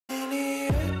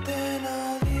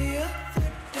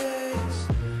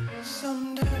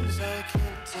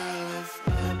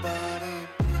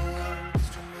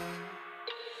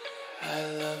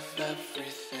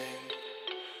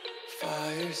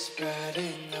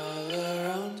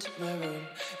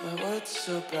world's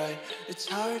so bright, it's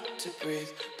hard to breathe,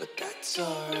 but that's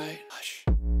alright. Hush.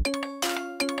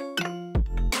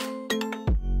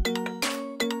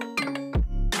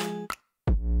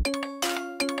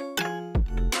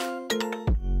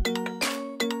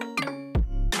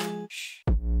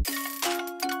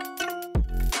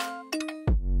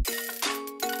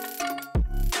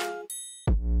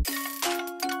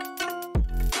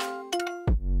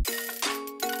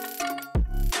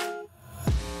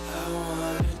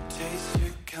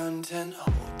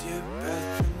 Hold your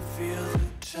breath and feel the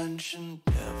tension.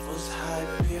 Devils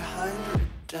hide behind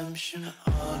redemption.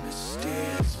 Honesty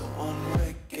is a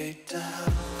one-way gate to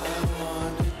hell. I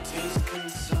wanna taste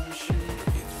consumption.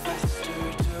 Breathe faster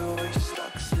to waste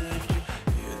oxygen.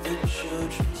 Hear the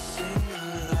children sing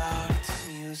aloud. It's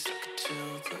music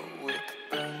till the wick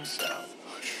burns out.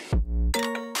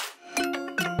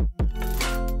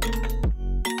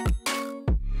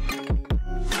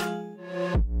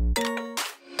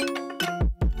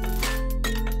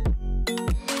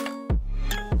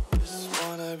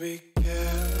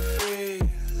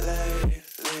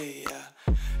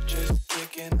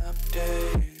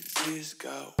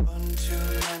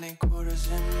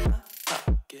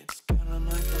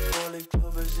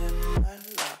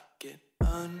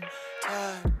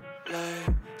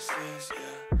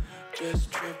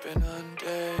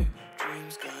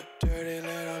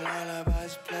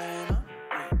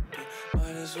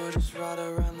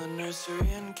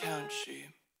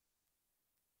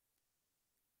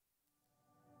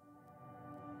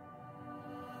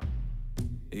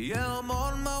 Yeah, I'm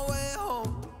on my way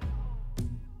home.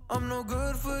 I'm no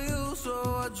good for you, so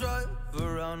I drive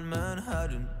around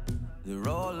Manhattan. They're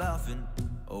all laughing,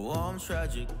 oh, I'm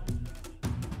tragic.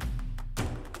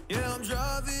 Yeah, I'm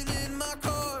driving in my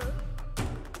car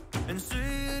and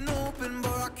seeing open,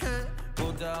 but I can't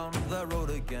go down that road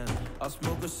again. I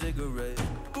smoke a cigarette,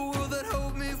 but will that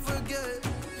help me forget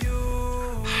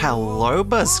you? Hello,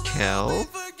 Buzzkill.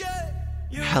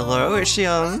 Hello, is she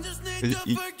on?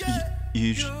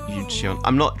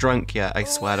 I'm not drunk yet, I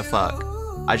swear to fuck.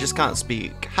 I just can't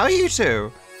speak. How are you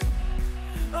two?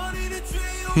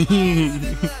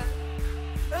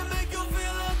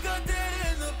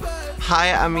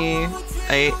 Hi, Ami.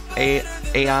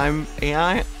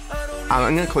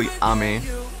 I'm gonna call you Ami.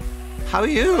 How are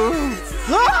you?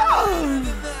 Ah!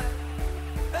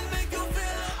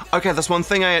 Okay, there's one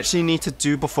thing I actually need to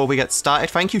do before we get started.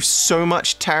 Thank you so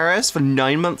much, Terrace, for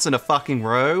 9 months in a fucking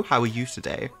row. How are you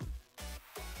today?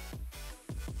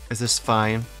 Is this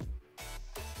fine?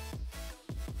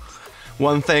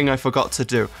 One thing I forgot to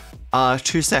do.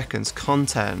 2 seconds.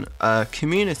 Content.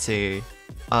 Community.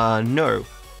 No.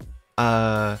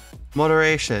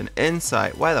 Moderation.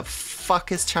 Insight. Where the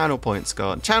fuck is channel points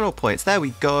gone? Channel points. There we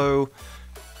go.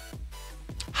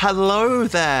 Hello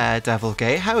there,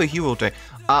 Devilgate. How are you all doing?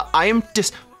 I am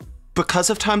because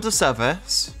of times of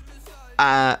service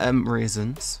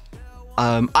reasons.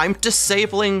 I'm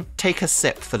disabling take a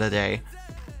sip for the day.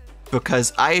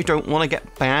 Because I don't want to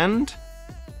get banned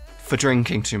for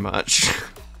drinking too much.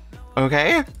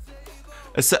 Okay?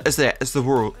 As a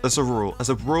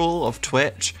rule of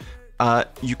Twitch,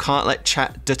 you can't let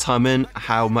chat determine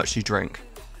how much you drink.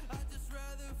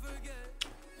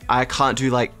 I can't do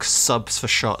like subs for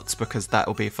shots because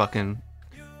that'll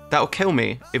kill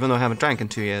me, even though I haven't drank in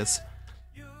 2 years.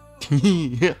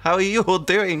 How are you all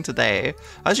doing today?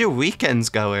 How's your weekends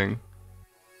going?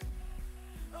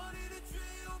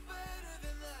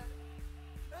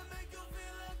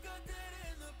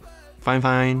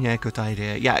 Fine, yeah, good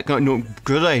idea. Yeah, no,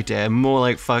 good idea, more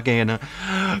like fucking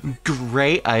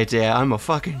great idea. I'm a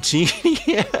fucking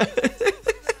genius.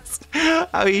 How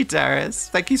are you, Darius?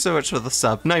 Thank you so much for the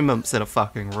sub. 9 months in a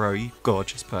fucking row, you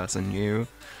gorgeous person, you.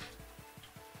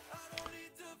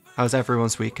 How's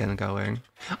everyone's weekend going?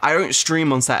 I don't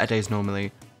stream on Saturdays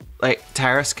normally. Like,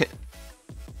 Terrace.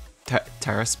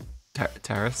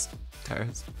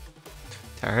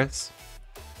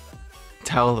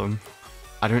 Tell them.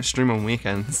 I don't stream on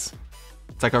weekends.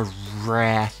 It's like a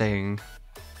rare thing.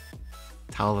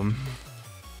 Tell them.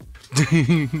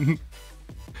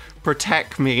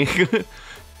 Protect me.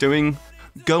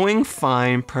 Going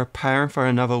fine, preparing for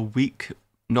another week,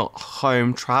 not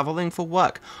home, traveling for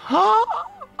work.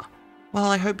 Well,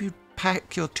 I hope you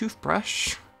pack your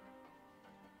toothbrush.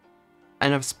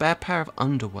 And a spare pair of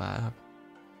underwear.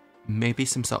 Maybe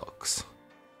some socks.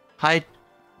 Hi,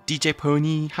 DJ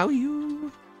Pony, how are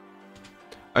you?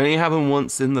 Only happened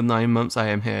once in the 9 months I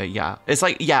am here. Yeah, it's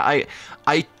like, yeah,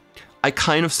 I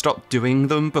kind of stopped doing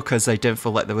them because I didn't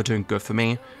feel like they were doing good for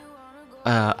me.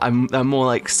 They're more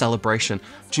like celebration.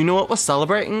 Do you know what we're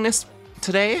celebrating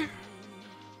today? Do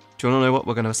you want to know what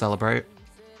we're going to celebrate?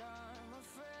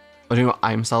 do you know what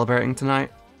I'm celebrating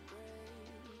tonight?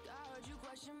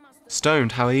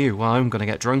 Stoned, how are you? Well, I'm gonna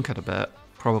get drunk in a bit.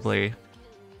 Probably.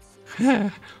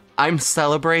 I'm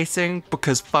celebrating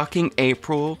because fucking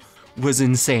April was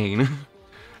insane.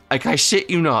 Like, I shit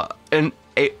you not. In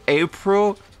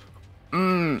April,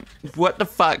 what the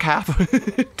fuck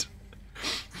happened?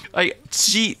 Like,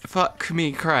 gee, fuck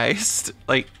me, Christ.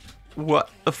 Like, what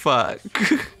the fuck?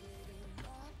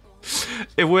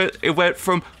 It went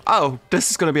from, oh, this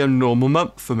is gonna be a normal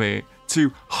month for me,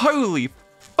 to holy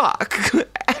fuck,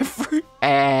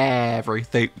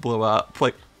 everything blew up.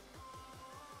 Like,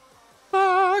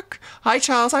 fuck. Hi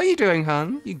Charles, how you doing,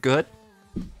 hon? You good?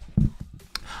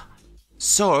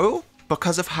 So,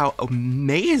 because of how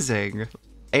amazing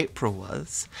April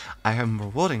was, I am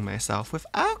rewarding myself with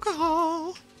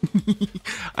alcohol.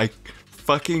 I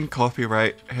fucking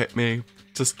copyright hit me.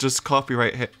 Just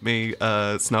copyright hit me,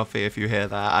 Snuffy, if you hear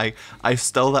that. I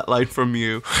stole that line from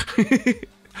you.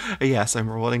 Yes, I'm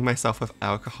rewarding myself with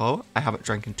alcohol. I haven't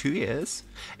drank in 2 years.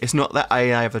 It's not that I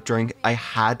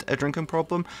had a drinking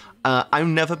problem. I've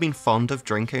never been fond of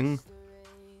drinking.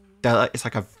 It's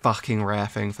like a fucking rare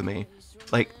thing for me.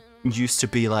 Like, used to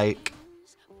be like,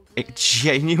 it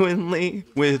genuinely,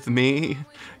 with me,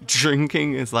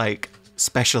 drinking is like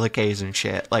special occasion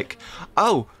shit. Like,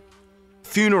 oh,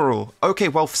 funeral. Okay,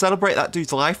 well, celebrate that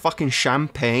dude's life. Fucking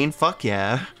champagne. Fuck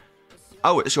yeah.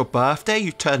 Oh, it's your birthday?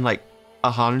 You turned like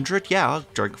 100? Yeah, I'll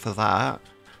drink for that.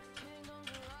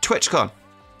 TwitchCon.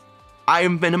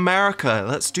 I'm in America.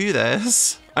 Let's do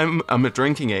this. I'm at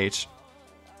drinking age.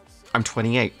 I'm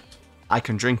 28. I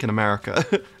can drink in America.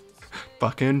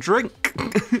 Fucking drink.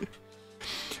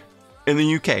 In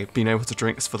the UK, been able to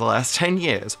drink for the last 10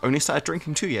 years. Only started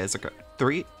drinking 2 years ago.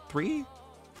 Three?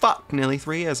 Fuck, nearly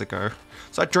 3 years ago.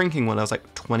 Started drinking when I was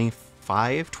like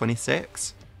 25,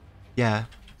 26. Yeah.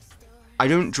 I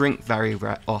don't drink very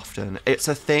often. It's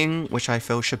a thing which I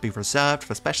feel should be reserved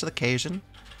for special occasion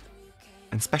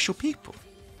and special people.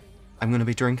 I'm going to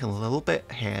be drinking a little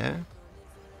bit here,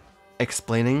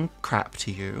 explaining crap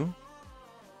to you,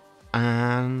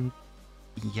 and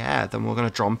yeah, then we're going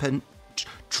to jump into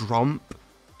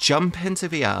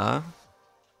VR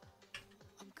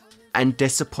and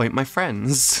disappoint my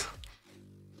friends.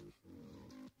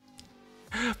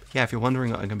 Yeah, if you're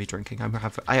wondering what I'm going to be drinking,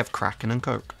 I have Kraken and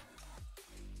Coke.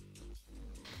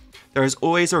 There is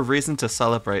always a reason to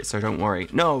celebrate, so don't worry.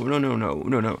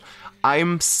 No.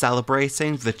 I'm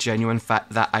celebrating the genuine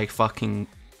fact that I fucking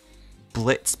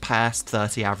blitzed past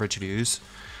 30 average views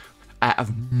out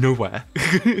of nowhere.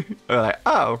 I'm like,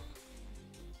 oh,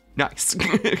 nice.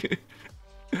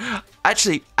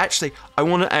 Actually, I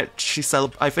want to actually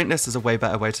celebrate. I think this is a way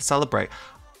better way to celebrate.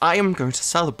 I am going to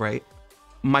celebrate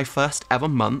my first ever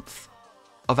month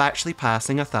of actually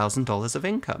passing $1,000 of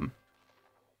income.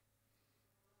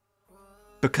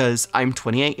 Because I'm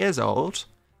 28 years old,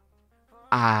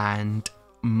 and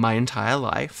my entire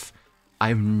life,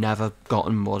 I've never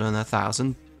gotten more than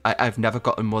 1,000. I've never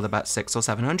gotten more than about 600 or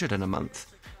 700 in a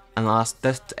month. And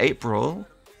this April,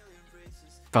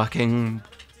 fucking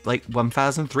like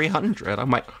 1,300. I'm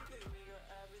like,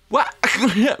 what?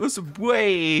 That was a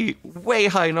way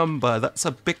high number. That's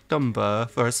a big number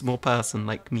for a small person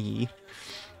like me.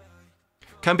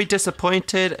 Can be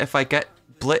disappointed if I get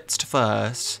blitzed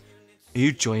first. Are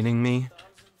you joining me?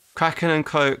 Kraken and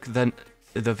Coke, then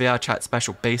the VRchat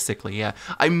special, basically, yeah.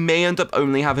 I may end up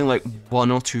only having like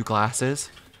 1 or 2 glasses.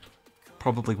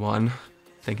 Probably 1,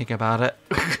 thinking about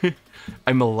it.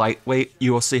 I'm a lightweight.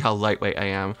 You will see how lightweight I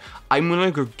am. I'm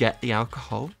gonna go get the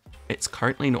alcohol. It's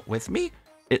currently not with me.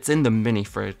 It's in the mini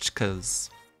fridge, because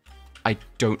I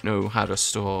don't know how to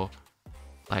store,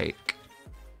 like,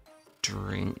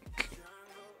 drink.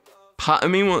 Part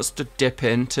of me wants to dip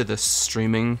into the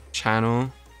streaming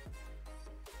channel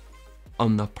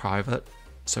on the private,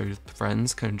 so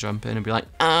friends can jump in and be like,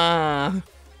 ah,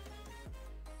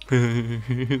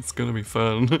 it's gonna be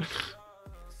fun.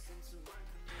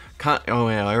 Oh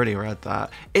yeah, I already read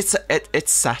that. It's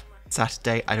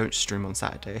Saturday. I don't stream on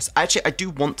Saturdays. Actually, I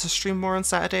do want to stream more on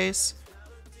Saturdays,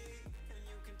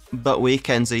 but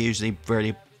weekends are usually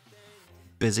really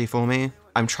busy for me.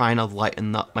 I'm trying to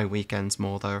lighten up my weekends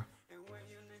more though.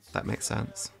 That makes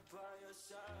sense.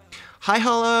 Hi,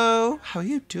 hello. How are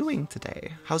you doing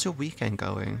today? How's your weekend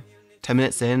going? 10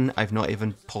 minutes in, I've not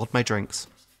even poured my drinks.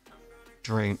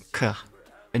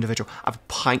 Individual. I have a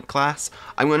pint glass.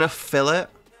 I'm gonna fill it.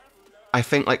 I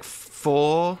think like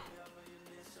 4.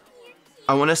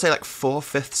 I want to say like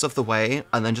 4/5 of the way,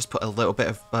 and then just put a little bit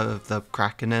of the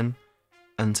Kraken in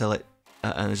until it,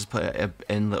 and just put it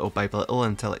in little by little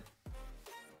until it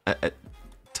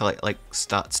like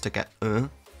starts to get. I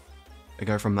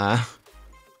go from there.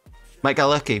 Might get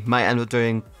lucky. Might end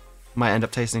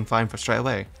up tasting fine for straight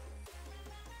away.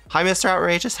 Hi, Mr.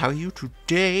 Outrageous. How are you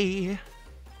today?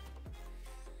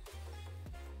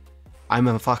 I'm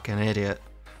a fucking idiot.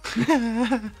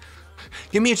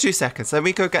 Give me 2 seconds. Let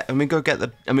me go get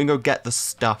the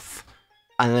stuff,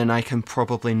 and then I can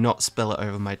probably not spill it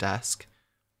over my desk.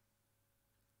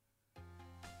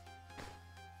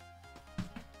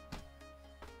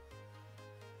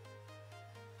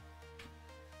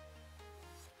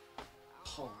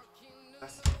 Oh,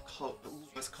 that's cold. Ooh,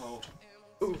 that's cold.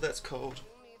 Ooh, that's cold.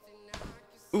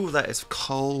 Ooh, that is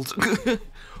cold.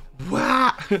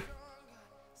 Wow.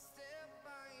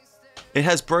 It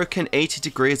has broken 80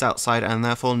 degrees outside and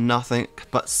therefore nothing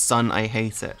but sun. I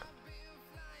hate it.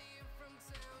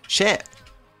 Shit.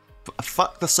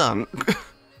 Fuck the sun.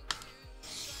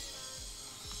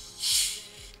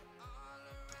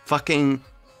 Fucking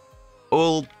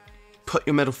all put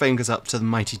your middle fingers up to the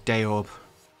mighty day orb.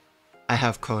 I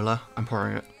have cola. I'm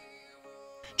pouring it.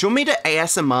 Do you want me to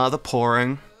ASMR the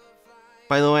pouring?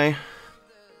 By the way,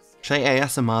 should I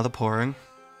ASMR the pouring?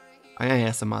 I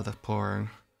ASMR the pouring.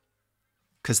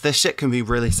 Because this shit can be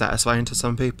really satisfying to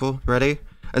some people. Ready?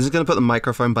 I'm just going to put the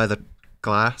microphone by the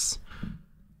glass.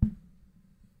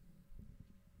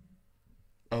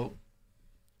 Oh.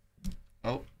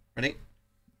 Oh, ready?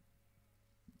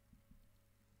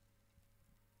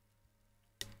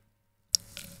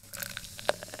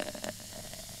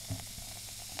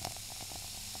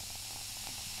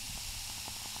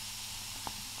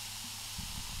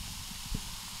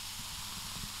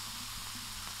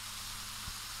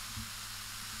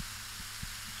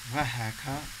 What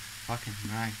haircut? Fucking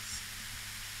nice.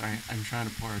 Sorry, I'm trying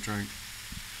to pour a drink.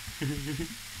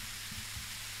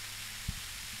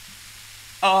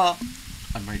 Oh!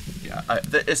 I'm right, yeah.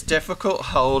 It's difficult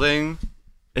holding.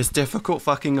 It's difficult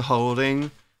fucking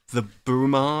holding the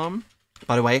boom arm.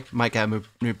 By the way, might get a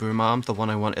new boom arm. The one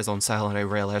I want is on sale and I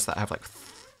realised that I have like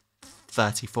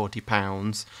 30, 40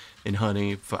 pounds in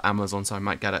honey for Amazon, so I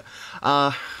might get it.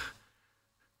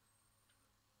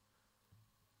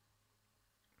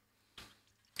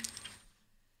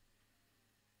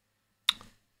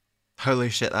 Holy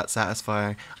shit, that's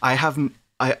satisfying.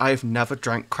 I've never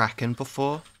drank Kraken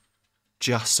before,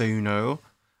 just so you know.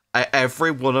 Every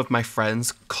one of my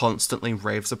friends constantly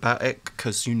raves about it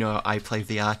because, you know, I play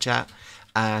VRchat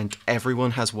and everyone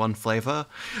has one flavour.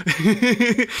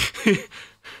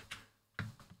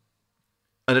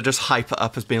 And it just hype it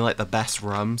up as being like the best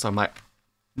rum. So I'm like,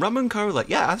 rum and cola,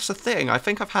 yeah, that's the thing. I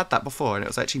think I've had that before and it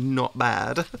was actually not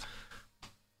bad.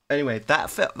 Anyway,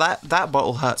 that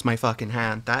bottle hurts my fucking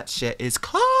hand. That shit is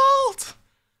cold.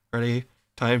 Ready?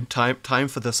 Time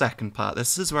for the second part.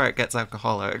 This is where it gets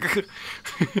alcoholic.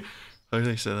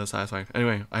 Holy shit, that's satisfying.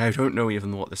 Anyway, I don't know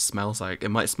even what this smells like. It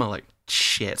might smell like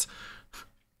shit.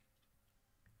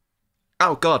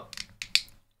 Oh god.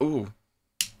 Ooh.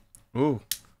 Ooh.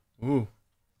 Ooh.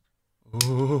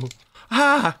 Ooh.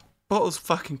 Ah! Bottle's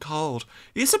fucking cold.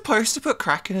 Are you supposed to put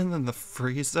Kraken in the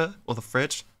freezer or the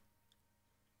fridge?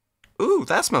 Ooh,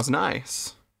 that smells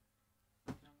nice.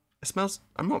 It smells...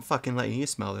 I'm not fucking letting you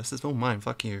smell this. It's all mine.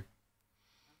 Fuck you.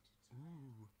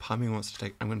 Ooh, part of me wants to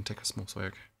take... I'm going to take a small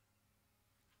swig.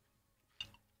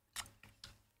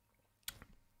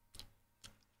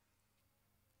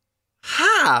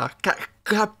 Ha!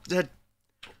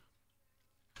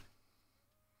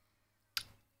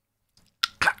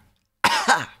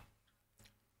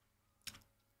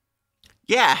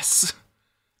 Yes!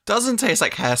 Doesn't taste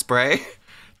like hairspray.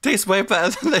 Tastes way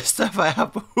better than this stuff I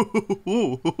have.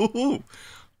 Ooh.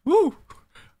 Ooh.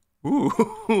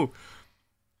 Ooh.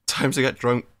 Time to get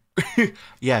drunk.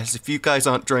 Yes, if you guys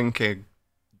aren't drinking,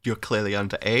 you're clearly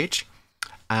underage.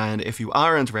 And if you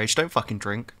are underage, don't fucking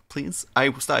drink, please.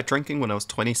 I started drinking when I was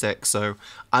 26, so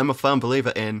I'm a firm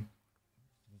believer in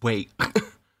wait.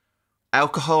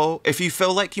 Alcohol, if you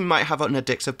feel like you might have an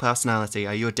addictive personality,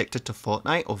 are you addicted to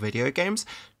Fortnite or video games?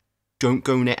 Don't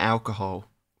go near alcohol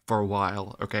for a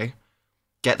while, okay?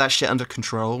 Get that shit under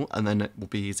control and then it will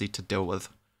be easy to deal with.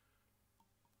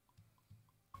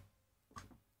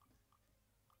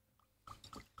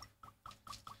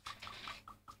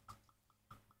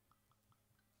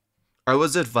 I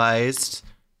was advised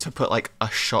to put like a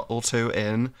shot or two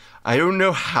in. I don't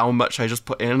know how much I just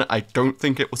put in. I don't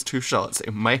think it was 2 shots.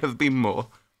 It might have been more.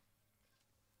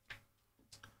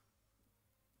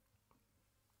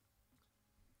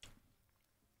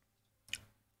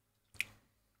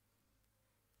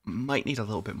 Might need a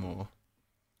little bit more.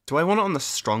 Do I want it on the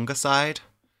stronger side?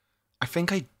 I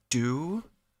think I do.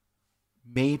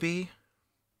 Maybe.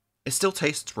 It still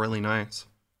tastes really nice.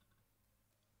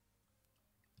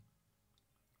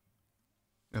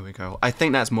 There we go. I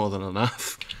think that's more than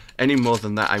enough. Any more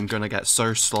than that, I'm gonna get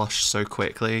so sloshed so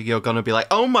quickly. You're gonna be like,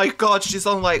 oh my god, she's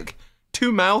on like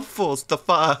 2 mouthfuls, the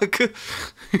fuck?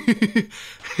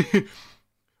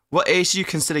 What age do you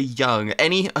consider young?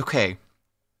 Okay.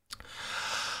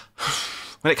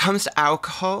 When it comes to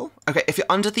alcohol, okay, if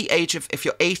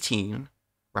you're 18,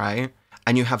 right,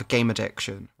 and you have a game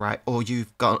addiction, right, or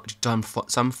you've done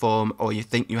some form, or you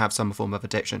think you have some form of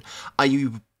addiction, are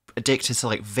you addicted to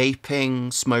like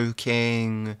vaping,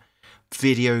 smoking,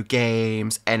 video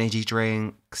games, energy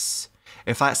drinks?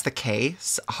 If that's the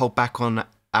case, hold back on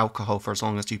alcohol for as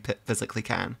long as you physically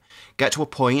can. Get to a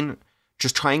point,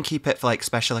 just try and keep it for like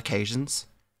special occasions,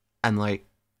 and like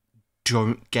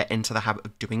don't get into the habit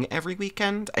of doing it every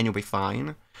weekend, and you'll be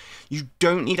fine. You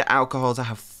don't need alcohol to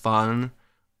have fun.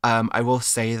 I will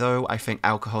say though, I think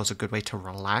alcohol is a good way to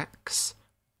relax,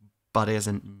 but it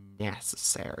isn't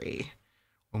necessary.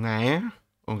 Okay.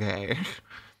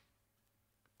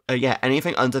 Yeah,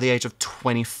 anything under the age of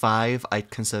 25, I'd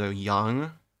consider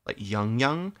young, like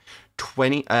young.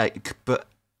 20, but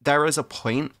there is a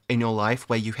point in your life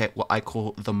where you hit what I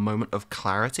call the moment of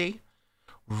clarity,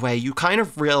 where you kind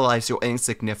of realize your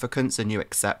insignificance and you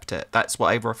accept it. That's what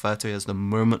I refer to as the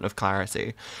moment of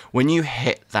clarity. When you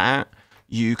hit that,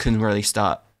 you can really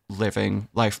start living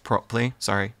life properly.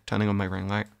 Sorry, turning on my ring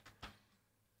light.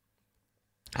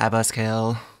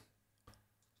 Buzzkill.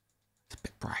 It's a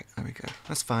bit bright. There we go.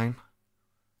 That's fine.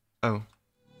 Oh.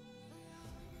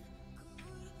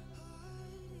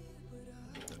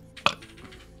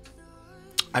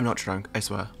 I'm not drunk, I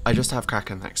swear. I just have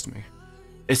Kraken next to me.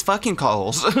 It's fucking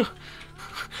cold.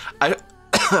 I'm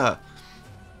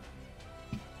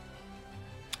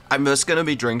just gonna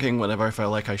be drinking whenever I feel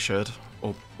like I should,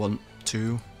 or want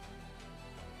to.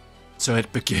 So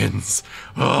it begins.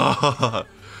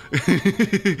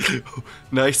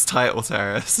 Nice title,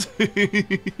 Terrace.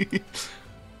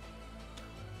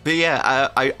 But yeah,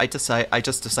 I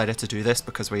just decided to do this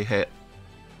because we hit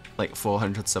like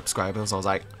 400 subscribers. I was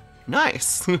like,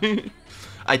 nice.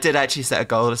 I did actually set a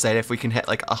goal to say if we can hit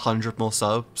like 100 more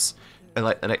subs in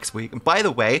like the next week. And by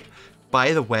the way,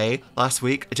 last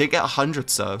week I didn't get 100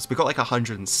 subs. We got like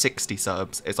 160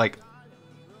 subs. It's like,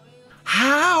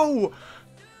 how?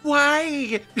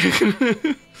 Why?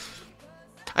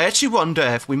 I actually wonder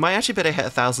if we might actually better hit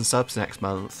 1,000 subs next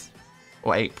month.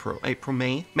 Or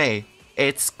May.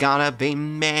 It's gonna be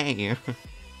May.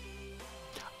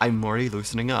 I'm already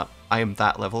loosening up. I am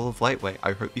that level of lightweight.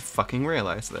 I hope you fucking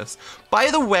realize this. By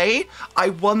the way, I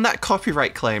won that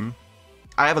copyright claim.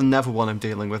 I have another one I'm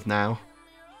dealing with now.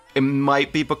 It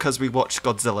might be because we watched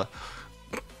Godzilla.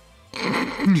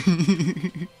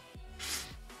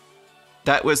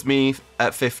 That was me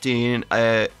at 15.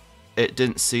 It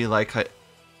didn't see like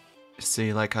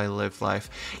I live life.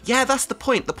 Yeah, that's the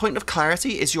point. The point of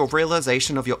clarity is your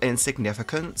realization of your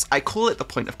insignificance. I call it the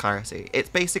point of clarity. It's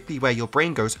basically where your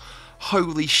brain goes,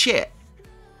 holy shit.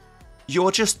 You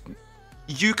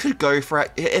could go for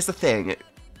it. Here's the thing.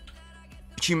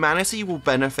 Humanity will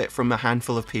benefit from a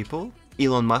handful of people.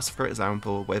 Elon Musk, for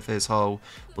example, with his whole,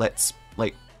 let's,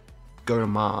 like, go to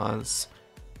Mars.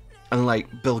 And,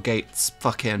 like, Bill Gates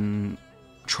fucking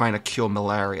trying to cure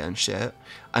malaria and shit,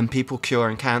 and people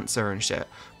curing cancer and shit.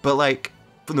 But like,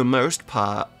 for the most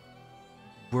part,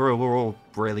 we're all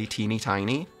really teeny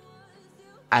tiny,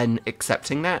 and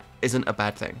accepting that isn't a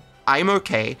bad thing. I'm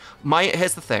okay.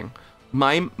 Here's the thing.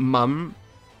 My mum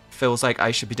feels like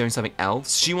I should be doing something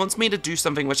else. She wants me to do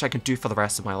something which I can do for the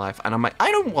rest of my life, and I'm like,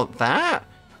 I don't want that.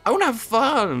 I want to have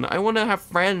fun. I want to have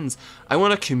friends. I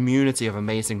want a community of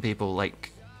amazing people.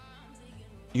 Like,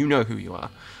 you know who you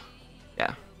are.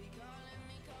 Yeah.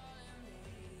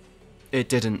 It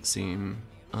didn't seem...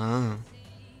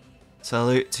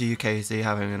 Salute to you, Casey,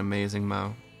 having an amazing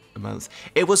month.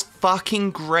 It was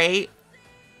fucking great.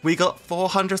 We got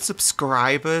 400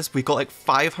 subscribers. We got like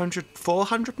 400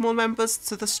 more members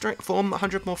to the stream.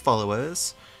 400 more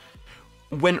followers.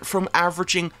 Went from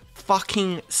averaging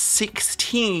fucking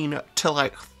 16 to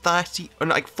like 30, or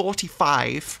like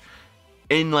 45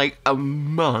 in like a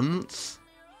month.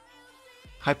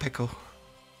 Hi, Pickle.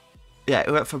 Yeah,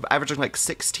 it went from averaging like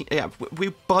 16. Yeah,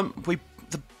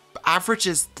 the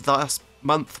averages last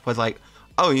month were like,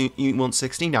 oh, you want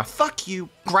 16 now? Fuck you.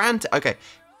 Granted, okay.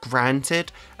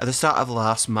 Granted, at the start of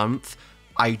last month,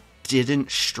 I didn't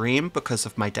stream because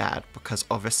of my dad, because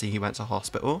obviously he went to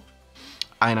hospital.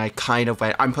 And I kind of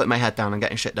went, I'm putting my head down and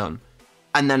getting shit done.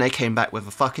 And then I came back with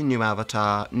a fucking new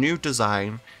avatar, new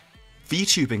design,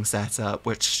 VTubing setup,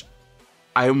 which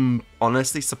I'm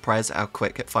honestly surprised at how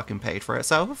quick it fucking paid for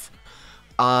itself.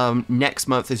 Next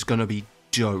month is gonna be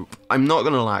dope. I'm not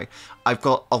gonna lie. I've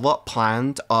got a lot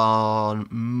planned on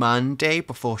Monday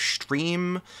before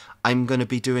stream. I'm gonna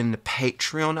be doing the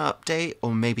Patreon update,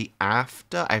 or maybe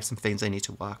after. I have some things I need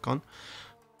to work on.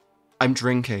 I'm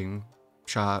drinking.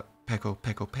 Sharp. Pickle,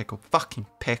 pickle, pickle. Fucking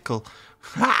pickle.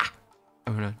 Ha!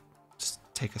 I'm gonna just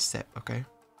take a sip, okay?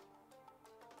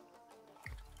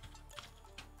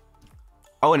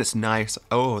 Oh, and it's nice.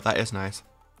 Oh, that is nice.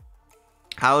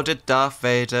 How did Darth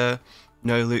Vader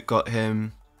know Luke got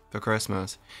him for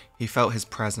Christmas? He felt his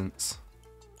presence.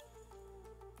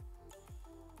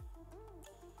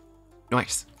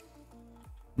 Nice.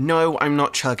 No, I'm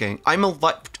not chugging.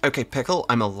 Okay, Pickle,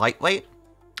 I'm a lightweight.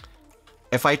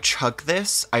 If I chug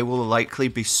this, I will likely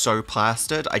be so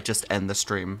plastered, I just end the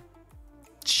stream.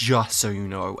 Just so you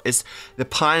know. The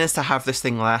plan is to have this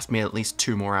thing last me at least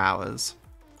 2 more hours.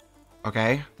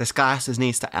 Okay? This glasses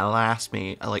needs to last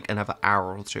me like another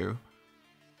hour or 2.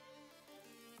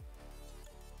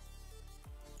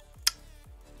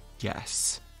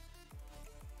 Yes.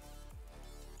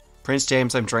 Prince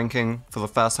James, I'm drinking for the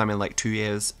first time in like 2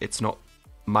 years. It's not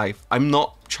I'm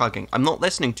not chugging. I'm not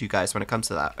listening to you guys when it comes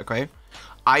to that, okay?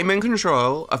 I'm in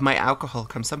control of my alcohol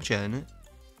consumption.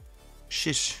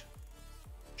 Shush.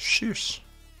 Shush.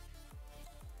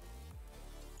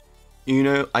 You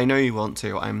know, I know you want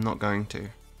to. I'm not going to.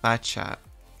 Bad chat.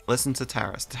 Listen to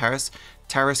Terrace.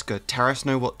 Terrace good. Terrace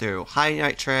know what do. Hi,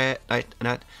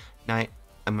 Night.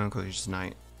 I'm gonna call you just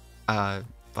Night.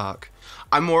 Fuck.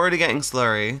 I'm already getting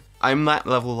slurry. I'm that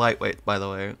level lightweight, by the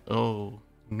way. Oh.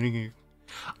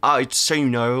 So you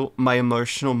know, my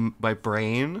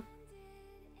brain,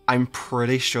 I'm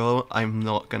pretty sure I'm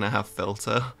not gonna have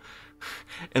filter.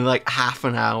 In like half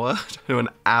an hour to an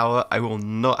hour, I will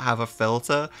not have a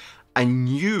filter. And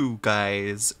you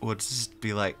guys would just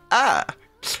be like,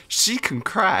 she can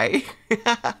cry.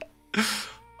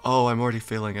 Oh, I'm already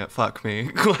feeling it. Fuck me.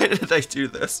 Why did I do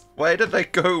this? Why did I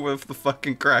go with the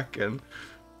fucking Kraken?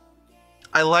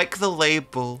 I like the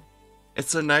label.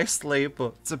 It's a nice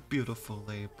label. It's a beautiful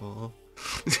label.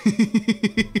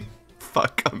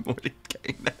 Fuck, I'm already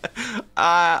getting there.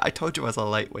 I told you I was a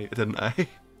lightweight, didn't I?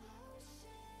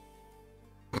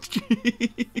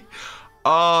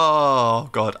 Oh,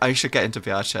 God. I should get into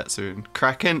VRchat soon.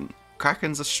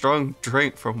 Kraken's a strong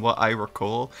drink from what I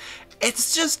recall.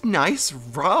 It's just nice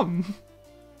rum.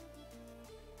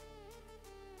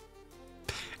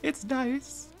 It's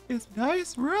nice. It's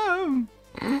nice rum.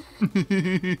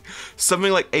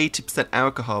 Something like 80%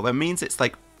 alcohol. That means it's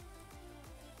like...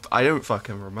 I don't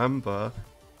fucking remember.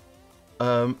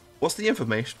 What's the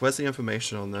information? Where's the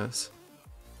information on this?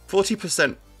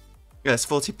 40%. Yeah, it's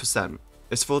 40%.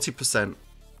 It's 40%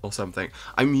 or something.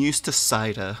 I'm used to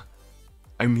cider.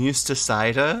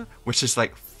 Which is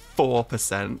like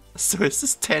 4%. So it's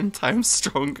just 10 times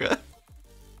stronger.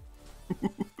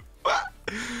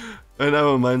 Oh,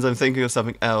 never mind. I'm thinking of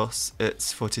something else.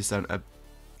 It's 40%.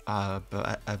 I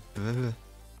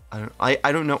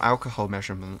don't know alcohol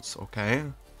measurements. Okay.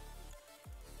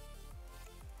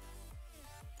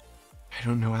 I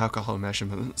don't know alcohol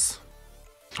measurements.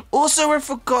 Also, I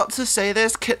forgot to say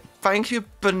this. Thank you,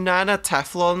 Banana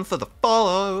Teflon, for the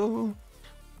follow.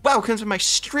 Welcome to my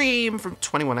stream from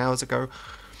 21 hours ago.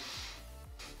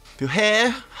 If you're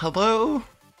here, hello.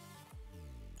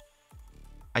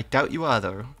 I doubt you are,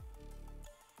 though.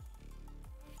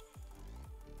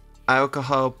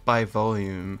 Alcohol by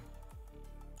volume.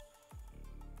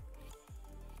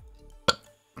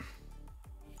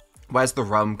 Where's the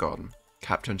rum gone?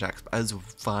 Captain Jack's. That is a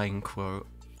fine quote.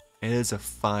 It is a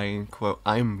fine quote.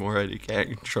 I'm already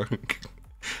getting drunk.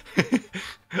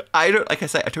 Like I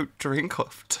say, I don't drink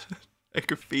often. I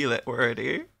can feel it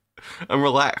already. I'm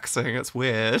relaxing, it's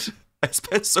weird. I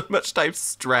spend so much time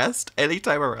stressed.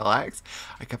 Anytime I relax,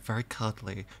 I get very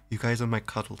cuddly. You guys are my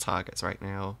cuddle targets right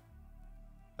now.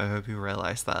 I hope you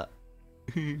realize that.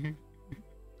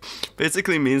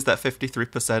 Basically means that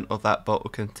 53% of that bottle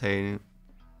contains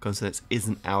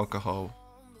isn't alcohol.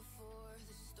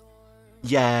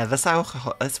 Yeah, that's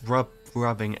alcohol. That's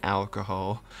rubbing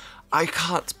alcohol. I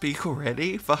can't speak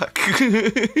already. Fuck.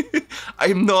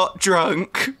 I'm not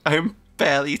drunk. I'm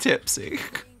barely tipsy.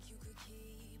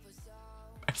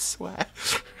 I swear.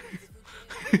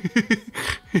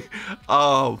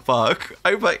 Oh, fuck.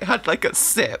 I had like a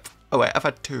sip. Oh, wait, I've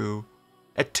had 2.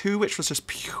 A 2 which was just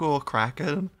pure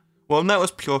Kraken. One that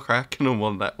was pure Kraken and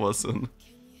one that wasn't.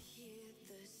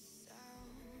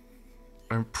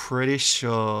 I'm pretty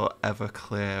sure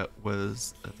Everclear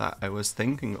was that I was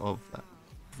thinking of that.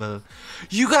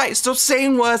 You guys, stop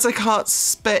saying words I can't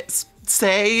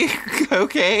say,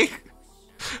 okay?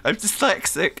 I'm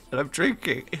dyslexic and I'm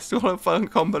drinking. It's not a fun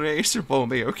combination for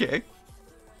me, okay?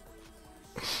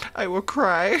 I will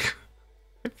cry.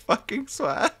 I fucking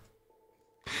swear.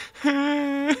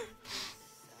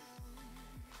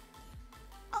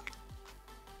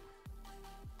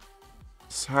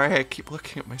 Sorry, I keep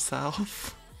looking at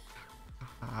myself.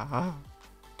 I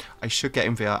should get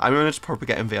in VR. I'm gonna probably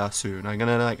get in VR soon. I'm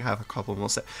gonna like have a couple more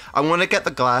I want to get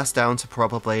the glass down to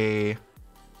probably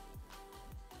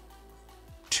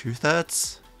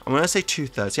 2/3. I'm gonna say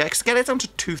 2/3. Yeah, get it down to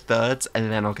 2/3,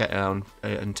 and then I'll get down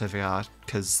into VR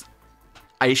because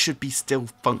I should be still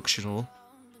functional,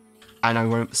 and I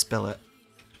won't spill it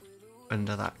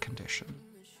under that condition.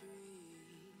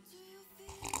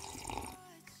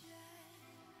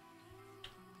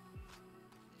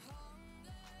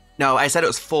 No, I said it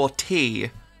was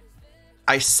 4T.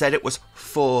 I said it was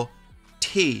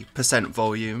 40%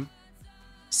 volume.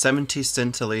 70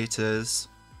 centiliters.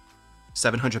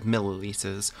 700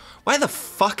 milliliters. Why the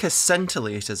fuck is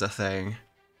centiliters a thing?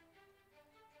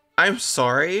 I'm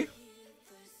sorry.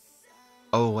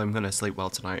 Oh, I'm gonna sleep well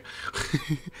tonight.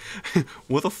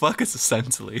 What the fuck is a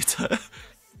centiliter?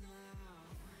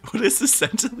 What is a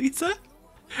centiliter?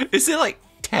 Is it like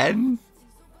 10?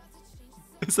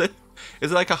 Is it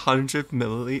like 100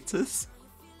 milliliters?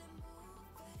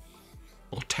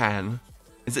 Or 10?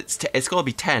 Is it? It's gotta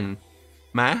be 10.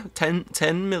 Ma? 10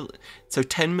 so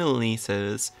 10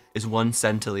 milliliters is 1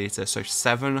 centiliter. So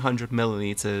 700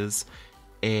 milliliters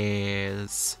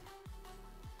is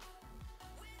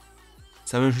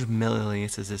 700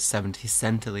 milliliters is 70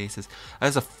 centiliters.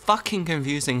 That's a fucking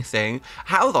confusing thing.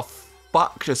 How the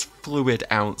fuck does fluid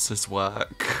ounces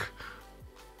work?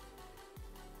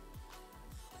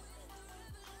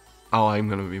 Oh, I'm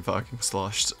gonna be fucking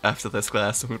sloshed after this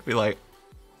class. I'm gonna be like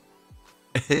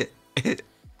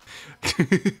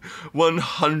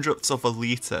 1/100th of a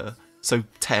liter. So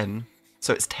 10.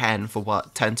 So it's 10 for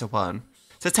what? 10 to 1.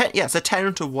 So 10, yeah, so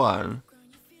 10 to 1.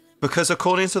 Because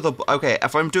according to the, okay,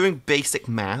 if I'm doing basic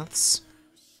maths,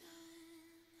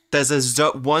 there's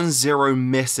a 1 0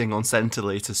 missing on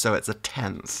centiliters, so it's a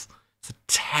 10th. It's a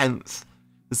 10th.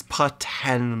 It's per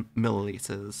 10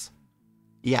 milliliters.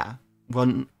 Yeah,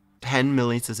 10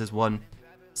 milliliters is 1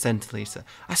 centiliter.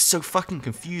 That's so fucking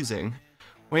confusing.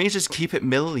 Why don't you just keep it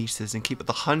milliliters and keep it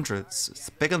the hundreds? It's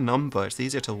a bigger number, it's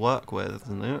easier to work with,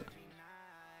 isn't it?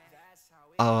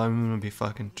 Oh, I'm gonna be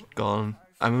fucking gone.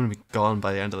 I'm gonna be gone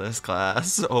by the end of this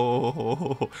class.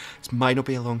 Oh, this might not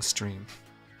be a long stream.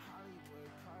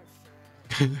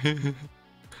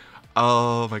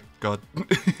 Oh my god.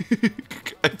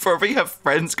 I probably have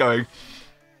friends going,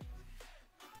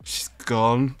 she's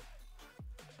gone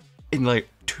in like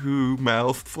 2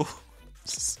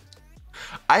 mouthfuls.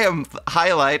 I am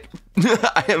highlight.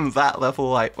 I am that level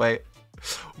lightweight.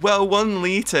 Well, 1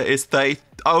 liter is 30.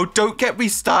 Oh, don't get me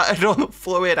started on the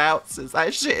fluid ounces.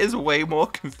 That shit is way more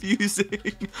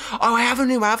confusing. Oh, I have a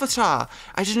new avatar.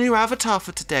 I did a new avatar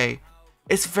for today.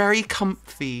 It's very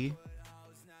comfy.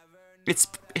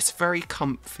 It's very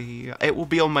comfy. It will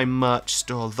be on my merch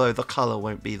store, though the color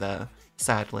won't be there.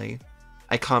 Sadly,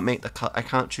 I can't make the I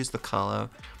can't choose the color.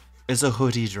 It's a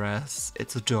hoodie dress.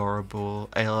 It's adorable.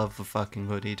 I love the fucking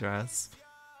hoodie dress.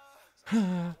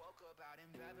 I'm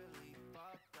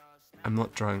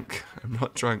not drunk. I'm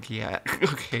not drunk yet.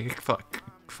 Okay, fuck.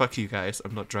 Fuck you guys.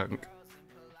 I'm not drunk.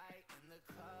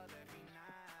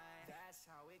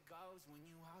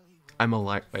 I'm a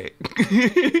lightweight.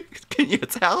 Can you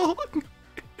tell?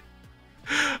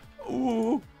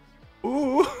 Ooh.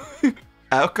 Ooh.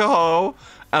 Alcohol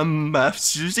and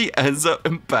meth usually ends up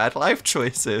in bad life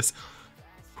choices.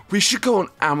 We should go on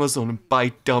Amazon and buy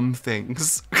dumb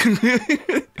things. I'm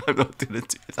not gonna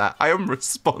do that. I am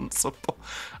responsible.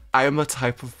 I am a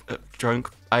type of drunk.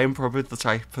 I am probably the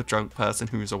type of drunk person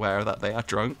who is aware that they are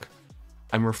drunk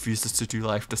and refuses to do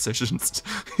life decisions.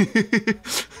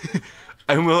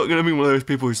 I'm not gonna be one of those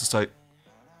people who's just like,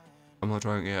 I'm not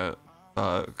drunk yet.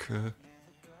 Fuck.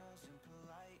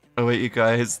 Oh wait, you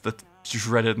guys, the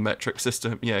dreaded metric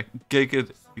system. Yeah,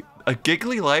 a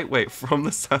giggly lightweight from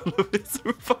the sound of it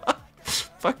so far.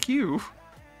 Fuck you.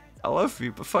 I love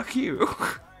you, but fuck you.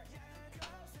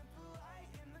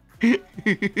 I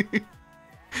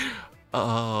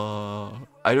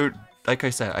don't, like I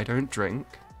said, I don't drink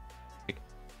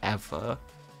ever.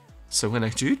 So when I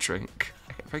do drink,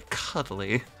 I get very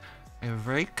cuddly. I'm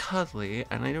very cuddly,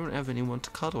 and I don't have anyone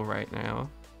to cuddle right now.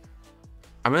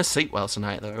 I'm gonna sleep well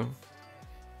tonight, though.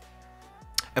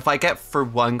 If I get through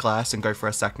 1 glass and go for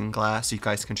a 2nd glass, you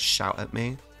guys can shout at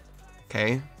me.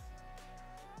 Okay?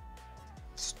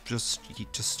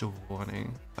 Just a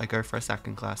warning. If I go for a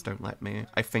 2nd glass, don't let me.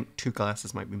 I think 2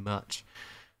 glasses might be much.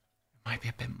 It might be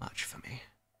a bit much for me.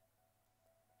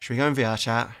 Should we go in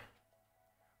VRchat?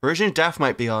 Origin Death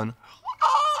might be on.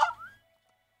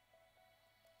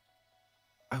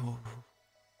 Oh.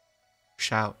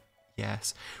 Shout.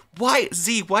 Yes. Why,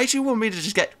 Z, why do you want me to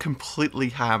just get completely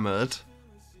hammered?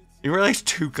 You realize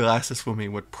 2 glasses for me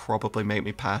would probably make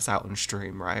me pass out on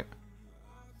stream, right?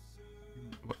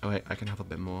 Wait, I can have a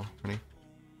bit more. Ready?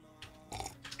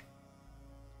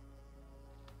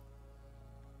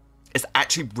 It's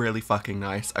actually really fucking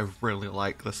nice. I really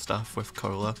like this stuff with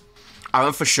cola. I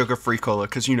went for sugar-free cola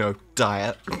because, you know,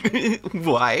 diet.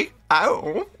 Why?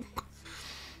 Ow.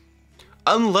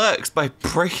 Unlurks by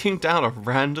breaking down a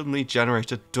randomly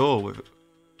generated door with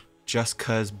just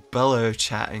cause Bello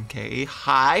chatting, Katie.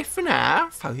 Hi,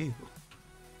 FNAF. How are you?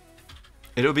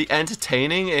 It'll be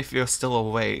entertaining if you're still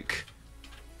awake.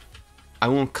 I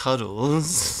want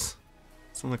cuddles.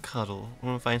 Someone cuddle. I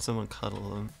want to find someone cuddle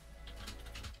them.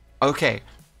 Okay,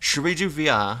 should we do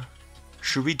VR?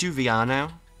 Should we do VR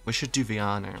now? We should do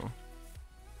VR now.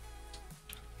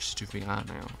 We should do VR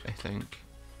now, I think.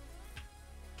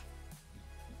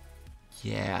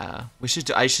 Yeah, we should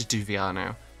do, I should do VR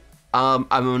now. I'm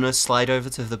gonna slide over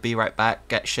to the Be Right Back,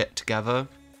 get shit together.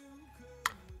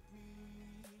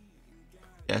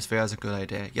 Yes, VR is a good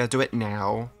idea. Yeah, do it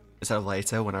now instead of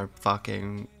later when I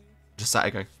fucking just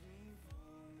sat there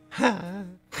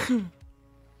going.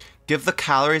 Give the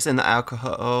calories in the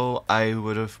alcohol. I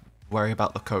would have worried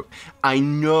about the Coke. I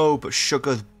know, but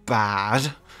sugar's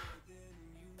bad.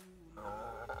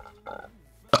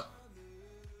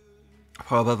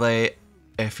 Probably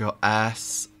if your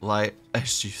ass, like,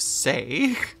 as you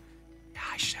say. Yeah,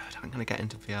 I should. I'm gonna get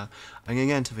into VR. I'm gonna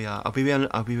get into VR.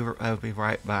 I'll be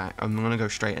right back. I'm gonna go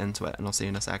straight into it, and I'll see you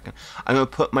in a second. I'm gonna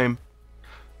put my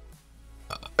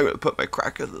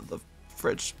crackers in the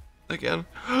fridge again.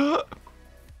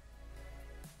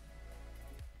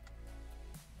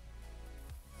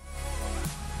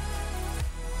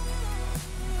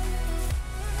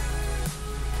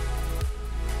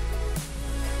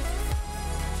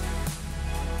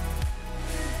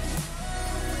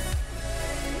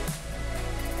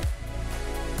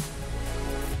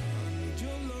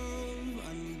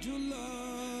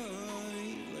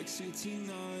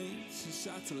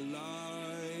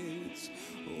 Satellites.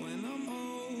 When I'm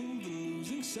old and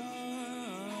losing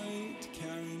sight,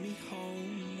 carry me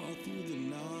home all through the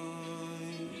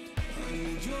night. I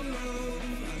need your love,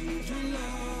 I need your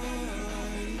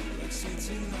light, like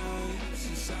city nights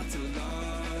and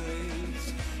satellites.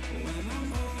 When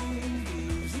I'm old and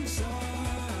losing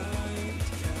sight,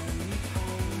 carry me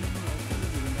home all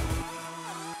through the night.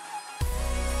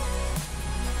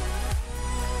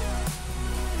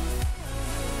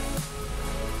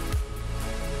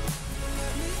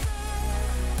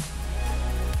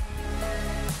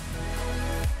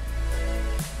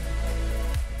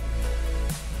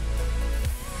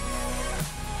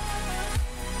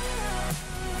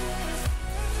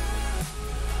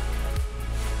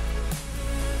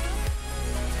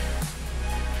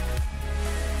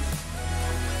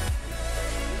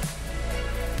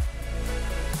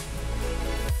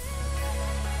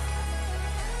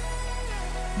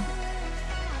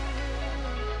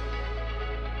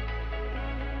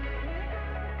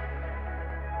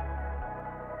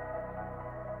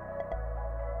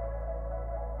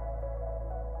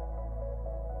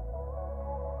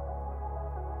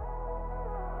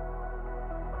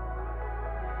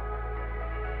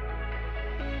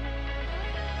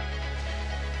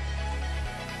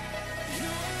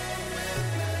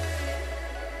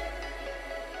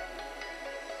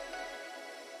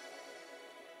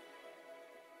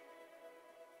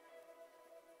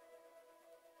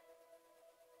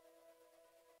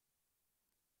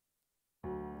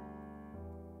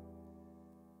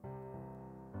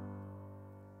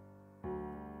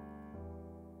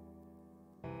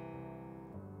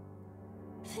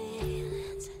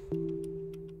 Feelings,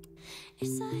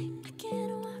 it's like I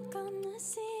can't walk on the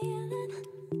ceiling.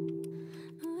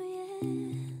 Oh yeah,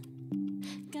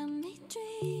 got me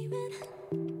dreaming,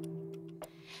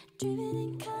 dreaming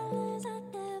in colors I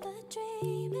never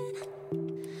dreamed in.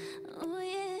 Oh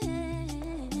yeah,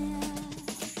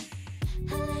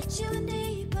 I let you in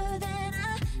deeper than I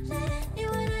let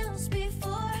anyone else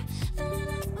before. Fell in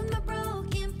love with my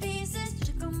broken pieces,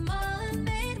 took them all and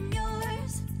made them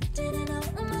yours. Didn't know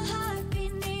what my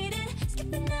heartbeat needed.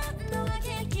 Skipping out, no, I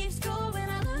can't keep score. When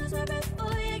I lose my breath,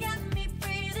 boy, you got me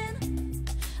breathing.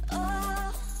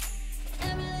 Oh,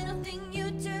 every little thing you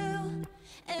do,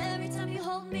 every time you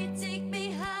hold me, take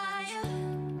me higher,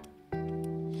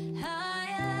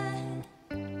 higher.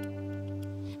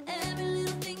 Every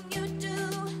little thing you do,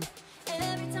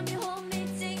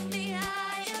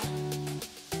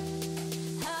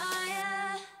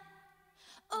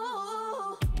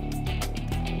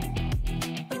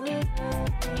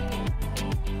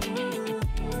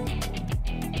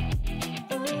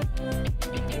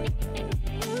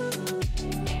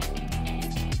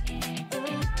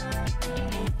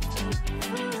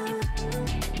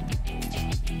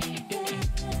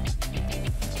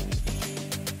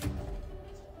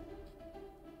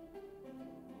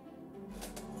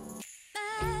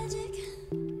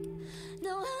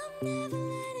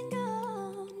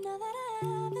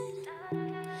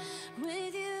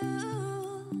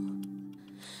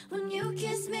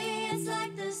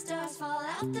 like the stars fall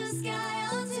out the sky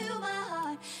onto my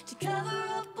heart to cover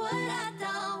up what I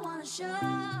don't wanna show.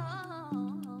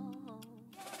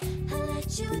 I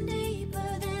let you in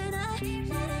deeper than I let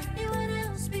anyone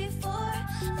else before.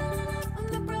 Falling up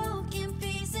with my broken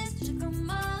pieces, took them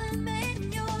all and made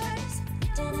them yours.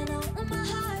 Didn't know what my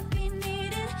heart be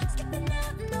needing, skipping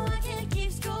out, no I can't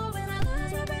keep score. When I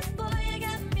lose my breath, boy, you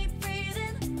got me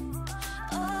breathing.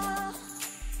 Oh,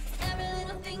 every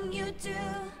little thing you do,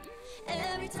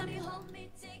 every time you hold me,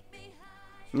 take me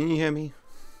high. Can you hear me?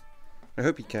 I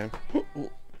hope you can.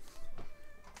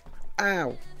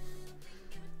 Ow!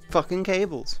 Fucking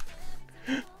cables.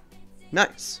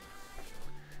 Nice.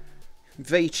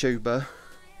 Vtuber.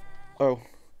 Oh.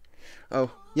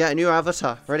 Yeah, new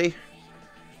avatar. Ready?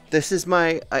 This is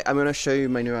my... I'm gonna show you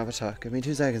my new avatar. Give me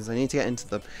 2 seconds. I need to get into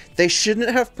them. They shouldn't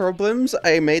have problems.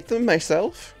 I made them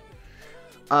myself.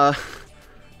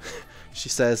 She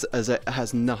says as it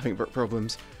has nothing but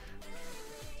problems.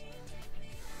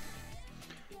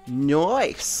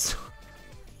 Nice!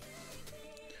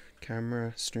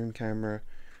 Camera, stream camera.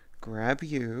 Grab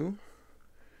you.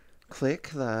 Click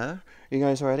there. You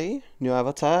guys ready? New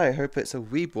avatar. I hope it's a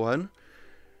weeb one.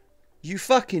 You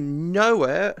fucking know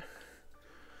it.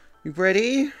 You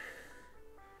ready?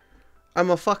 I'm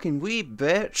a fucking weeb,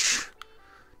 bitch.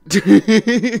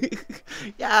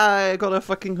 Yeah, I got a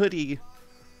fucking hoodie.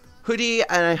 Hoodie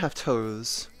and I have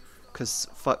toes. Cause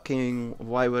fucking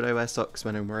why would I wear socks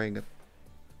when I'm wearing a...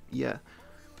 Yeah.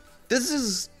 This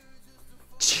is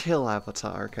chill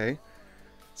avatar, okay?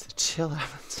 It's a chill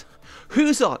avatar.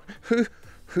 Who's on?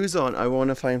 Who's on? I want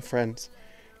to find friends.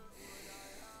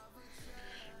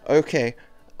 Okay.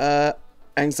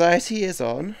 Anxiety is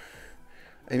on.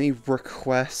 Let me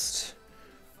request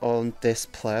on this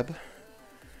pleb.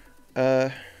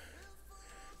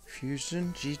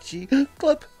 Fusion GG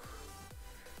Club.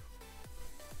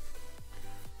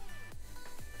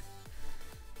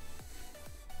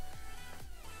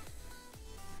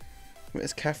 Wait,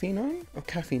 is caffeine on? Oh,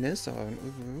 caffeine is on.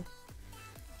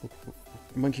 Ooh.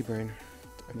 Monkey brain.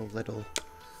 I'm a little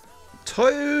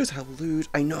toes. How lewd.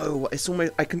 I know. It's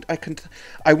almost.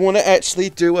 I want to actually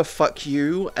do a fuck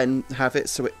you and have it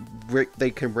so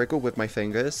they can wriggle with my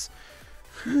fingers.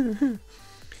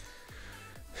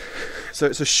 So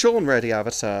it's a Sean ready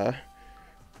avatar.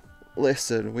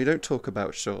 Listen, we don't talk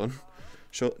about Sean.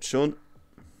 Sean.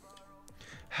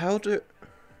 How do?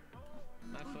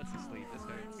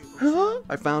 Huh?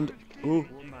 I found. Ooh.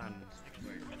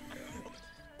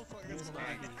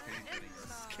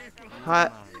 Hi.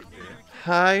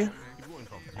 Hi.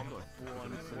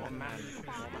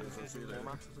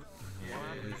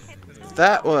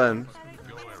 That one.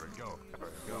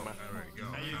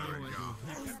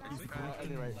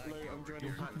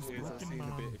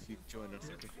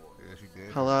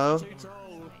 Hello.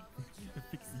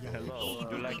 Hello.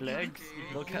 You like legs?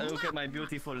 Look at my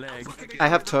beautiful legs. I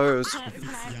have toes.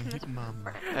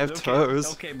 I have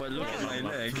toes. Okay, but look at my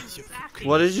leg.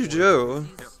 What did you do?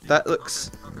 That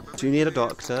looks. Do you need a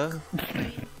doctor?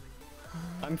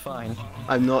 I'm fine.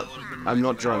 I'm not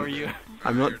drunk. How are you?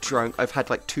 I'm not drunk. I've had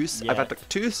like two. Yeah. I've had like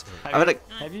two. I've had like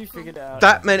Have you figured out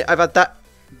that many. I've had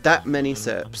that many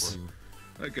sips.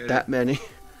 Okay. That many.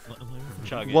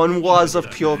 Chug it. One was of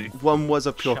pure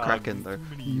Chug. Kraken though.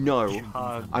 No,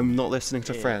 Chug I'm not listening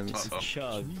to it. friends.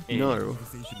 Chug it. No.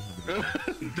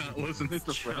 Not listening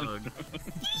to friends.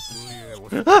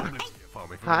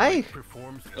 Hi.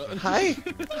 Hi.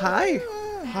 Hi.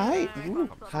 Hi. Ooh.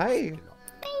 Hi.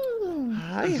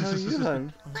 Hi. How are you,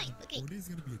 hon?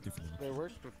 It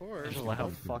worked before. I just like how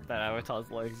fuck that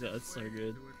avatar's legs. Yeah, it's so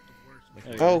good.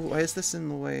 Oh, why is this in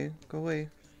the way? Go away.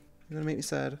 You're gonna make me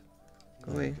sad.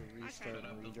 Go away.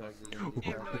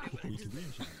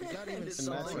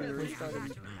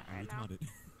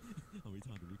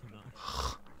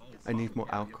 I need more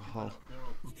alcohol.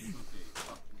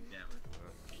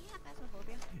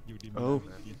 Oh.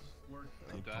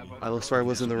 I swear I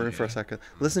was in the room for a second.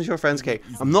 Listen to your friends, Kate.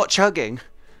 I'm not chugging.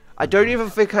 I don't even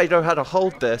think I know how to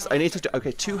hold this. I need to do...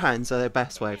 Okay, 2 hands are the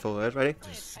best way forward. Ready?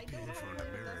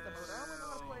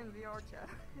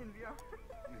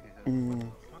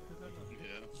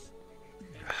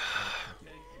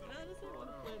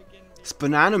 It's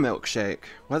banana milkshake.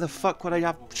 Why the fuck would I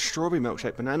have strawberry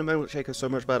milkshake? Banana milkshake is so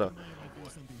much better.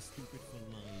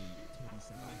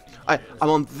 I'm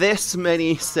on this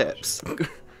many sips.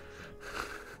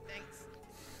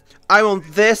 I'm on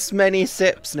this many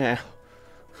sips now.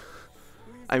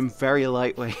 I'm very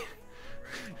lightweight.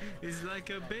 He's like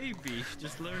a baby,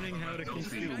 just learning how to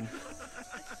consume.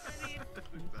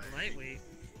 Lightweight.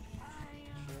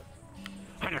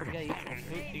 You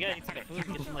gotta eat some food,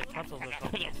 get some like pretzels or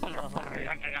something.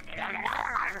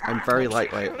 I'm very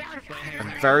lightweight.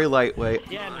 I'm very lightweight.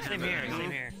 Yeah, same here,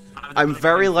 same here. I'm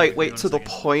very lightweight to the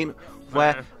point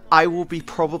where I will be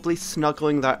probably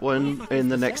snuggling that one in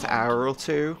the next hour or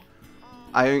two.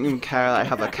 I don't even care. I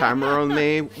have a camera on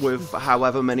me with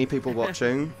however many people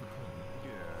watching.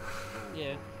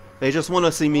 Yeah. They just want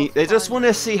to see me. They just want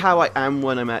to see how I am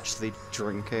when I'm actually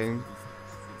drinking.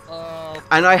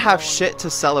 And I have shit to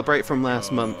celebrate from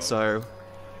last month, so.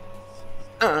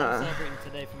 I'm celebrating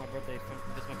today for my birthday.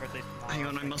 It's my birthday tomorrow. Hang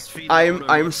on, I must feed.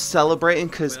 I'm celebrating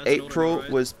because April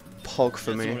was pog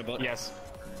for me. Yes.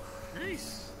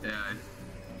 Nice. Yeah.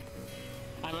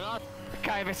 I'm not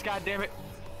Kyvis, goddammit.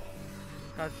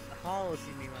 Cause Hall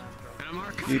see me when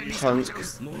I'm drunk. You punk.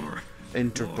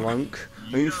 Into blunk.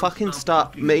 When you fucking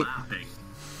start me.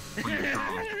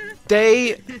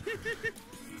 They.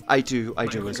 I do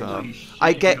as well.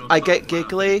 I get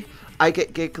giggly. I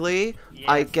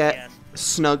get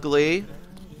snuggly.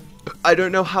 I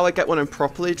don't know how I get when I'm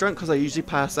properly drunk because I usually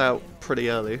pass out pretty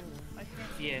early.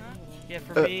 Yeah,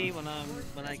 for me when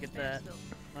I get that,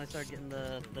 when I start getting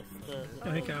the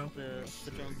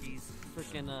junkies,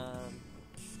 freaking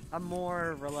I'm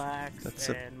more relaxed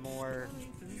and more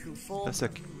truthful. That's a.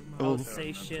 I'll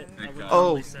say shit I would Oh.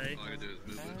 normally say.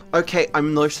 Okay,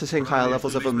 I'm noticing higher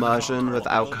levels of immersion with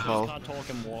alcohol. Can't talk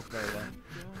and walk very well.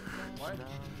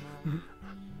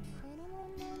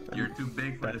 You're too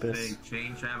big for this thing.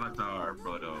 Change avatar,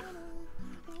 Frodo.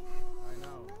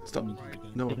 Stop.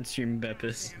 No. Consume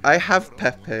Beppis. I have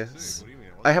Pepis.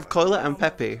 I have Cola and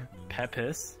Peppy.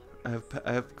 Pepis? I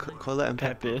have Cola and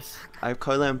Peppy. Pepis? I have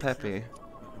Cola and Peppy.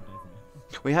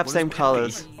 We have same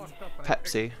colors.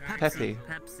 Pepsi. Peppy.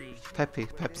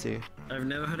 Pepsi. I've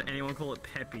never heard anyone call it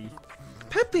Peppy.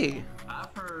 Peppy.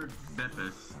 I've heard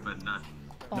Beppis, but not.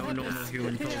 No normal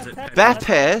human calls it Peppy.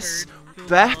 Beppis.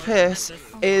 Beppis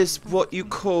is what you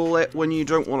call it when you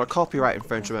don't want a copyright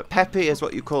infringement. Peppy is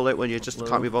what you call it when you just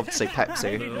can't be bothered to say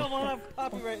Pepsi. You don't want to have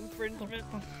copyright infringement.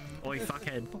 Oi,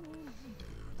 fuckhead.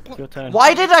 It's your turn.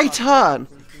 Why did I turn?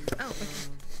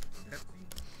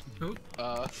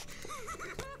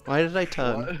 Why did I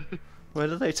turn? Why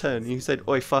did I turn? You said,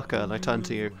 oi fucker, and I turned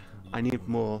to you. I need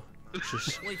more.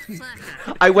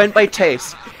 I went by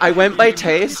taste. I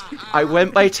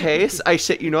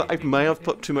shit you not, I may have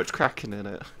put too much cracking in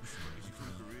it.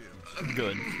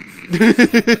 Good.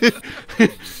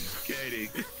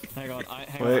 Hang on, I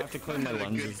have to clean my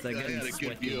lenses. They're getting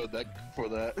sweaty. For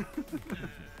that.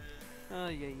 Oh,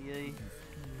 yay.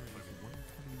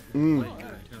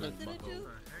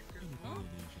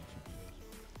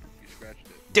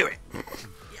 Do it!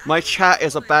 My chat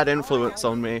is a bad influence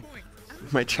on me.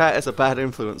 My chat is a bad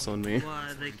influence on me.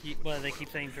 Why they keep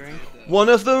saying drink? One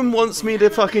of them wants me to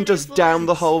fucking just down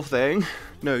the whole thing.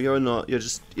 No, you're not. You're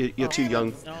just you're too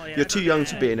young. You're too young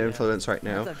to be an influence right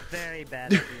now. That's a very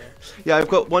bad idea. Yeah, I've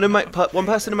got one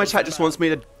person in my chat just wants me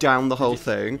to down the whole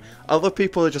thing. Other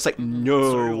people are just like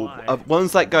no.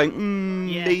 One's like going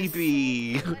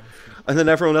maybe, and then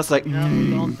everyone else is like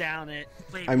don't down it.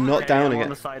 I'm not downing I'm it. on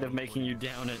the side of making you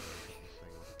down it.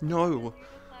 No,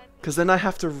 because then I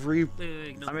have to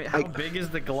I mean, how big is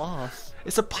the glass?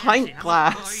 It's a pint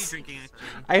glass.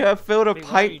 I have filled a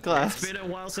pint glass. It's been a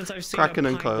while since I've seen Kraken a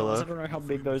and pint glass. cola. I don't know how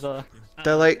big those are.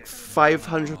 They're like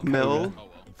 500 mil.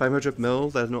 500 mil.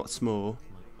 They're not small.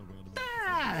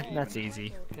 That's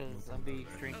easy. Because I'll be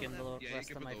drinking the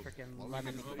rest of my freaking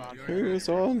lemon vodka. Who's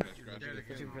on?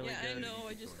 Which is really good.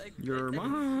 Your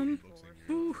mom.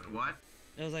 What?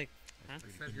 It was like, huh?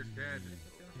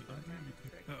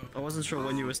 I wasn't sure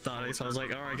when you were starting, so I was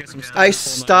like, alright, I guess I'm I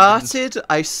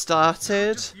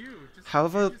started,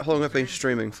 however long I've been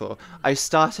streaming for, I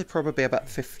started probably about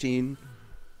 15,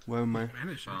 where am I?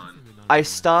 I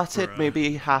started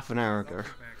maybe half an hour ago.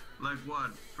 Like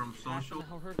what? From social?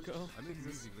 Every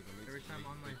time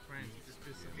online friends, he just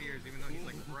disappears, even though he's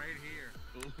like right here.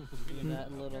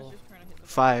 that little.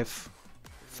 Five,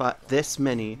 this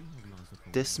many,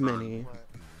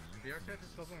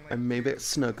 and maybe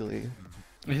it's snuggly.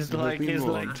 It's like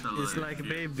a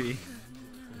baby.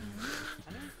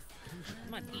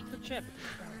 Come on, eat the chip.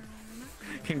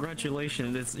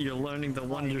 Congratulations, you're learning the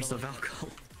wonders of alcohol.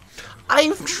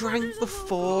 I've drank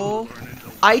before.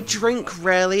 I drink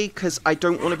rarely because I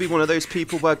don't want to be one of those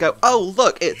people where I go, oh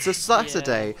look, it's a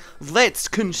Saturday. Let's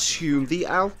consume the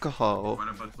alcohol.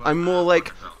 I'm more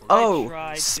like, oh,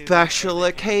 special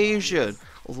occasion.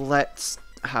 Let's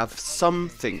have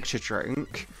something to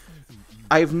drink.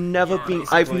 I've never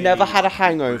had a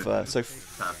hangover, so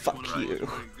fuck you.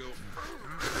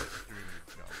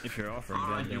 If you're offering,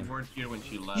 Oh, you goddamn. weren't here when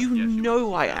she left. You Yes, you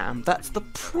know I am. That's the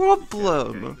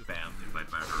problem. Bam, invite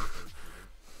by her.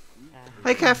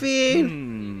 Hi,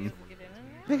 Caffeine.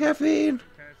 Hi, Caffeine.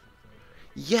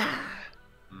 Yeah.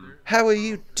 How are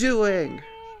you doing?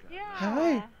 Yeah.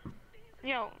 Hi.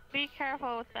 Yo, be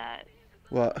careful with that.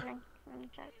 What?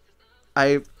 Just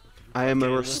I am a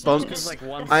response. Like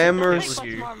one I am a sip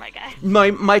kills you. more, my guy.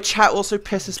 my chat also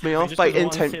pisses me off Just by 'cause one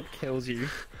intent. sip kills you.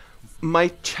 My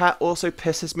chat also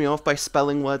pisses me off by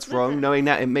spelling words wrong, knowing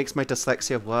that it makes my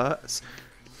dyslexia worse.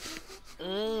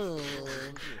 That'll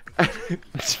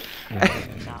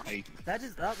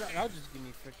just give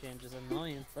me freaking just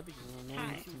annoyance. That'd be just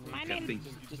annoyance to me. My name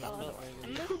Just spell it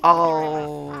right.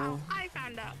 Oh. I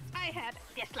found out. I had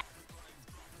dyslexia.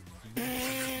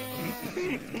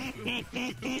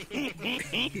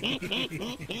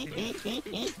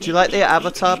 Do you like the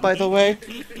avatar, by the way?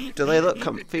 Do they look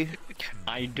comfy?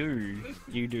 I do.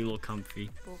 You do look comfy.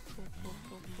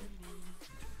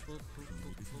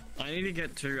 I need to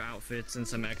get 2 outfits and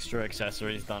some extra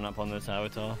accessories done up on this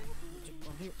avatar.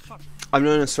 I'm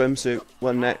doing a swimsuit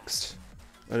one next.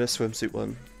 Or a swimsuit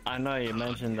one. I know you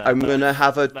mentioned that. I'm gonna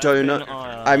have a donut.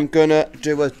 I'm gonna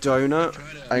do a donut.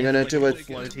 I'm gonna do a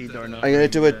floaty donut. I'm gonna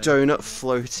do a donut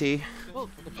floaty.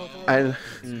 And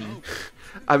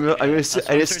I'm gonna and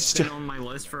It's been on my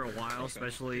list for a while,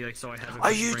 especially like so I have.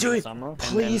 Are you doing?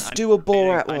 Please do a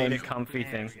Borat I need one. a comfy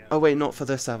thing. Oh wait, not for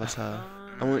this avatar.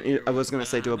 I want you. I was gonna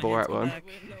say do a Borat one.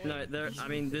 No, I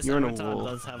mean this You're on a avatar wall.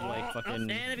 does have like fucking.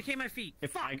 And it became my feet.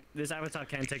 This avatar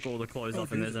can take all the clothes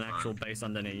off, and there's an actual base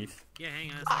underneath. Yeah,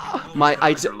 hang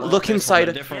on. Look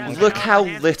inside. Different Look how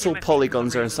little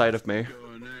polygons are inside of me.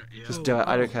 Just do it.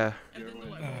 I don't care.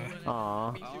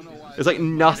 Aww. There's like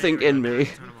nothing in me.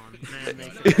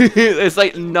 There's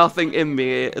like nothing in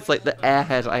me. It's like the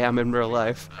airhead I am in real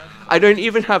life. I don't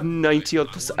even have 90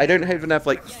 odd percent. I don't even have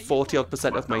like 40 odd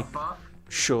percent of my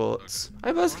shorts.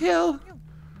 I must kill.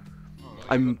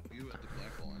 I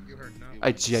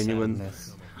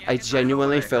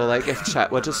genuinely feel like if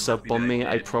chat were to sub on me,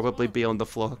 I'd probably be on the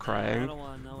floor crying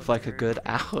for like a good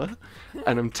hour,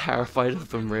 and I'm terrified of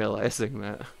them realizing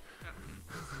that.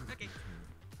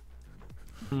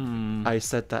 I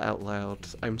said that out loud.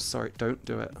 I'm sorry. Don't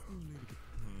do it. I'm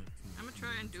gonna try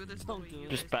and do this.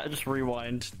 Just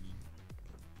rewind.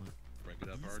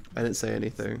 I didn't say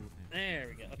anything. There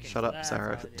we go. Okay, Shut up, that's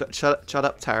Sarah. how I do it. Shut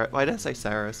up, Tara. Why did I say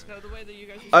Sarah's?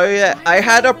 Oh yeah, I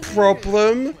had a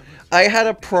problem. I had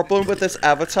a problem with this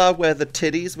avatar where the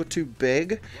titties were too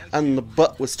big and the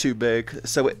butt was too big,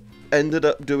 so it ended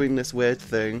up doing this weird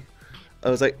thing. I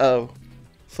was like, oh,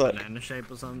 fuck. Banana shape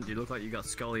or something? Do you look like you got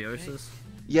scoliosis?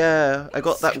 Yeah, I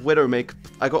got that Widowmaker.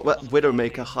 I got that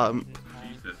Widowmaker hump.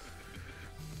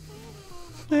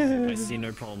 I see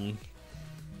no problem.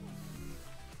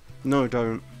 No,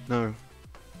 don't. No.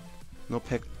 No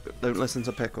pick. Don't listen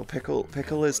to Pickle.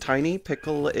 Pickle is tiny.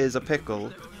 Pickle is a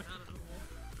pickle.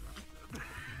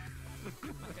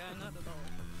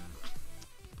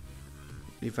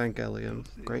 Evangelion.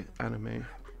 Great anime.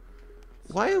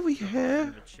 Why are we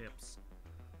here?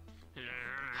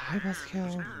 Hi,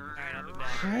 Pascal.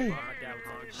 Hi.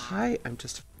 Hi. I'm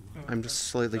just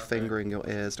slowly fingering your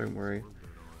ears. Don't worry.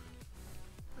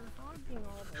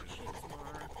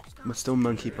 I'm still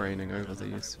monkey braining over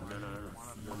these.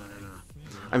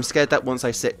 I'm scared that once I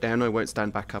sit down, I won't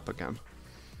stand back up again.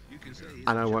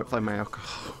 And I won't find my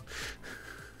alcohol.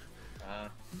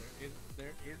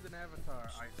 There is an avatar.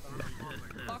 I saw it.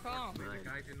 Fuck off. The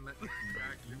guy didn't let me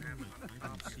back and have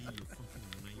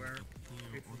where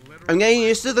it's literally I'm getting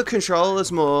used to the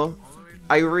controllers more.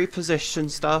 I repositioned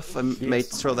stuff and made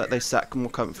sure that they sat more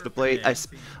comfortably.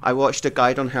 I watched a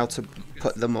guide on how to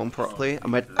put them on properly. I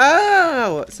went,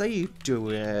 oh, that's how you do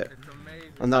it.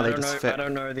 And then they just fit. I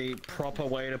don't know the proper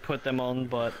way to put them on,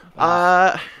 but...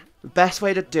 The best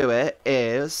way to do it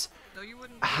is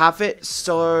have it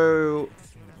so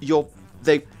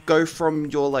they go from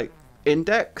your like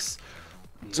index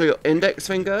to your index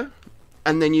finger,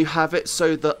 and then you have it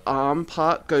so the arm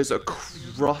part goes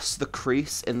across the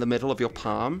crease in the middle of your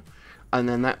palm, and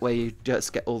then that way you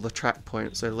just get all the track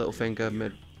points. So little finger,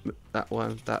 mid, that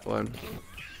one, that one.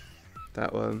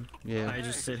 That one, yeah. I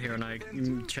just sit here and I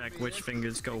check which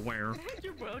fingers go where.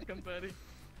 You're welcome, buddy.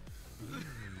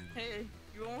 Hey,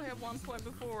 you only had 1 point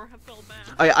before. I felt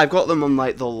bad. I've got them on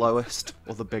like the lowest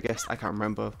or the biggest. I can't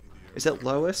remember. Is it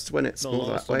lowest when it's more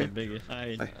that way?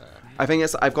 I think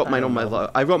it's. I've got mine on my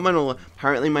low. I've got mine on.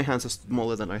 Apparently, my hands are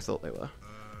smaller than I thought they were.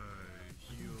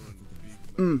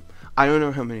 I don't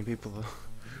know how many people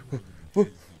are.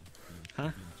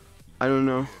 Huh? I don't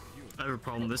know. I have a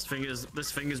problem. This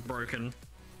finger's broken.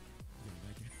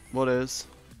 What is?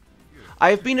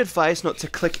 I've been advised not to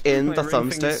click in My the ring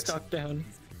finger's thumbsticks. stuck down.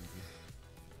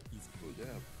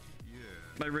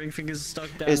 My ring finger's stuck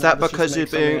down. Is that Let's just because you're make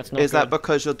something doing? that's not Is that good.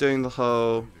 because you're doing the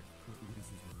whole?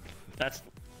 That's.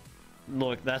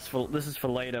 Look, that's for. This is for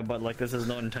later, but like this is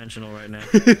not intentional right now.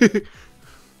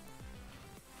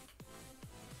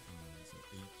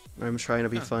 I'm trying to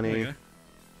be There funny. you go.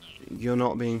 You're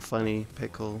not being funny,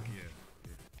 Pickle.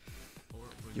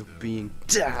 You're being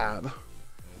dab.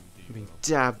 You're being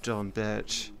dabbed on,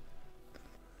 bitch.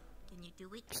 Can you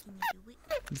do it? Can you do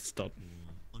it? Stop.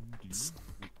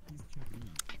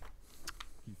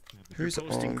 Who's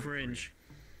Posting on? cringe.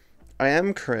 I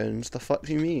am cringe. The fuck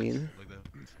do you mean?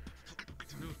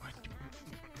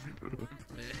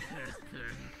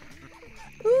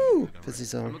 Ooh, fizzy I'm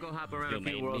zone. gonna go hop around You a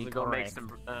few made worlds me and go make correct. some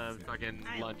fucking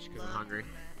lunch because I'm hungry.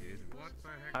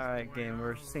 Alright,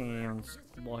 gamer, seems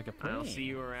like a plan. I'll see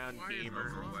you around,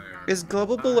 gamer. Is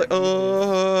Globable like?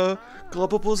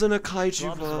 Global's in a kaiju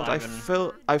Glob's world. lagging.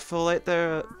 I feel like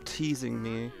they're teasing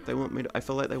me. They want me. I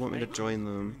feel like they want me to join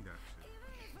them.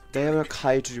 They are in a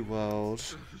kaiju world.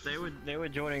 They were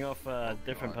joining off a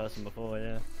different person before,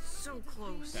 yeah. So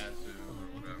close.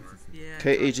 Yeah.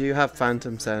 Katie, do you have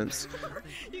phantom sense?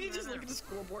 You can just look at the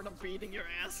scoreboard. I'm beating your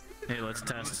ass. Hey, let's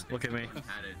test. Look at me.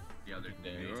 Had it the other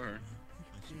day.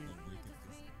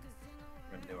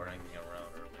 When they were hanging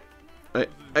around earlier.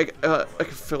 I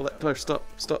can feel that. No, stop,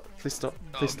 please stop,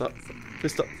 please stop,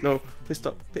 please stop, no, please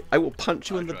stop. I will punch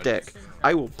you in the dick.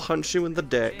 I will punch you in the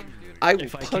dick. I will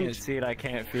If I can't punch. see it, I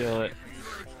can't feel it.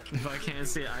 If I can't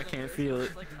see it, I can't feel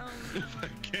it. If I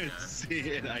can't see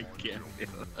it, I can't feel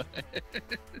it.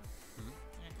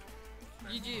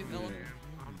 GG, villain.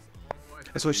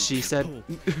 That's what she said.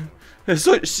 That's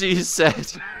what she said.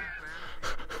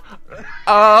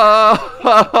 Oh.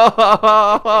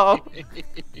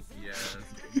 Yes.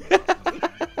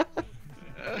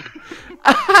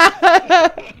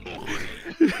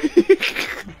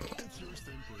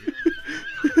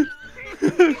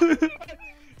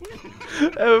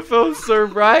 It feels so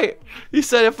right. You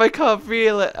said if I can't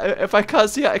feel it, if I can't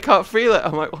see it, I can't feel it.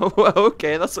 I'm like, well,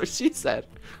 okay, that's what she said.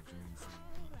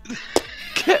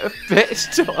 Get a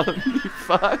bitch on, you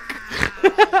fuck.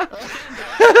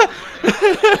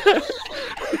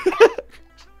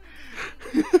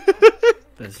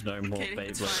 There's no more Katie,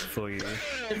 it's Beyblade fine. for you.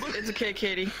 It's okay,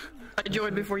 Katie. I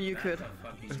joined before you could.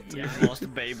 You've lost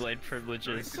Beyblade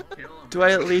privileges. Do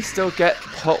I at least still get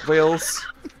Hot Wheels?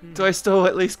 Do I still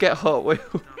at least get Hot Wheels?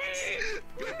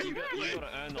 You gotta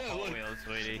earn the Hot Wheels,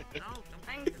 sweetie.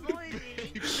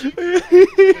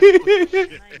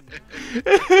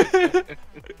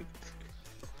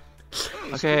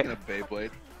 Okay. Speaking of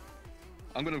Beyblade,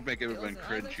 I'm gonna make everyone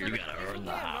cringe here. You gotta earn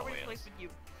the Hot Wheels.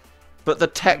 But the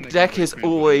tech deck is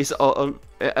always on.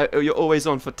 You're always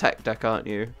on for tech deck, aren't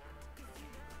you?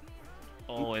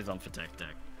 Always on for Tech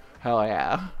Deck. Hell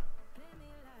yeah.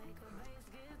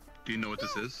 Do you know what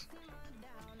this is?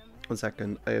 1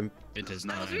 second. It is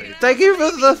not. Thank you for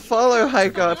the follow, hi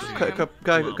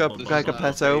Gagapeto.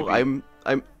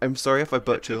 I'm sorry if I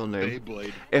butcher your name.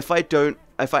 Beyblade.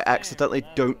 If I accidentally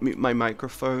don't mute my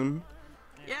microphone,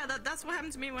 Yeah, that's what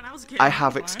happened to me when I was a kid. I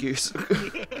have excuse.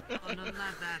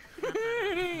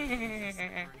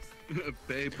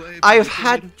 Beyblade. I've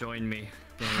had Join me.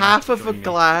 half of a Join me.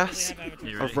 glass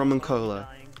You of ready? rum and cola.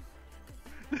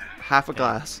 Half a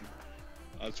glass.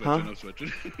 I'm switching, Huh? I'm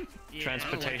switching.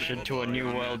 Transportation to a new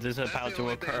world is about to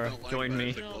occur. Join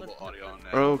me.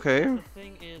 Okay. The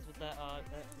thing is with that, that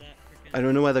freaking. I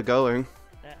don't know where they're going.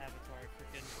 That avatar,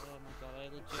 freaking. Oh my god, I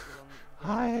legit was on.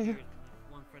 Hi.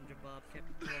 One friend of Bob kept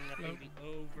throwing that baby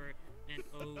over and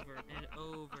over and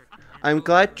over. And I'm over.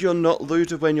 glad you're not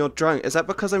lewd when you're drunk. Is that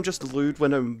because I'm just lewd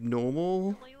when I'm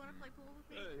normal?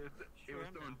 He was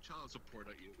throwing child support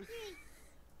at you.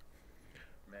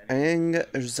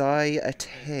 Anxiety.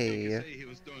 He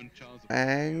was throwing child support.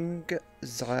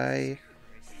 Anxiety.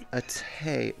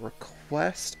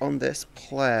 Request on this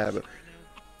pleb.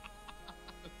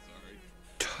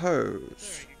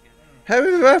 Toes.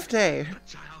 Happy birthday!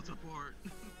 Child support.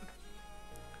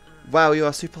 Wow, you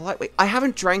are super lightweight. I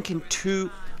haven't drank in 2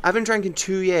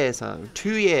 years, huh?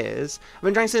 2 years. I've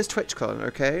been drinking since TwitchCon,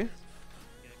 okay?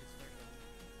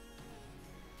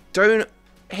 Don't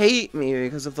hate me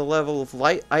because of the level of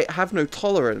light. I have no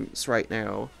tolerance right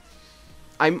now.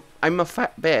 I'm a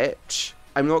fat bitch.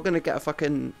 I'm not gonna get a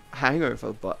fucking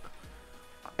hangover, but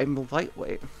I'm a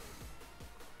lightweight.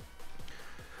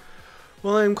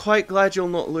 Well, I'm quite glad you're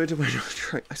not lewd when you're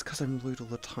drunk. It's because I'm lewd all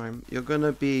the time. You're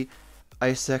gonna be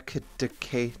Isaac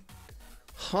Decay.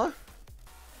 Huh?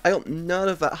 I got none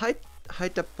of that. Hi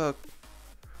Debug.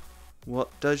 What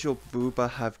does your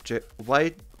booba have?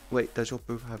 Wait, does your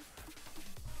booth have...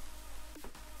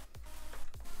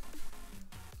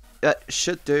 That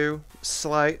should do.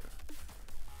 Slight.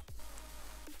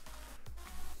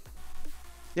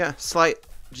 Yeah, slight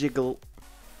jiggle.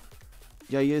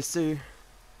 Yeah, you see.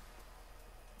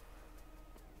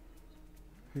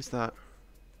 Who's that?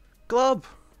 Glob!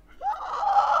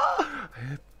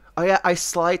 Oh yeah, I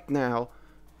slide now.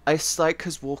 I slide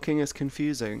because walking is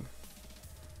confusing.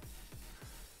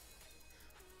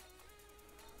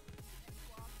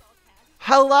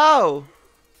 Hello!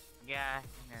 Yeah,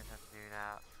 you guys have to do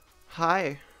that.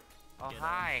 Hi. Oh,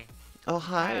 hi. Oh,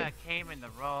 hi. I came in the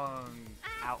wrong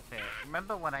outfit.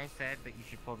 Remember when I said that you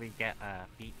should probably get a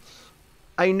beach?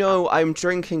 I know, I'm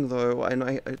drinking though, and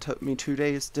it took me 2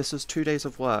 days. This was 2 days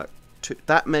of work.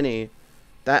 That many.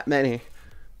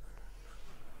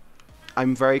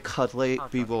 I'm very cuddly,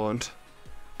 be warned.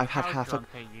 I've had half a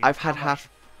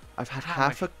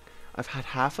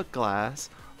glass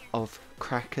of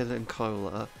cracker and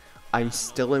cola. I'm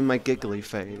still in my giggly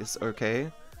phase, okay?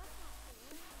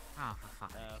 Oh, for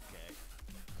fuck's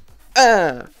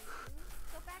sake.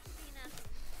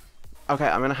 Okay,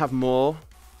 I'm gonna have more.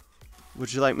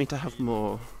 Would you like me to have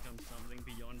more?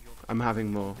 I'm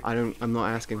having more. I'm not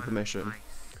asking permission.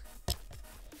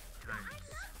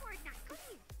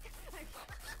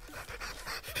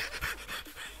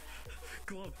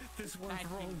 Glob, this was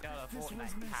wrong. This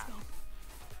was messed up.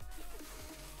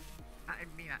 I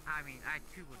mean, I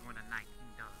too would want a $19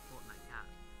 Fortnite hat.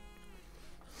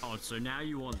 Oh, so now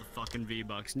you want the fucking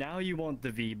V-Bucks. Now you want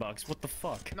the V-Bucks. What the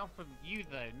fuck? Not from you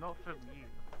though, not from you.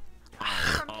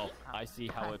 Oh, I see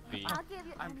how it be.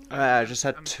 I just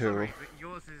had 2. Sorry, but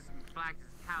yours is flagged as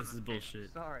counterfeit. This is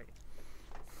bullshit. Sorry.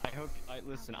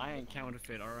 Listen, I ain't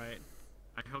counterfeit, alright?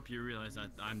 I hope you realize that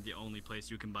I'm the only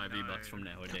place you can buy V-Bucks from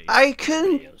nowadays. I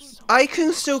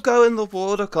can still go in the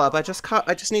water, Glub. I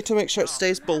just need to make sure it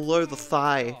stays below the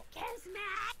thigh.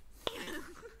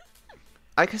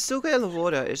 I can still get in the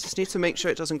water, it just needs to make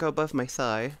sure it doesn't go above my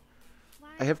thigh.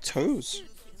 I have toes.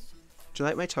 Do you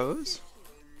like my toes?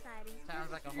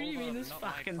 Sounds like a What do you mean this not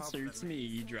my fucking problem. suits me,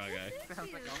 you Drago?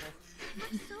 Sounds like a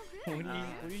whole... What are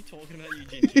you talking about, you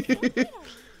ginger kid?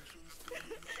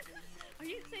 Are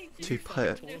you saying 2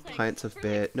 pints of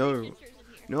beer. No.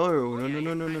 No.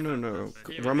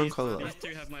 Yeah, Rum and these- cola. These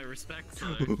two have my respect, so...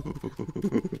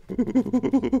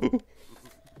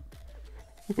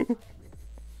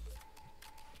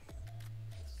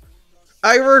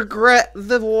 I regret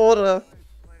the water.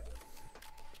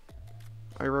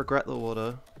 I regret the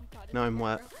water. Now I'm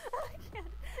wet.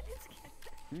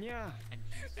 Yeah.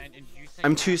 And you say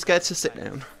I'm too scared to sit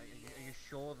down. Are you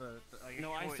sure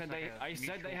No, I said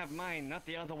they have mine, not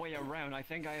the other way around. I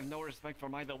think I have no respect for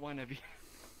either one of you.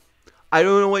 I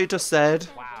don't know what you just said.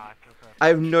 Wow, I feel so... I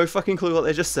have no fucking clue what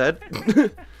they just said. Don't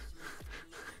worry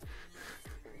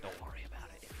about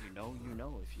it. If you know, you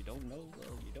know. If you don't know,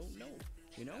 well, you don't know.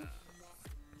 You know?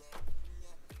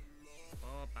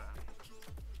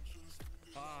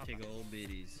 Big old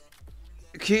biddies.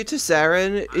 Cute to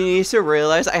Saren, you need to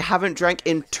realize I haven't drank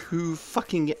in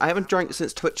I haven't drank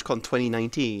since TwitchCon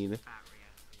 2019.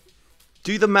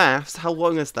 Do the maths, how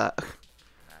long is that?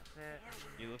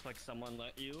 You look like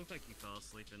you look like you fell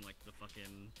asleep in like the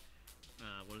fucking,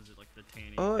 what is it, like the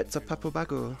tanning. Oh, it's a Papu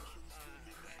Bagu.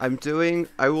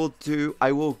 I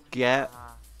will get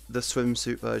the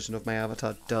swimsuit version of my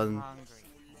avatar done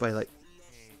by like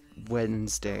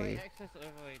Wednesday. Excess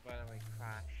overlay, by the way,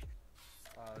 crashed.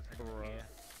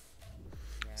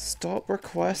 Stop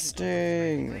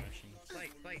requesting.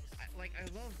 Like, I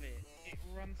love it. It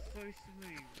runs so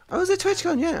smooth. I was at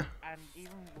TwitchCon, yeah. And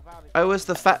even without it, I was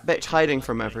the fat bitch hiding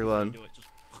from everyone.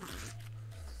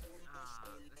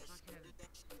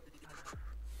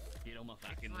 You know my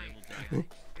fucking level, Jack.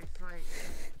 it's like,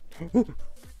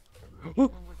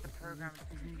 even with the program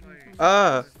code,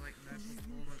 Ah. there's like no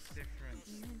performance difference.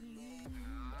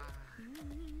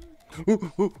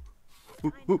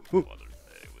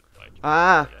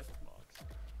 Ah.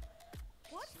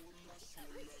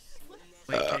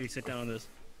 Wait, Katie, sit down on this.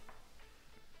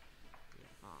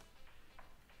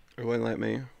 It won't let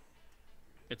me.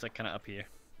 It's like kind of up here.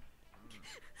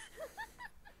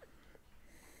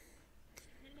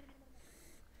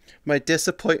 My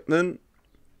disappointment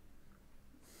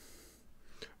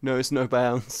knows no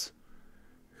bounds.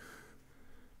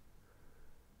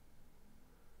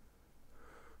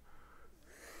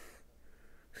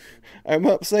 I'm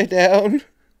upside down.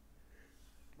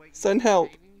 Send help.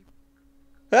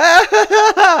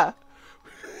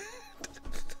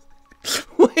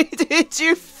 Why did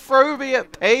you throw me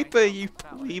at paper, you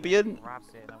plebeian?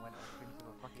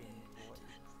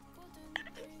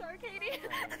 Sorry, Katie.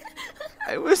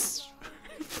 I was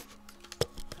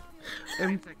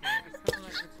It's okay. It's kind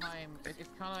of like the time. It's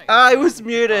kind of like. I was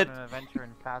muted. An adventure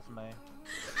in Phasmo.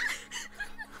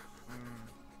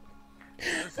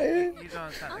 You don't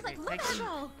understand. I was like, Okay,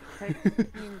 Marshall!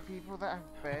 taking people that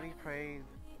have barely played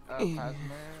Phasmo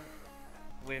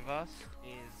with us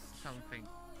is something.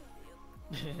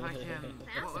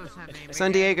 What was her name? San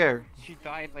again? Diego. She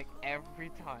died like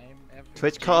every time.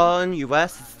 TwitchCon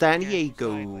US San She died,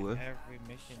 Diego. like, every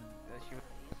mission that she was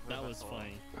That was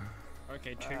funny.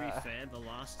 Okay, to be fair, the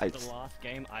last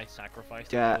game I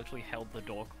sacrificed. Yeah. I literally held the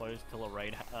door closed till a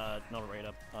raid, not a raid,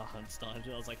 a hunt started.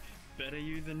 I was like, better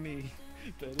you than me.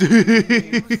 Better you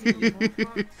than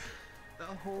me. The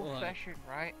whole session,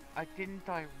 right? I didn't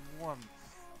die once.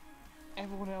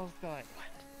 Everyone else died.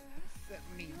 Except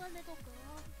me.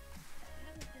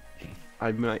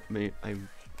 I'm.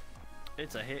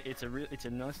 It's a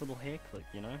nice little hair clip,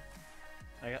 you know.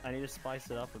 I need to spice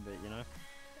it up a bit, you know.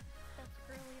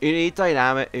 You need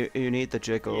dynamic. You need the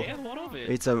jiggle. Yeah, what of it?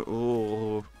 It's a.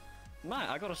 Ooh. Mate,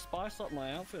 I gotta spice up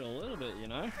my outfit a little bit, you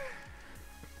know.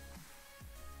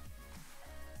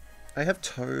 I have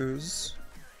toes.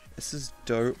 This is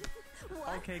dope.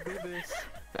 Okay, goodness.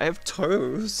 I have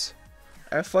toes.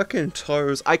 I have fucking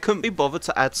toes. I couldn't be bothered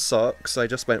to add socks, so I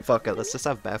just went, fuck it, let's just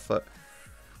have barefoot.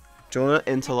 Do you want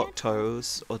to interlock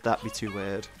toes, or would that be too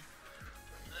weird?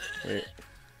 Wait.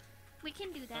 We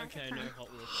can do that. Okay, it's no fine. Hot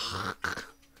Wheels.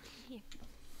 Here.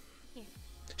 Here.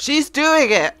 She's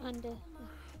doing it! Under.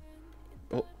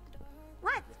 Oh.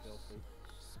 What?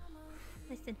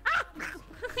 Listen. Ah!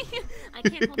 I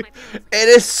can't hold my parents. It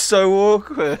is so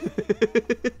awkward.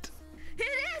 It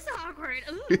is awkward.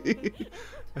 Ooh.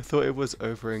 I thought it was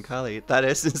over in Cali. That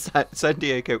is in San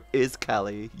Diego is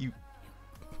Cali. You.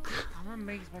 I'm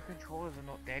amazed my controllers are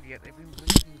not dead yet. They've been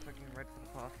blinking freaking red for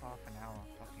the past half an hour.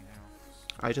 Fucking hell.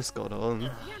 I just got on. Yeah,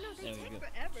 no, they take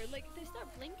forever. Like, they start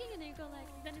blinking and then you go like,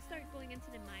 then it starts going into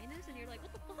the minus and you're like,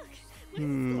 what the fuck? What is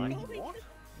Hmm. going on?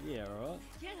 Yeah, right.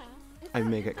 Yeah. I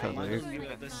make it Mine Cali. doesn't do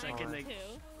it.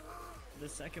 The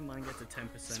second mine gets a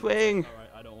 10%. Swing. Alright,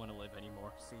 I don't want to live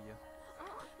anymore. See ya.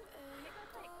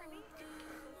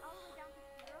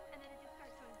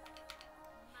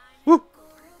 Woo!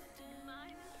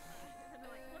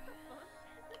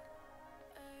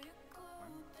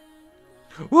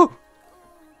 Woo!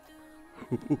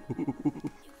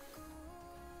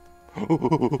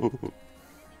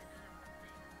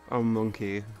 Oh,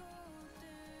 monkey.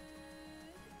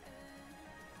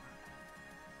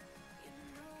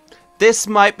 This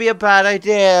might be a bad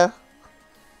idea.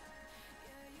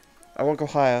 I won't go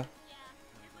higher.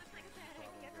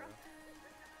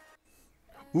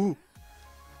 Ooh.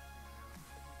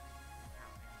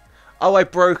 Oh, I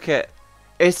broke it.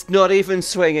 It's not even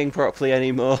swinging properly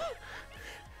anymore.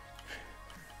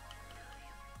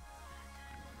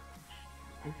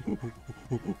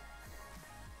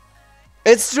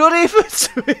 It's not even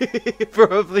swinging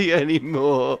properly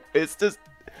anymore. It's just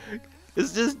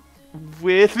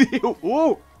weirdly.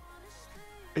 Whoa!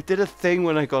 It did a thing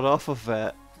when I got off of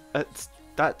it.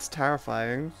 That's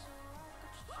terrifying.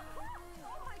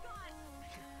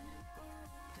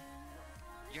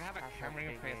 You have a camera in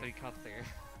your face so you can't see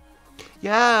it.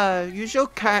 Yeah, use your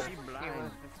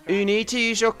You need to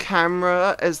use your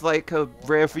camera as like a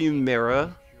rearview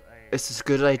mirror. It's a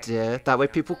good idea. That way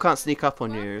people can't sneak up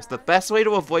on you. It's the best way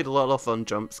to avoid a lot of fun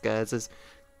jump scares is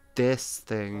this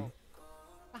thing.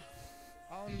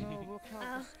 Oh no, look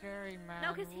how scary, man.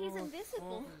 No, because he's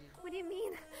invisible. What do you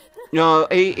mean? No,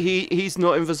 he's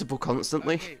not invisible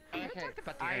constantly. Okay,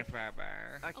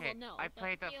 I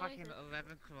played that fucking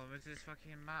 11 kilometers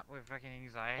fucking map with fucking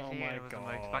anxiety. Oh my and it was god, the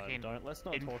most fucking let's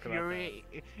not talk about that.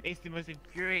 It's the most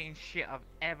infuriating shit I've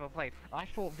ever played. I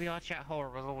thought VRchat horror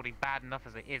was already bad enough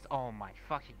as it is. Oh my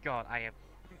fucking god,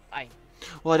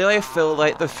 Why do I feel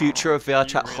like the future of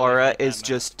VRchat horror is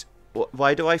just...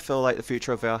 Why do I feel like the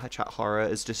future of VRchat horror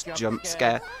is just jump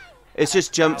scare? It's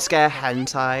just jump scare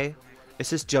hentai. It's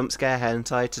just jump scare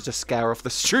hentai to just scare off the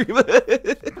streamers.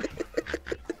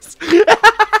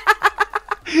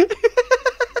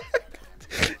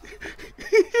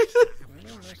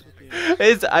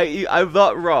 I'm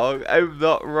not wrong. I'm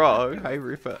not wrong. Hi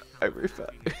Rupert.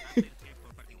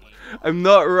 I'm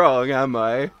not wrong, am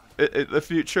I? The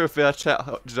future of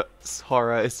VRchat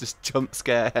horror is just jump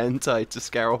scare hentai to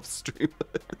scare off streamers.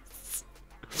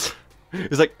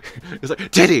 It's like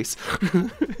titties.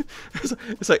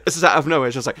 It's like this is out of nowhere.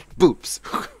 It's just like boobs.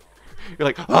 You're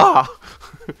like ah.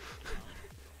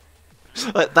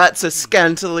 Like that's a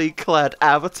scantily clad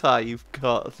avatar you've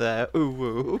got there.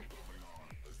 Ooh.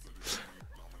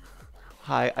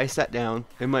 Hi, I sat down.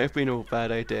 It might have been a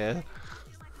bad idea.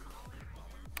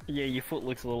 Yeah, your foot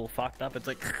looks a little fucked up. It's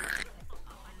like.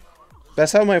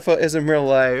 That's how my foot is in real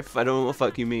life. I don't know what the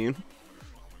fuck you mean.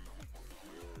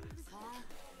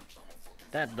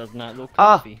 That does not look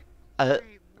comfy. Okay,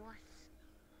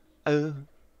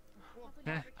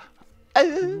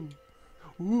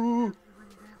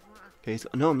 so,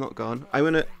 no, I'm not gone. I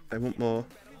want more.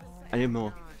 I need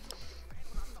more.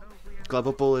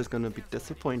 Glover is gonna be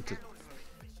disappointed.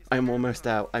 I'm almost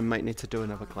out. I might need to do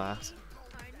another class.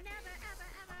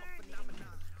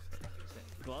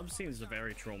 Glob seems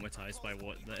very traumatized by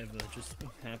whatever just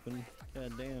happened.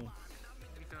 God damn. You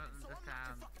don't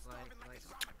understand.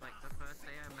 Like the first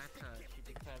day I met her, she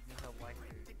declared me her wife.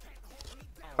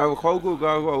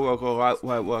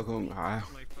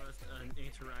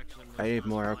 I need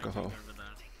more alcohol.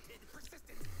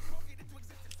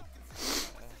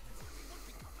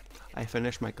 I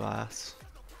finished my glass.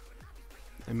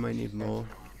 I might need more.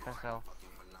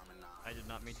 I did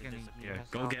not mean to disappear.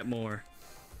 Go get more.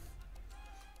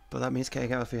 But that means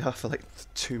getting out of VR for like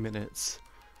 2 minutes.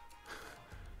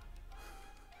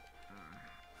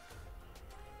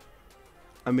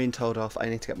 I'm being told off. I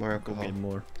need to get more alcohol. Get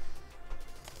more.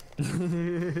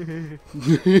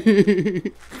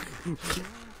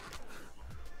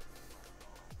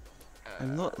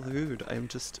 I'm not rude. I'm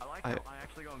just. I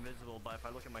actually go invisible, but if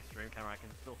I look at my stream camera, I can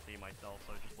still see myself,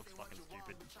 so it just looks fucking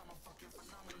stupid.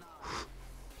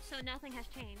 So nothing has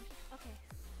changed. Okay.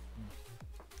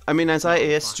 I mean, as I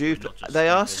is stupid. They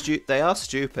are stupid. They are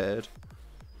stupid.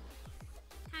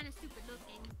 Kind of stupid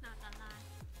looking, not gonna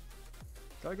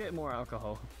lie. Go get more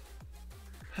alcohol.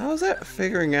 How's that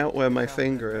figuring out where my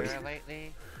finger is?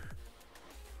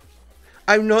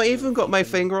 I've not even got my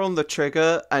finger on the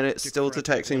trigger, and it's still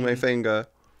detecting my finger.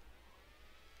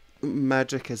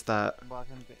 Magic is that?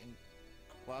 Welcome to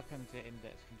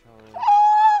index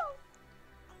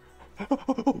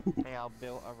controllers. They are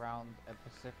built around a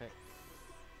specific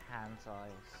hand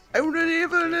size. I'm not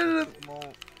even in a...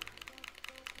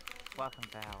 Welcome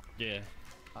to hell. Yeah.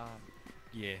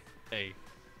 Yeah. Hey.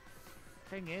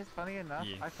 Thing is, funny enough,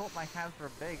 I thought my hands were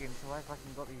big until I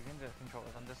fucking got these index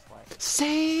controllers. I'm just like...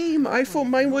 Same! I thought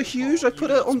mine were huge. I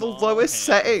put it on the lowest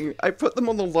setting. I put them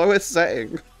on the lowest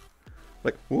setting.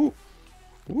 Like, ooh.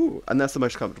 Ooh. And that's the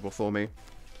most comfortable for me.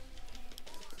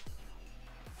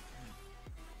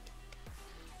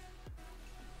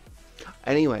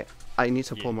 Anyway, I need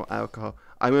to pour more alcohol.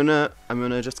 I'm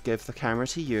gonna just give the camera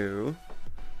to you.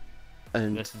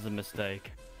 And this is a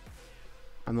mistake.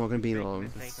 I'm not gonna be long.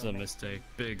 This is a mistake.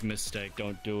 Big mistake.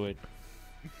 Don't do it.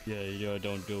 Yeah,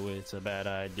 don't do it. It's a bad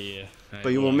idea. But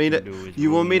you want me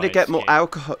to get more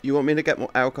alcohol? You want me to get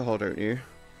more alcohol, don't you?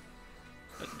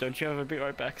 Don't you have a Be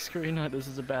Right Back screen? This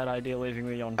is a bad idea leaving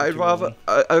me on. I'd rather.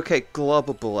 Okay,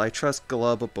 Globable. I trust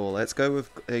Globable. Let's go with.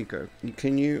 There you go.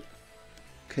 Can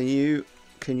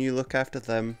you look after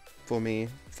them for me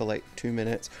for like 2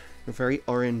 minutes? You're very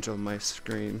orange on my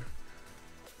screen.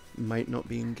 Might not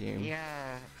be in game.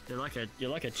 Yeah. You're like a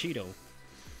Cheeto.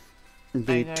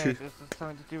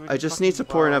 I just need to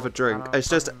pour another drink. It's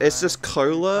just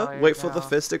cola. Wait for the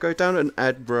fizz to go down and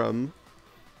add rum.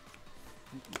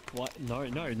 What? No.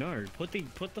 Put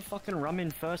the fucking rum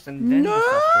in first and then the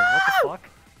soft drink. What the fuck?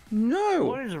 No.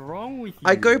 What is wrong with you?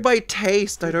 I go by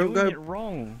taste. You're doing it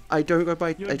wrong. I don't go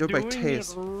by. I do by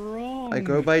taste. I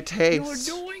go by taste.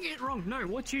 You're doing it wrong. No,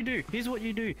 what you do? Here's what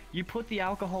you do. You put the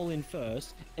alcohol in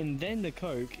first, and then the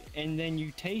Coke, and then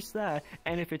you taste that.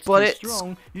 And if it's too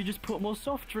strong, you just put more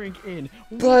soft drink in.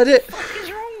 What the fuck is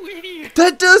wrong with you?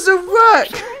 That doesn't work.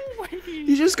 What's wrong with you?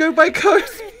 You just go by Coke.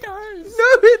 Yes, it does. No,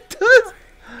 it does.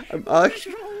 What's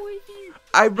wrong with you?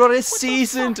 I'm not as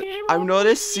seasoned. I'm not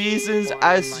as seasoned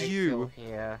as you.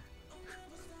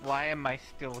 Why am I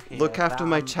still here? Look after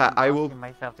my chat. I will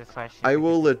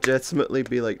legitimately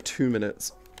be like 2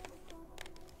 minutes.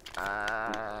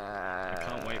 I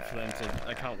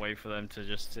can't wait for them to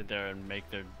just sit there and make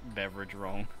their beverage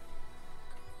wrong.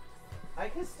 I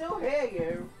can still hear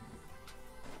you.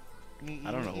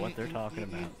 I don't know what they're talking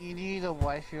about. You need a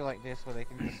waifu like this where they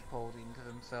can just fold into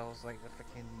themselves like the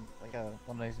freaking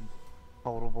one of those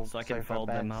foldable. So I can fold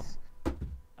them up.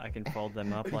 I can fold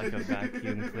them up like a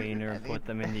vacuum cleaner and put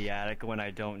them in the attic when I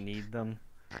don't need them.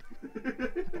 Oh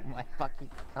my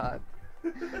fucking god.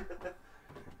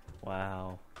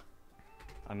 Wow.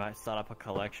 I might start up a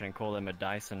collection and call them a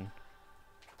Dyson.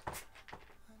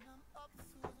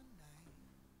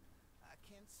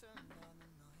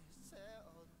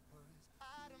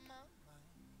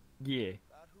 Yeah.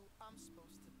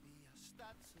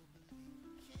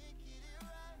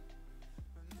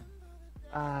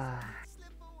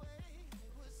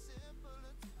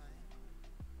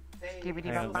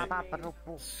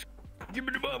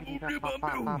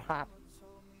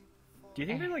 Do you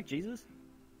think they're like Jesus?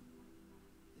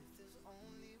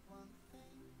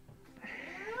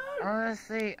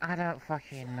 Honestly, I don't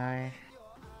fucking know.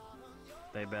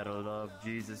 They better love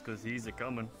Jesus because he's a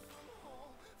coming.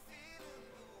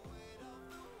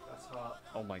 That's hot.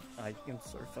 Oh my, I am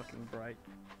so fucking bright.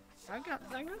 I got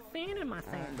sand in my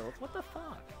sandals. What the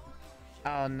fuck?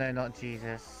 Oh no, not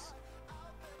Jesus.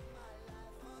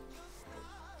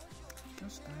 I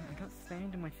got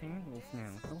sand in my sandals now.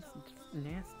 That's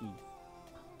nasty.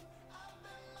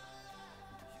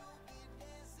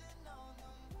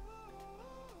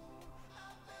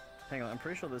 Hang on, I'm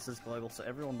pretty sure this is global, so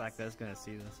everyone back there is gonna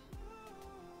see this.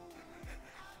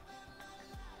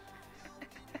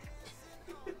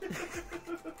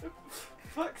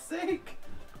 Fuck's sake!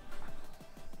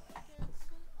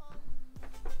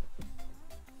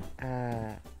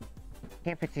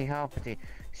 Hippity hoppity.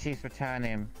 She's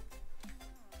returning.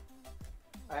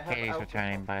 Katie's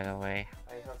returning, by the way.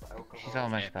 I have alcohol. She's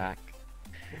almost back.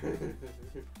 Press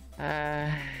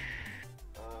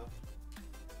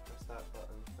that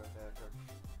button. Okay,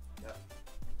 yep.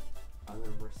 I'm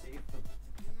gonna receive the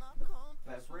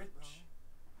beverage.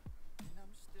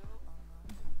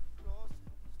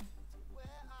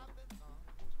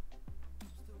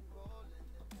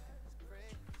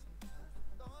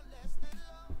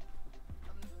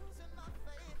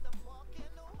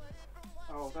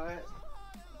 Oh, that.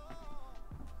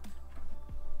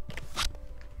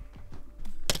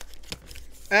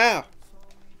 Ow!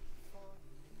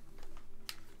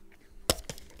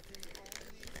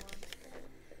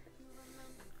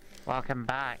 Welcome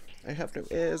back. I have no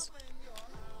ears.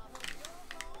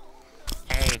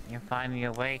 Hey, you're finally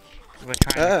awake. We're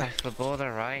trying to cross the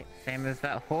border, right? Same as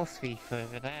that horse thief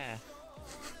over there.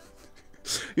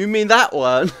 You mean that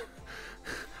one?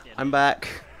 I'm back.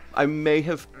 I may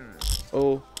have...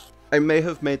 Oh. I may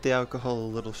have made the alcohol a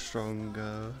little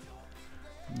stronger.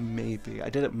 Maybe. I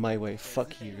did it my way.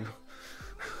 Fuck you.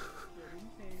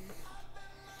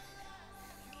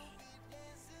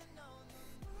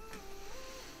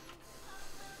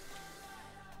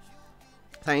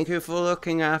 Thank you for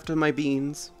looking after my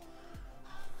beans.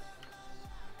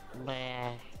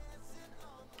 Bleh.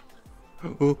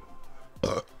 Oh.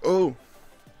 Oh.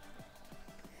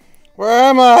 Where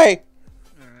am I? Alright.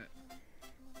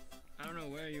 I don't know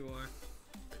where you are.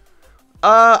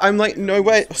 I'm like, no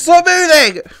way. Stop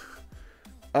moving!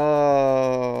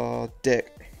 Oh,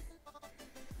 dick.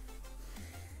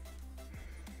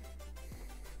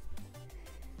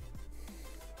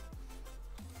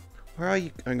 Where are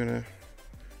you? I'm gonna...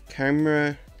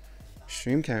 Camera...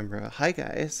 Stream camera. Hi,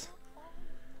 guys.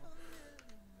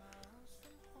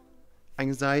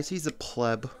 Anxiety's a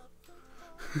pleb.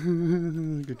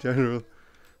 Good general.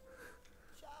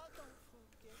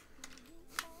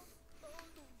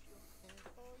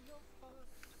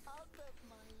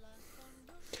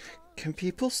 Can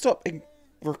people stop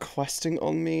requesting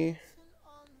on me?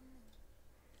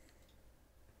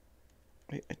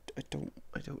 I don't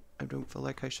feel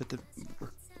like I should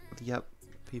yep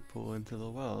people into the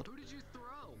world. Who did you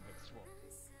throw?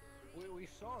 We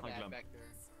saw that back there.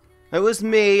 It was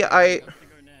me. Hi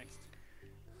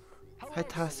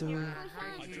Tassu.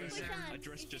 I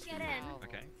dressed just for you.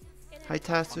 Okay. Hi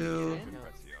Tassu.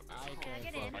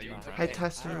 Hi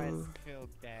Tassu.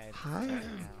 Hi.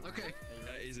 Okay.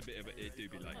 That is a bit of a. It do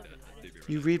be like that.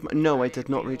 You read my... No, I did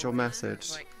not read your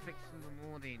message. Like 6 in the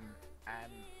morning,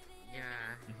 and yeah.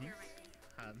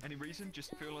 Any reason?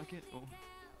 Just feel like it, or?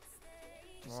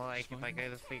 Well, like if I go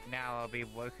to sleep now, I'll be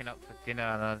woken up for dinner,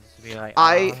 and I'll just be like,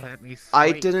 I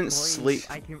sleep, didn't please. sleep.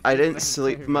 I didn't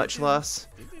sleep much last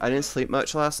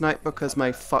night because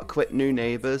my fuckwit new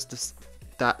neighbors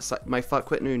my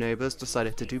fuckwit new neighbors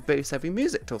decided to do bass heavy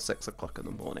music till 6 o'clock in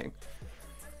the morning.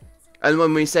 And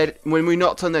when we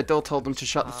knocked on their door, told them to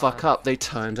shut the fuck up, they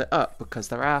turned it up because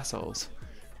they're assholes.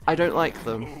 I don't like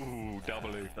them. Ooh,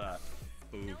 double oof that.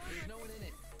 Ooh.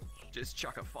 Just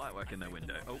chuck a firework in their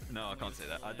window. Oh no, I can't say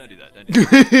that. Don't do that. Don't do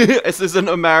that. This isn't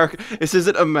America. This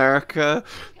isn't America.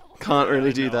 Can't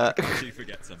really do that. I do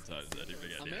forget sometimes. I do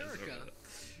forget. America.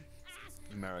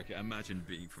 Yeah, America. Imagine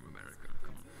being from America.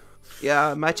 Come on.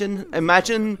 Yeah, imagine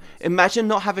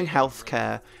not having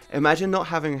healthcare. Imagine not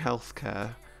having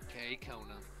healthcare. Okay,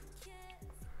 Kona.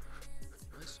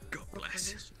 God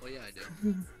bless. Oh yeah, I do.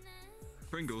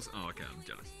 Pringles. Oh, okay, I'm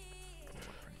jealous.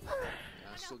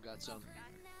 I still got some.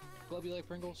 Club, you like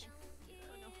Pringles?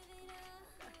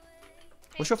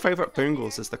 What's your favourite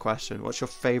Pringles is the question. What's your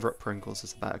favourite Pringles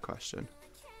is the better question.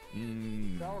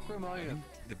 Sour cream onion.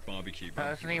 The barbecue.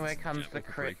 Personally, when it comes to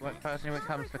crisps,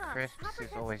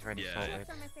 it's always ready salted.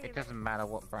 It doesn't matter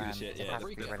what brand. Shit, It yeah, has to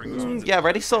be the ready Pringles salted. Yeah,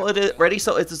 ready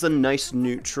salted is a nice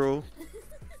neutral.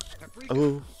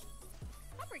 Oh.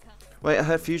 Wait, I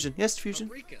heard fusion. Yes,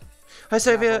 fusion. Hi,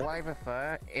 Sophia. What I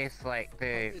prefer is like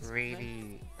the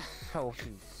really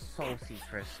salty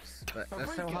crisps, but they're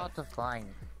so hard to find.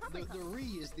 The re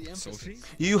is the emphasis.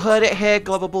 You heard it here,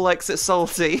 Globbable likes it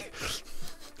salty.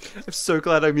 I'm so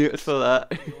glad I muted for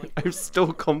that. I'm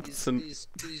still competent.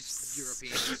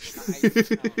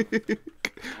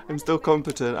 I'm still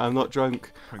competent. I'm not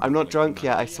drunk. I'm not drunk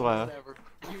yet, I swear.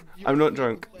 I'm not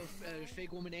drunk.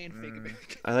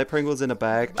 I like Pringles in a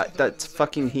bag. That's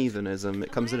fucking heathenism.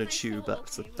 It comes in a tube.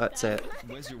 That's it.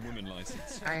 Where's your woman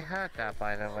license? I heard that,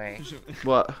 by the way.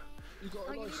 What?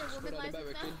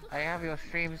 I have your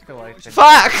stream still open.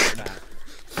 Fuck!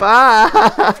 Fuck!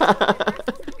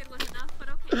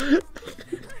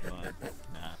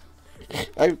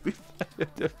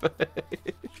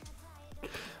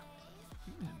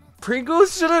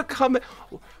 Pringles shouldn't come.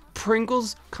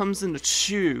 Pringles comes in a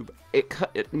tube. It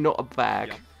not a bag.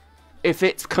 Yep. If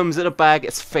it comes in a bag,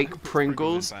 it's fake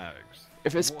Pringles.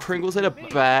 If it's Pringles in a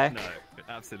bag. No,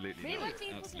 absolutely Maybe not.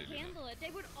 people Absolutely can handle it.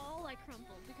 They would all like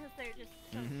crumble because they're just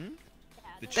so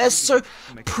They're so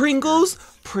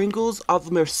Pringles are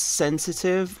the most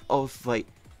sensitive of like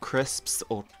crisps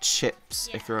or chips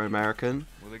if you're American.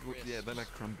 Well, they're like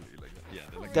crumbly.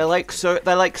 They're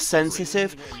like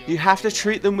sensitive. You have to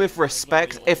treat them with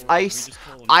respect. If I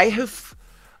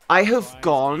have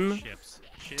gone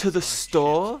to the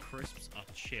store.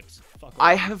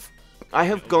 I have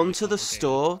gone to the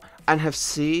store and have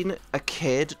seen a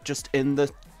kid just in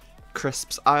the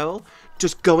crisps aisle,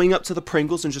 just going up to the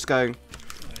Pringles and just going,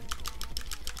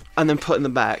 and then putting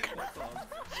them back.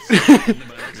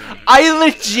 I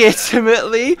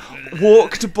legitimately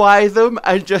walked by them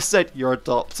and just said, "You're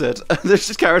adopted," and they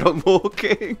just carried on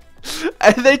walking.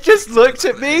 And they just looked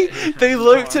at me. They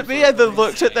looked at me and then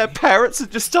looked at their parents and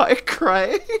just started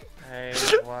crying. Hey,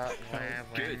 what, where,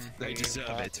 Good. They when, deserve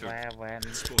what, it for where, when.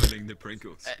 spoiling the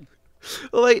Pringles.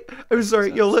 Like, I'm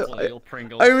sorry, you're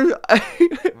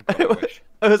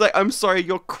I was like, I'm sorry,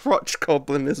 your crotch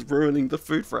goblin is ruining the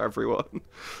food for everyone.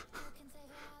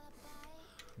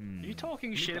 Are you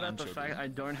talking shit about the fact I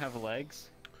don't have legs?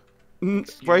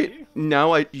 Right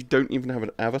now, you don't even have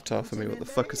an avatar for me. What the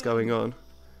fuck is going on?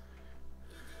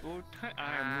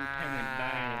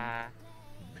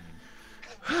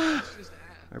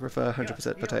 I prefer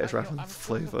 100% potatoes rather than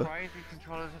flavor. I'm surprised these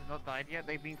controllers have not died yet.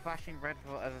 They've been flashing red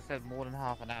for, as I said, more than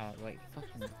half an hour. Like,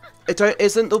 fucking...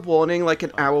 Isn't the warning like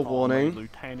an hour warning?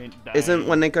 Isn't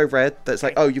when they go red, that's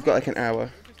like, oh, you've got like an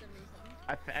hour.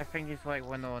 I think it's like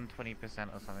when they're on 20%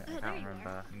 or something. I can't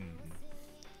remember.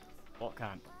 What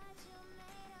can't?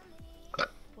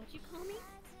 What'd you call me?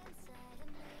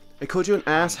 I called you an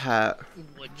asshat.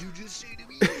 What'd you just say to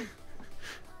me?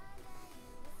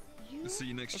 See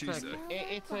you next It's Tuesday.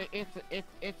 okay. It's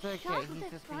okay. Shut He's this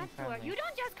just being front door. friendly. You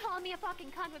don't just call me a fucking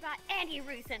cunt without any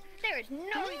reason. There is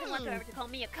no reason whatsoever to call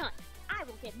me a cunt. I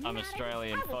will get I'm mad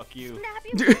Australian, at you. I will fuck you. Snap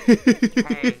you.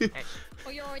 Hey. Oh,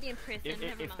 you're already in prison.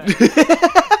 Never mind.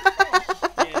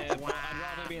 Yeah, well, I'd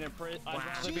rather be in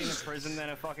a prison than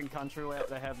a fucking country where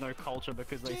they have no culture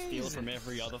because they steal from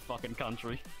every other fucking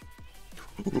country.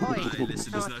 Hey,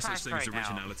 listen, there's no such thing as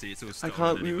originality. It's all I stolen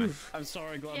can't anyway. move. I'm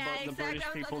sorry, God, but the British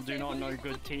people do not know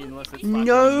good tea unless it's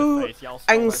No face. Y'all stole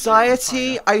that shit from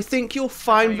anxiety. China. I think you'll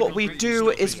find what we do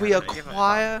is we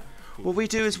acquire. What we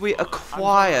do is we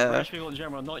acquire. British people in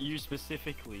general, not you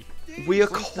specifically. We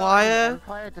acquire.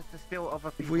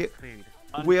 We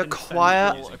We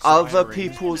acquire other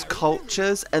people's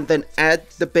cultures and then add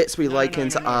the bits we like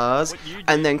into ours,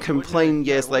 and then complain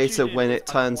years later when it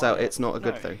turns out it's not a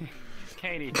good thing.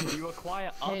 Katie, you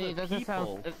acquire other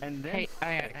people and then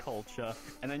their culture,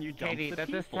 and then you dump Katie, the that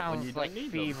just people when you sounds don't like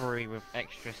need thievery with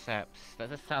extra steps. That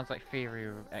just sounds like thievery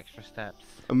with extra steps.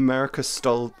 America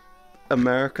stole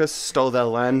their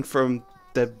land from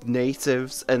the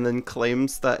natives and then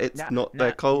claims that it's not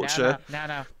their culture.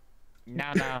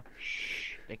 No.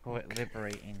 Shh. They call it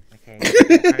liberating. Okay. I'm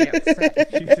very upset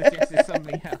if you suggested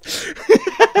something else.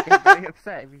 I'm very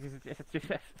upset if you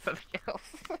suggested something else.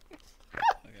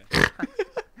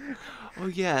 Oh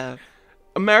yeah.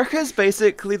 America is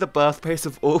basically the birthplace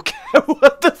of all.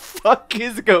 What the fuck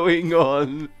is going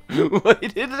on? What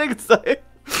is anxiety?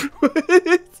 What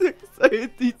is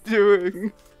anxiety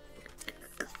doing?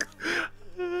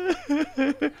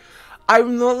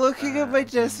 I'm not looking at my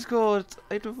Discord.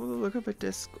 I don't want to look at my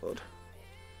Discord.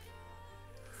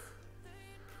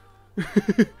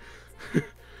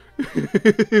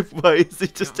 Why is he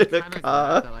just in a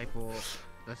car? That I bought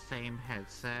the same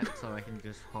headset so I can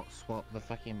just hot swap the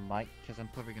fucking mic because I'm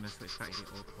probably gonna switch back to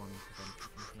the old one.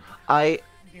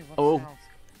 Oh,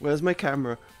 where's my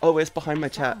camera? Oh, it's behind my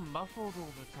chat. I'm muffled all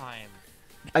the time.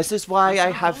 This is why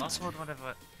I have.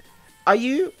 Are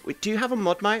you? Do you have a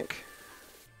mod mic?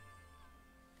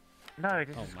 No,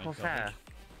 this is Corsair.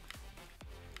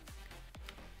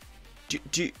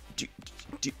 Do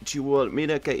you want me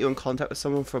to get you in contact with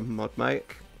someone from mod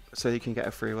mic so you can get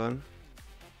a free one?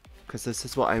 Because this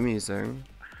is what I'm using.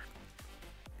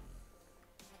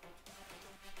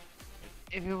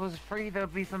 If it was free,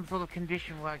 there'd be some sort of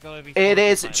condition where I gotta be. It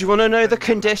is. Do you want to know the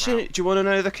condition? Do you want to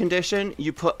know the condition?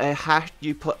 You put a hash.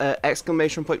 You put a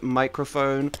exclamation point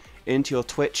microphone into your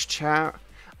Twitch chat,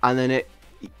 and then it.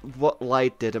 What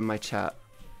Lied did in my chat.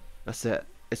 That's it.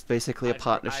 It's basically a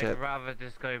partnership. I'd rather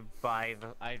just go buy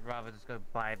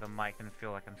the mic and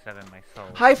feel like I'm selling my soul.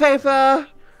 Hi, Paper.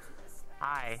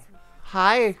 Hi.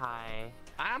 Hi. Hi.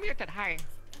 I'm muted. Hi.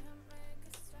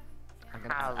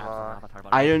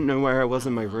 I didn't know where I was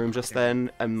in my room just then,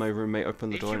 and my roommate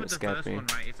opened the door and it scared me. One,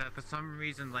 right, is that for some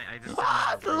reason, like, I just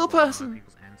the little person.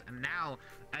 And now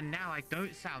I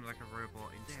don't sound like a robot.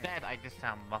 Instead, I just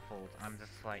sound muffled. I'm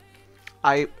just like.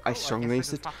 I strongly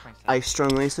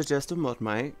suggest a mod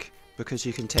mic because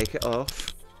you can take it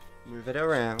off, move it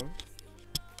around,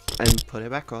 and put it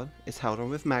back on. It's held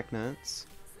on with magnets.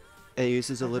 It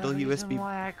uses a little USB.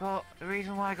 The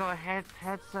reason why I got a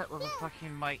headset with a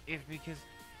fucking mic is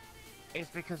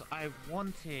because I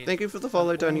wanted. Thank you for the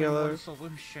follow, Daniela.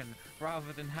 Solution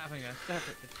rather than having a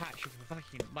separate detachable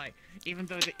fucking mic, even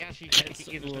though it actually is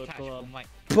a detachable mic.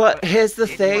 But here's the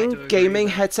thing: gaming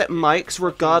headset mics,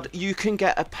 you can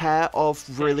get a pair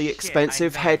of really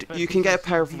expensive You can get a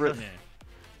pair of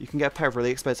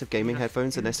really expensive gaming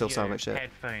headphones, and they still sound like shit.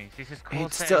 Headphones. This is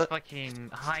Corsair's fucking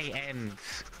high end.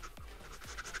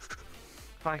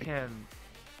 Fucking.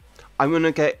 I'm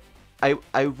gonna get. I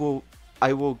will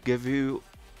give you.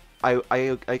 I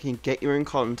can get you in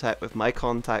contact with my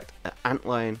contact at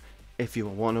Antline if you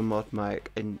want a mod mic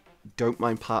and don't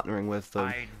mind partnering with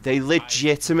them. They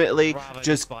legitimately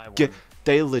just give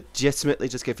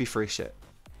you free shit.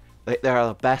 Like, they're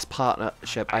the best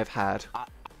partnership I've had.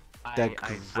 They're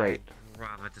great. I'd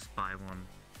rather just buy one.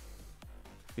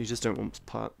 You just don't want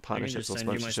partnerships or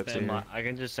sponsorships, do you? I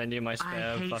can just send you my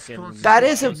spare fucking. That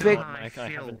is a big. I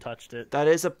haven't touched it. That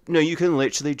is a no. You can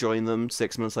literally join them.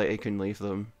 6 months later, you can leave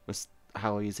them. That's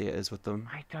how easy it is with them.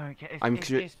 I don't get.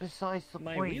 It's besides the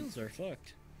point. My wheels are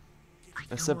fucked.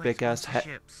 That's a big ass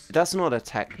That's not a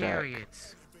tech deck.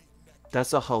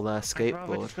 That's a whole ass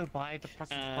skateboard. Just go buy the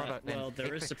fucking product. Well,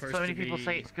 there is supposed so many to be people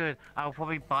say it's good. I'll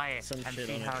probably buy it some and shit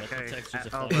see on how it, it but the goes.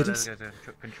 textures are Oh, fine. no, there's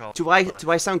control. Do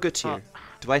I sound good to you?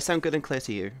 Do I sound good and clear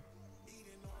to you?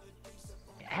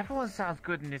 Everyone sounds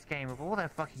good in this game with all their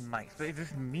fucking mics, but it's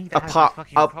just me that has this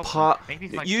fucking problem. Maybe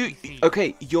it's like PC.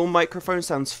 Okay, your microphone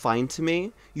sounds fine to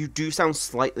me. You do sound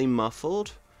slightly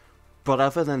muffled, but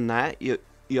other than that, you're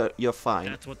fine.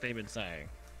 That's what they've been saying.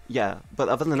 Yeah, but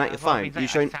other than that, you're fine. You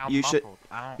shouldn't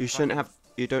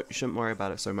worry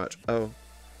about it so much. Oh,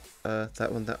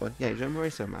 that one. Yeah, you don't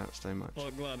worry so much.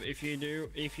 Well, Glub, if you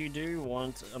do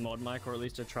want a mod mic or at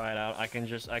least to try it out, I can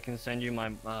send you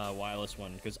my wireless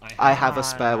one because I have a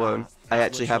spare one. I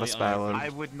actually have a spare one. I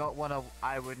would not want a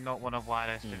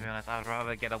wireless to be honest. I'd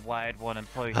rather get a wired one and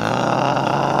plug.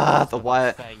 The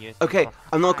wire. Okay,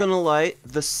 I'm not gonna lie.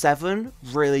 The 7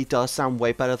 really does sound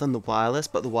way better than the wireless,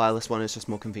 but the wireless one is just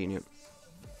more convenient.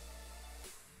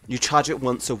 You charge it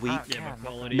once a week. Yeah, but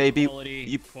quality, maybe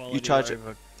quality you charge it.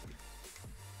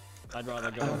 I'd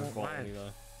rather go with quality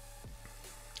though.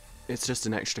 It's just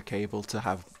an extra cable to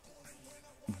have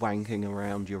wanking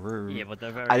around your room. Yeah, but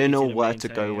they're very I didn't know easy to where to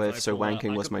maintain. go with, If I so pull out-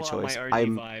 wanking I was could my pull out choice.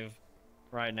 RG5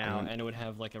 right now, and it would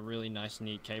have like a really nice,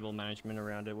 neat cable management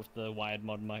around it with the wired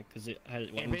mod mic because it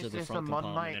went into the front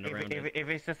compartment and around it. If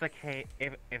it's just a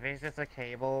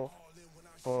cable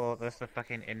for the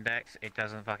fucking index, it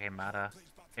doesn't fucking matter.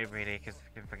 It really, because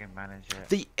you can fucking manage it.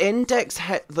 The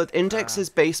index's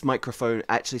base microphone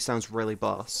actually sounds really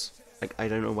boss. Like, I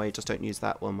don't know why you just don't use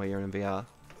that one where you're in VR.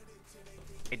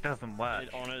 It doesn't work.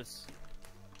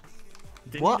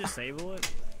 Did What? you disable it?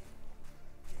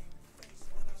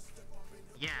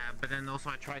 Yeah, but then also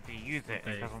I tried to use it,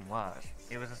 it doesn't work.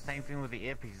 It was the same thing with the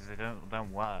earpieces, they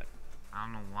don't work. I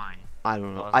don't know why. I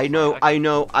don't know.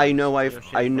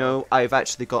 I've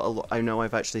actually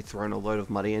thrown a load of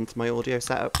money into my audio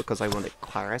setup because I wanted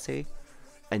clarity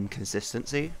and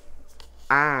consistency.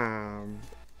 Yeah.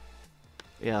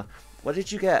 What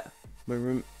did you get? My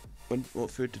room. What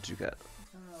food did you get?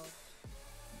 Oh.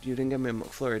 You didn't get me a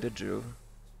McFlurry, did you?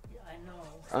 Yeah, I know.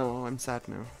 Oh, I'm sad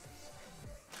now.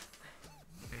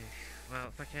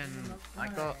 Well, fucking, I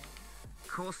got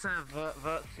Corsair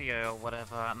Vtuber or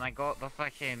whatever, and I got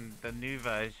the new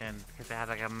version because it had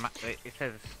like it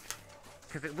says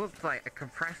because it looks like a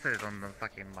compressor's on the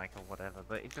fucking mic or whatever,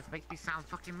 but it just makes me sound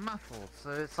fucking muffled.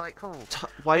 So it's like, cool.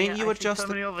 Why didn't you adjust so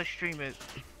many other streamers.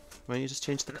 Why don't you just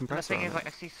change the compressor? The thing is, like, I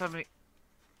see so many.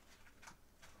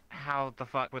 How the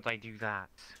fuck would I do that?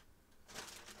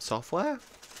 Software?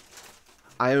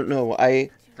 I don't know. I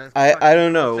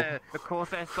don't know. The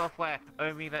Corsair software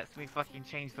only lets me fucking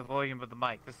change the volume of the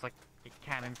mic, just like it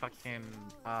can in fucking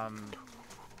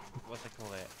what's it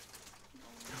call it?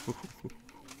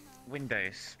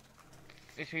 Windows.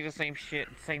 It's really the same shit,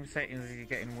 same settings as you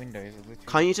get in Windows.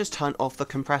 Can't you just turn off the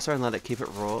compressor and let it keep it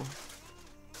raw?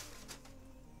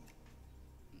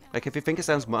 Like if you think it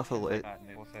sounds muffled, it.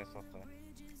 Corsair software.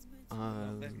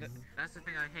 That's the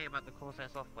thing I hate about the Corsair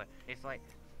software. It's like,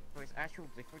 for its actual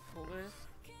liquid coolers,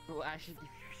 it will actually give you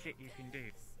shit you can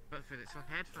do. But for its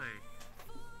headphone,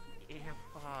 it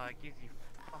gives you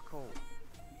fuck all.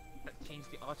 That change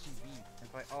the RGB.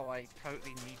 It's like, oh, I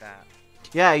totally need that.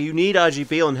 Yeah, you need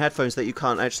RGB on headphones that you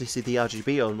can't actually see the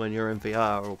RGB on when you're in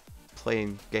VR or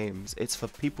playing games. It's for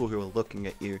people who are looking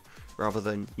at you rather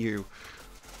than you.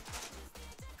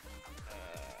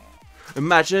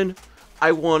 Imagine,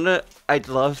 I'd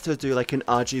love to do like an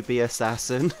RGB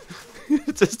assassin.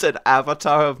 Just an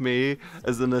avatar of me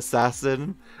as an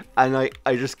assassin, and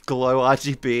I just glow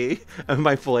RGB, and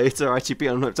my blades are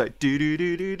RGB, and I'm like do do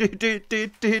do do do do do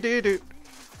do do do.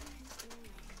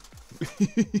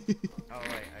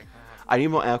 I need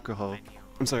more alcohol.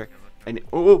 I'm sorry. I need.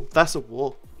 Oh, that's a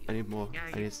wall. I need more.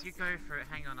 Yeah, you go for it.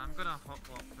 Hang on, I'm gonna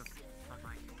hotbox the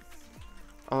mic.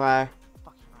 Alright.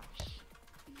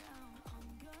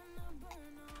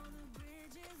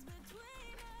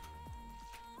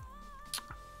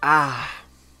 Ah.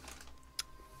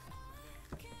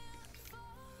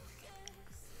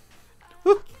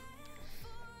 Woo.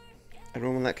 I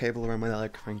don't want that cable around my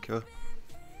leg, thank you.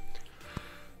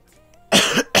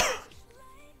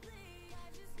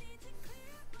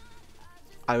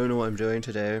 I don't know what I'm doing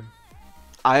today.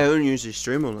 I don't usually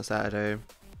stream on a Saturday.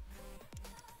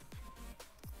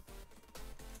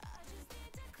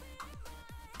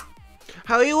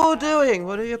 How are you all doing?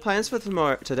 What are your plans for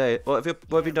today? What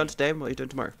have you done today and what are you doing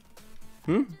tomorrow?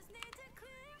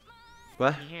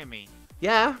 What? Can you hear me?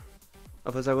 Yeah.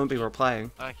 Otherwise I won't be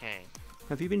replying. Okay.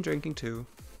 Have you been drinking too?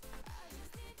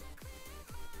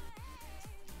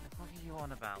 What are you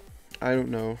on about? I don't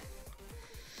know.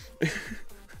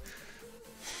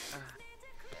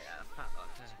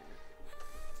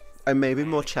 I may be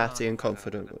more chatty and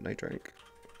confident when I drink.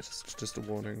 It's just a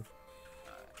warning.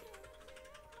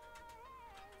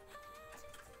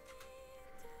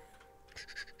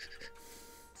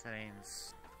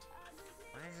 Settings.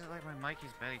 Why is it like my mic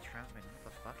is barely transmitting?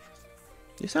 What the fuck?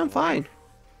 You sound fine.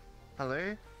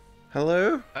 Hello?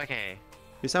 Hello? Okay.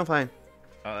 You sound fine.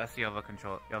 Oh, that's the other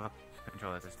controller. The other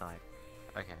controller just died.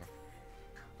 Okay.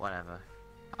 Whatever.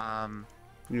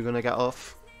 You're gonna get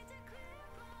off?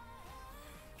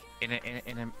 In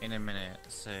a minute.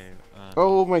 So.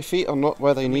 Oh, my feet are not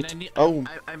where they need to. Oh.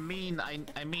 I mean, I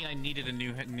needed a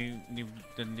new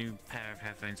pair of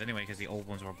headphones anyway because the old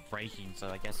ones were breaking. So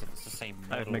I guess it's the same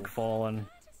model. McFarlane.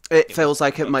 It feels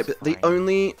like it might be the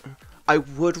only. I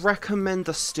would recommend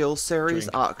the SteelSeries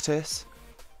Arctis.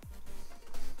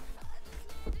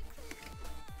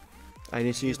 I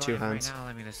need to use two hands. Right now,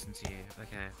 let me listen to you.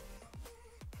 Okay.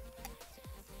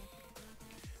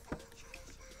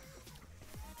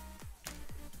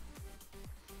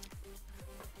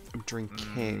 I'm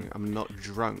drinking. I'm not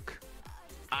drunk.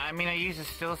 I mean, I use a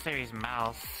SteelSeries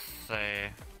mouse, so.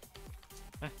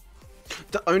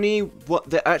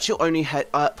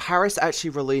 Paris actually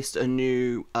released a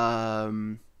new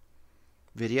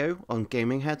video on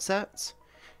gaming headsets.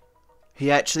 He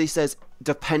actually says,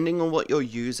 depending on what you're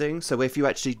using, so if you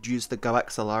actually use the Go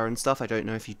XLR and stuff, I don't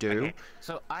know if you do.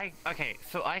 Okay,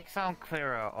 so I sound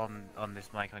clearer on this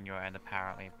mic on your end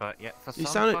apparently, but yeah, for you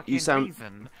some fucking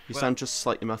reason, you sound just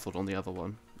slightly muffled on the other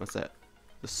one. That's it,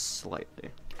 just slightly.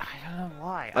 I don't know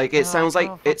why. Like it sounds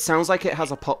like it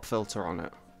has a pop filter on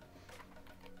it.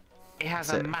 It has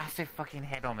a massive fucking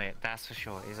head on it, that's for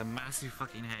sure. It's a massive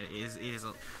fucking head. It is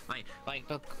like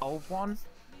the old one.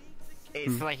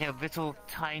 It's like a little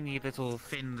tiny little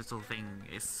thin little thing.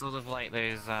 It's sort of like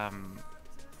those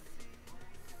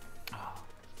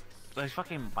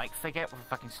fucking mics they get with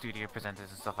fucking studio presenters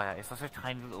and stuff like that. It's such a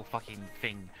tiny little fucking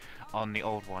thing on the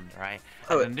old one, right?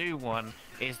 And the new one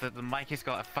is that the mic has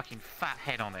got a fucking fat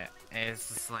head on it. It's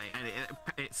just like, and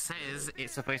it says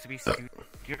it's supposed to be studio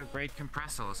grade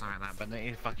compressor or something like that, but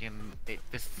then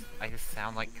I just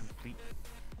sound like complete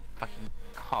fucking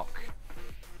cock.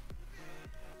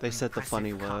 They said the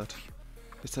funny word.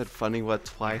 They said funny word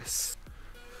twice.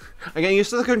 I'm getting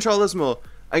used to the controllers more.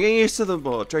 I'm getting used to them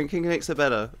more. Drinking makes it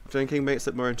better. Drinking makes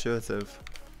it more intuitive.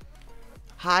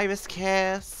 Hi, Miss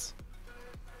Cass.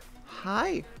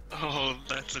 Hi. Oh,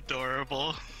 that's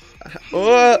adorable.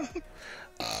 Oh,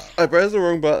 I pressed the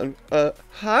wrong button.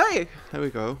 Hi. There we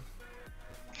go.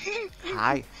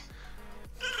 Hi.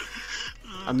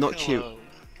 I'm not cute.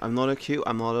 I'm not cute.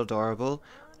 I'm not adorable.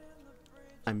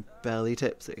 I'm barely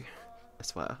tipsy. I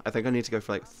swear. I think I need to go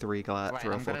for like 3 or 4 I'm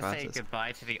glasses. gonna say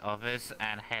goodbye to the others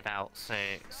and head out. So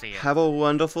see ya. Have a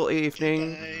wonderful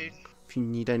evening. If you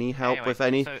need any help Anyway, with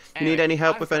any, so if you need any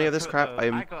help with any of this crap,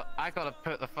 I gotta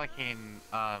put the fucking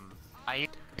I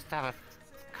used to have a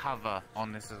cover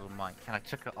on this little mic, and I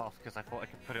took it off because I thought I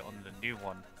could put it on the new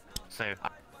one. So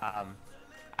I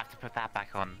have to put that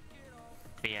back on.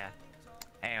 But yeah.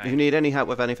 Anyway. If you need any help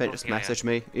with anything, just message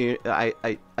me.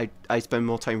 I spend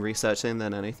more time researching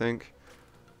than anything.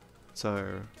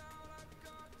 So.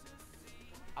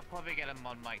 I'll probably get a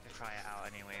mod mic to try it out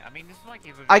anyway. I mean, this mic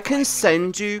is. I can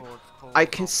send you. I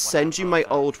can send you my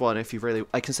old one if you really.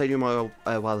 I can send you my old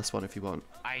wireless one if you want.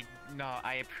 I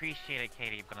appreciate it,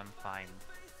 Katie, but I'm fine.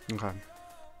 Okay.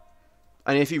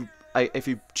 And if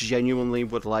you genuinely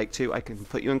would like to, I can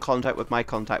put you in contact with my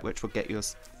contact, which will get you,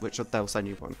 they'll send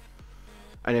you one.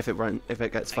 And if it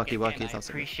gets fucky wucky, I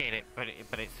appreciate it, but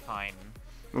it's fine.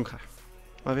 Okay.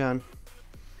 Love you, Anne.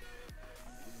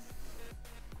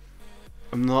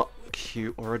 I'm not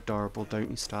cute or adorable. Don't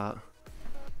you start.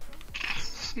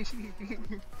 See,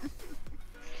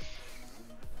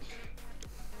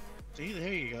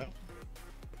 there you go.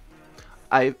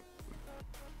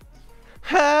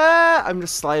 I'm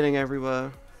just sliding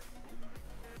everywhere.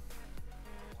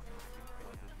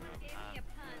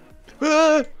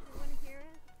 I'm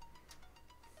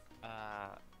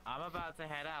about to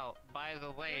head out. By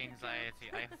the way, anxiety,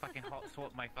 I fucking hot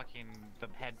swapped the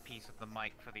headpiece of the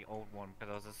mic for the old one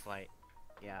because I was just like,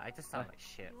 yeah, I just sound like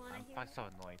shit. I'm so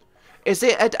annoyed. Is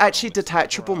it an actually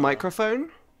detachable microphone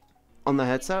on the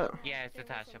headset? Yeah, it's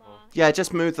detachable. Yeah,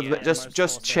 just move the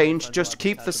just change, just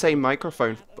keep the same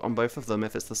microphone on both of them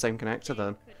if it's the same connector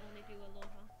then.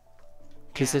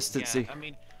 Consistency. Yeah, I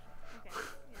mean,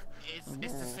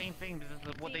 it's the same thing.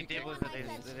 What they did was that they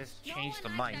just changed the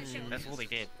mic. That's all they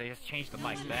did. They just changed the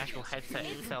mic. The actual headset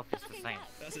itself is the same.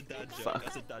 That's a dad joke.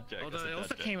 That's a dad joke. Although it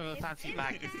also came with a fancy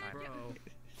bag this time.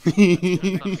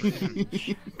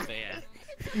 But yeah.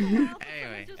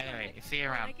 Anyway, see you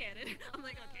around. I'm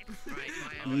like, okay.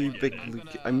 You big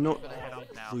Luke. I'm not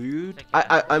lewd.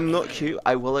 I'm not cute.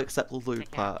 I will accept the lewd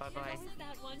part.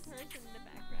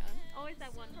 Always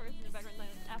that one person in the background.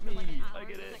 After like an hour, I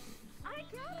get it. like, I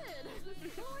get it.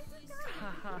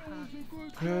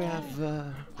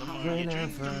 Wherever, The more you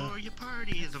drink, the whenever. more you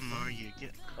party, the more you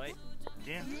get. Wait.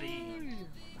 Dancing.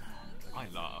 I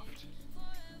laughed.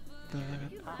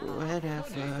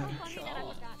 Whenever.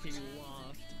 He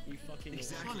laughed. He fucking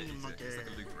Exactly. He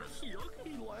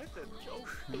laughed at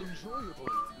joke. Enjoyable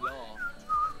laugh.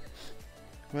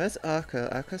 Where's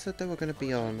Arca? Arca said they were gonna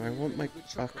be on. I want my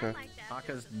Arca.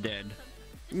 Arca's dead.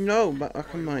 No, my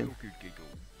Arca mine.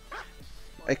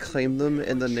 I claim them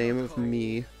in the name of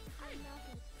me.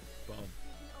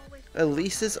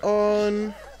 Elise is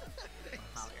on.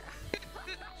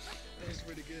 That was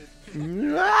pretty good.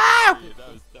 Ah!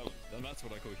 That's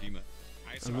what I call humor.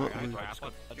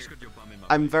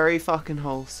 I'm very fucking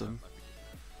wholesome.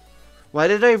 Why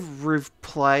did I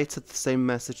reply to the same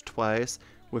message twice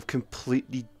with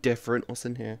completely different what's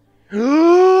in here?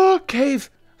 Cave!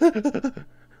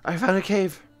 I found a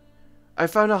cave. I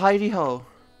found a hidey hole.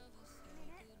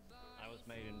 I was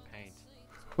made in paint.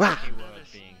 Wow. Keyword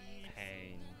being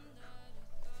pain.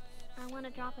 I want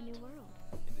to drop a new world.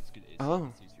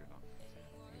 Oh.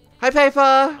 Hi, Paper!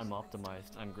 I'm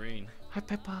optimized. I'm green. Hi,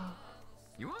 Paper.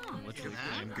 You are.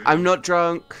 I'm not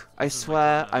drunk. I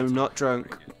swear, I'm not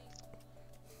drunk.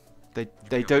 They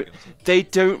don't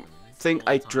think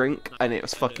I drink, and it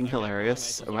was fucking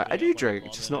hilarious. I'm like, I do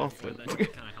drink, just not often. Kind of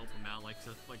help him out, like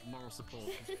moral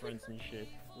support, his friends and shit.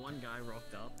 One guy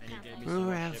rocked up and he gave me so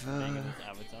much shit for being in his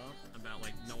avatar about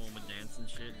like no one would dance and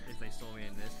shit if they saw me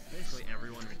in this. Basically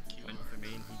everyone went for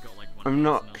me and he got like one. I'm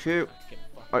not cute.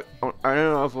 I don't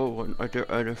have one. I do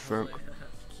anything.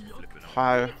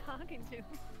 Hi.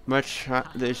 My chat,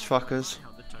 these fuckers.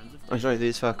 I'm sorry,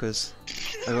 these fuckers.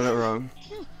 I got it wrong.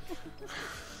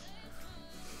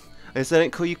 I said I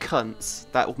didn't call you cunts.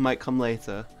 That might come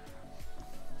later.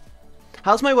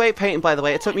 How's my weight painting, by the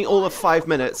way? It took me all of 5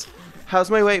 minutes. How's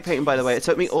my weight painting, by the way? It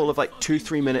took me all of like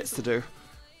 2-3 minutes to do.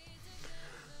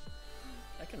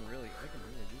 I can really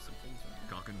do some things.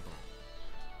 Cock and ball.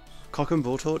 Cock and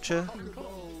ball torture?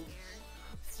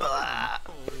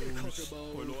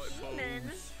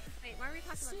 Wait, where are we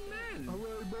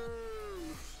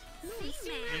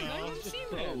talking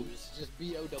about? Just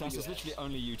B-O-W. Tass, it's literally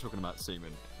only you talking about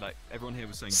semen. Like, everyone here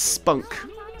was saying Spunk.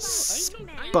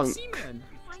 Spunk.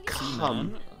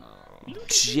 Cum.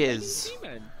 Jizz.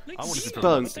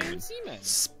 Spunk.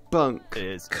 Spunk.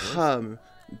 Cum.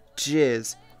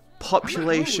 Jizz.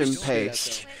 Population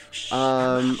paste.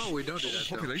 Oh, we don't do that.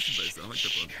 Population based. I like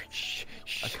that one.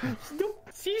 Okay.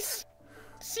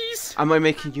 Am I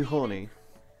making you horny?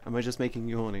 Am I just making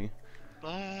you horny?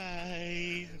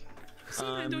 Bye.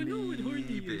 I don't know what horny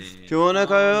is. Do you wanna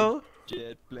go?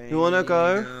 You wanna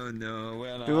go?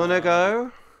 No, Do you wanna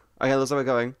go? Okay, that's where we're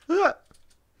going. I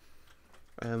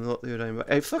am not the name.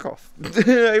 Hey, fuck off!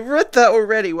 I read that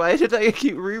already. Why did I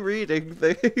keep rereading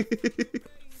things?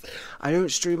 I don't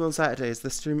stream on Saturdays. The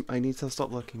stream. I need to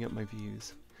stop looking at my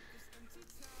views.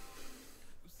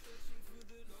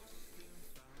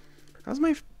 How's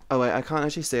my? Oh wait, I can't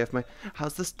actually say if my.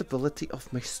 How's the stability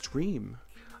of my stream?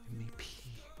 I may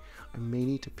pee. I may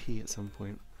need to pee at some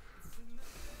point.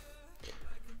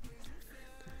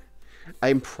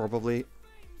 I'm probably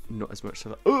not as much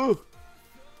of a. Oh!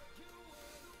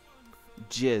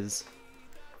 Jizz.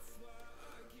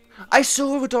 I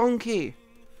saw a donkey.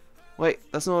 Wait,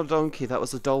 that's not a donkey. That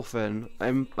was a dolphin.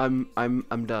 I'm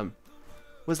dumb.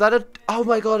 Was that a? Oh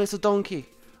my god, it's a donkey.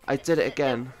 I did it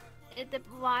again. The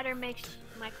water makes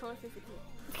my clothes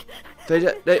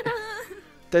disappear.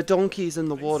 They're donkeys in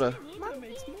the water.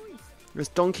 There's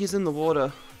donkeys in the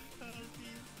water.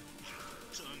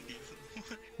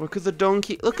 Look at the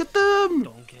donkey. Look at them.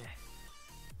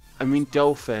 I mean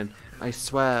dolphin. I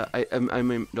swear. I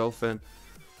mean dolphin.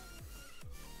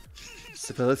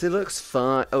 Stability looks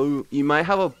fine. Oh, you might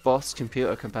have a boss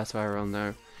computer compatible on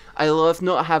there. I love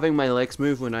not having my legs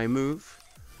move when I move.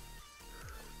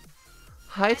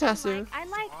 Hi, Tassu. I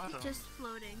like just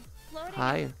floating.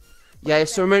 Hi. Yeah,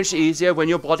 it's so much easier when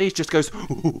your body just goes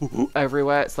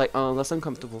everywhere. It's like, oh, that's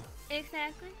uncomfortable.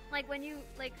 Exactly. Like when you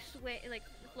like sway, like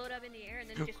float up in the air and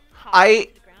then just pop I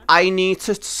to the ground. I need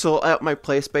to sort out my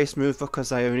place-based move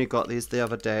because I only got these the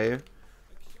other day.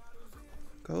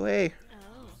 Go away.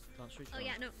 Oh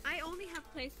yeah, no. I only have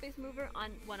place space mover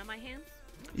on one of my hands.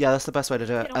 Yeah, that's the best way to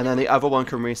do it. And then the other one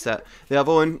can reset. The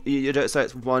other one, you do it so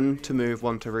it's one to move,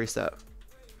 one to reset.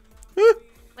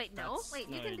 Wait, no. Wait,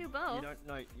 you can do both.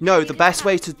 No, the best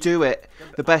way to do it,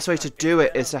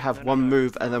 is to have one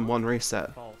move and then one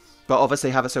reset. But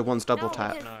obviously have it so one's double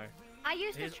tap. Because I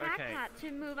used the trackpad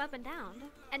to move up and down,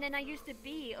 and then I used the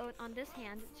B on this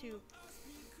hand to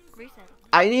reset.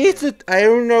 I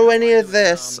don't know any of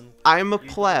this. I'm a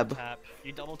pleb.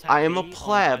 I am a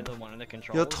pleb.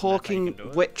 You're talking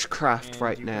witchcraft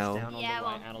right now. Yeah,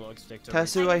 well.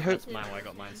 Tessu,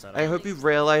 I hope you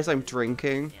realize I'm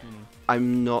drinking.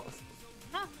 I'm not.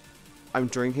 I'm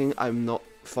drinking. I'm not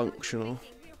functional.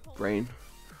 Brain.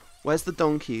 Where's the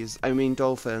donkeys? I mean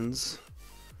dolphins.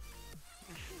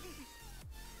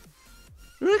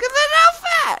 Look at the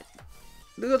outfit!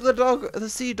 Look at the dog. The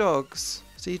sea dogs.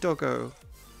 Sea doggo.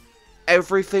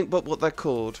 Everything but what they're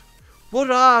called.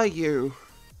 What are you?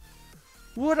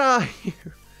 What are you?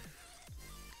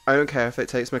 I don't care if it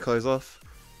takes my clothes off.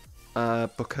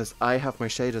 Because I have my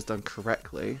shaders done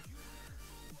correctly.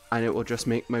 And it will just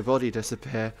make my body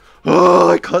disappear. Oh,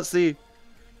 I can't see.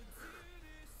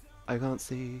 I can't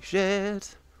see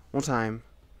shit. One time.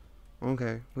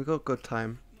 Okay, we got good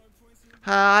time.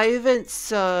 Hi,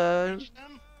 Vincent.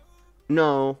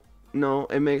 No, no,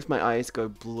 it makes my eyes go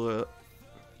blur.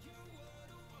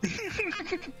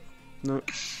 No.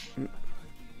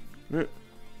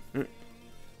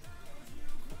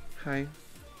 Hi.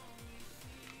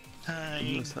 Hi.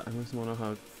 I must want to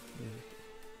hug.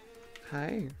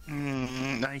 Hi.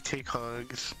 I take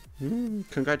hugs.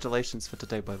 Congratulations for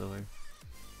today, by the way.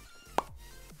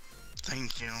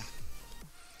 Thank you.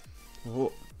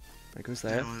 Oh, there goes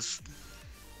there.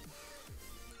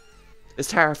 It's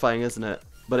terrifying, isn't it?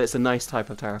 But it's a nice type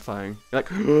of terrifying. You're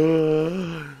like,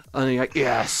 and then you're like,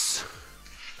 yes.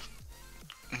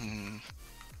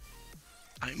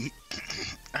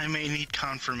 I may need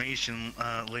confirmation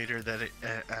later that it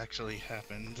actually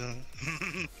happened.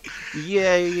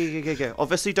 Yeah.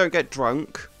 Obviously, don't get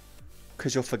drunk,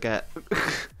 because you'll forget.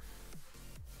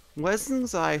 Where's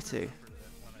anxiety?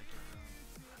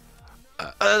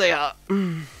 There they are.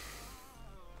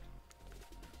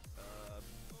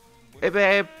 Hey,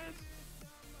 babe.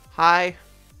 Hi.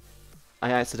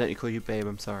 I accidentally called you babe.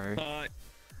 I'm sorry. Hi.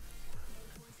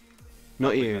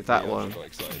 Not you. That one. I got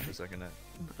excited for a second there.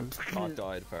 I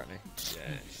died apparently.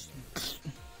 Yeah.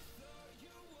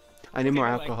 I need more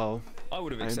alcohol. I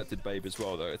would have accepted babe as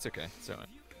well though. It's okay. It's alright.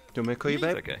 Do you want me to call you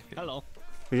babe? It's okay. Hello.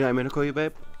 Would you like me to call you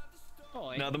babe? Oh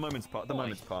Oi. No, the moment's passed. The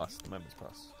moment's passed.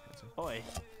 Oi.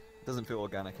 Doesn't feel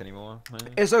organic anymore.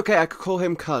 It's okay, I could call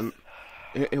him cunt.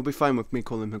 He'll be fine with me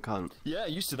calling him cunt. Yeah,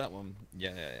 used to that one.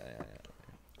 Yeah.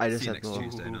 I just See you said next no.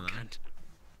 Tuesday, no, that.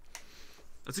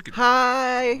 That's a good.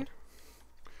 Hi! It's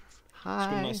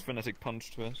Hi. got a nice phonetic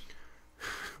punch to it.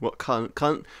 What cunt?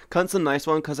 Cunt's a nice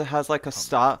one because it has like a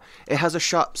start. It has a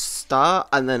sharp start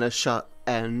and then a sharp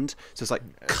end. So it's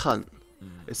like cunt.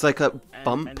 It's like a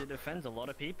bump. And it offends a lot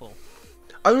of people.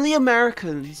 Only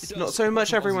Americans, not so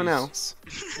much everyone else.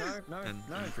 No,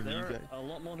 there are a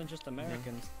lot more than just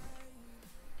Americans.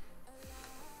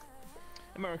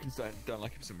 Americans don't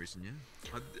like it for some reason,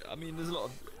 yeah. I mean, there's a lot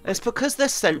of... It's because they're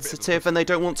sensitive and they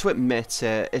don't want to admit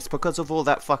it. It's because of all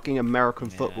that fucking American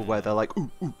football where they're like,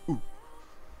 ooh, ooh, ooh.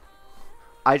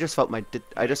 I just felt my tits.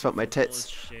 I just felt my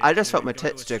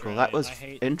tits jiggle. That was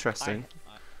interesting.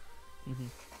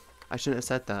 I shouldn't have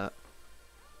said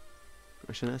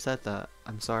that.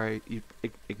 I'm sorry. You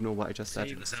ignore what I just said.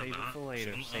 Save it for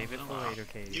later. Save it for later,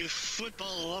 Katie. You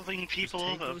football-loving people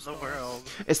of the world.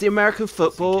 It's the American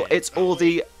football. It's all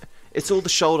the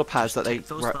shoulder pads that they. Take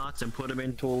those thoughts and put them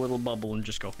into a little bubble and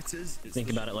just go.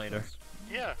 Think about it later.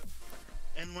 Yeah.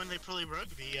 And when they play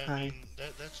rugby, I mean,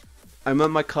 that's... I'm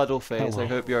on my cuddle phase. Hello. I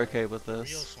hope you're okay with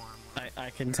this.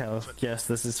 I can tell. Yes,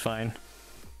 this is fine.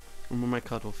 I'm on my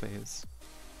cuddle phase.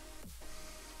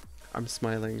 I'm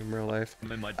smiling in real life.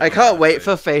 I can't wait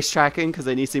for face tracking because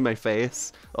they need to see my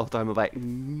face. All the time I'm like.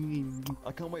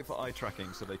 I can't wait for eye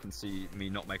tracking so they can see me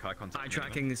not make eye contact.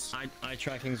 Eye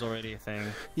tracking's already a thing.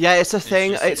 Yeah, it's a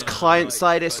thing. It's client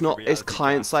side. It's not. It's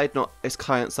client side. Not. It's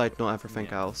client side. Not everything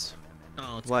else.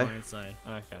 Oh, it's Why? client side.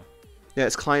 Okay. Yeah,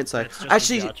 it's client side. It's just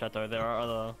Actually. VRchat, though. There are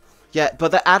other. Yeah,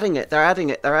 but they're adding it. They're adding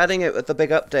it with the big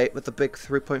update, with the big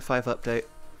 3.5 update,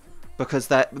 because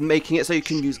they're making it so you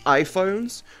can use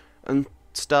iPhones and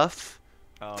stuff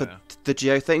for the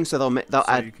geo thing. So they'll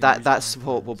add that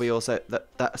support will be also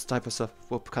that type of stuff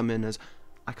will come in as.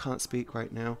 I can't speak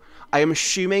right now. I am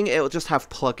assuming it'll just have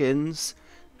plugins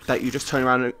that you just turn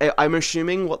around. I'm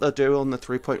assuming what they'll do on the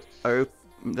 3.0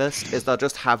 this is they'll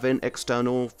just have an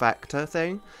external factor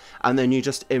thing, and then you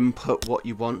just input what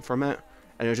you want from it.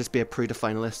 And it'll just be a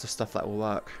predefined list of stuff that will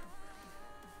work.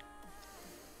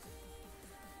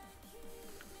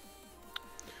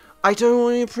 I don't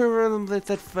want to improve on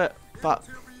that, but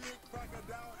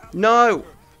no,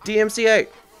 DMCA.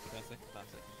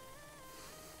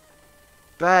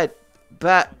 Bad.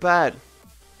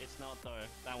 It's not though.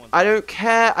 That one's I don't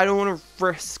care. I don't want to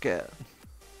risk it.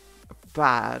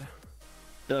 Bad.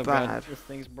 Oh, bad. God, this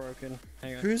thing's broken.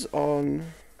 Hang on. Who's on?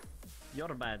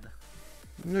 You're bad.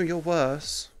 No, you're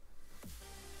worse.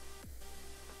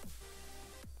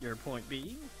 Your point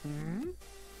B.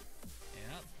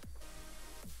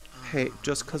 Hey,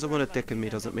 just because I want a dick in me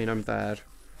doesn't mean I'm bad.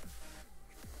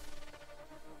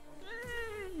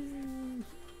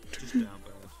 Just down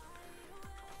bad.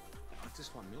 I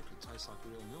just want milk that tastes like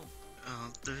real milk.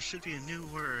 There should be a new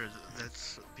word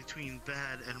that's between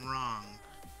bad and wrong.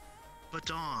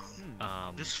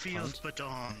 Badong. This feels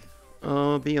badong.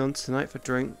 I'll be on tonight for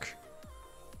drink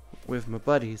with my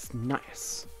buddies.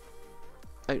 Nice.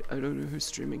 I don't know who's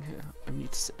streaming here. I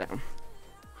need to sit down.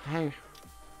 Hey.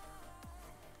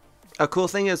 A cool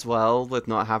thing as well with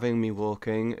not having me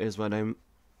walking is when I'm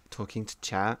talking to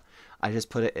chat, I just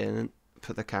put it in,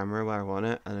 put the camera where I want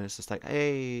it, and it's just like,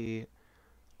 hey,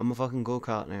 I'm a fucking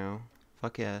go-kart now.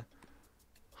 Fuck yeah.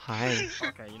 Hi.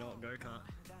 Okay, you know what? Go-kart.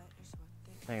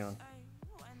 Hang on.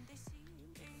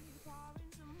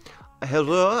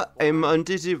 Hello, I'm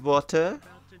under the water.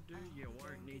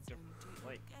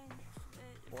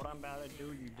 What I'm about to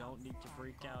do, you don't need to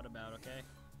freak out about, okay?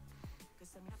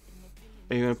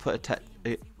 Are you gonna put a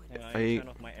Hang on, turn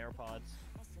off my AirPods.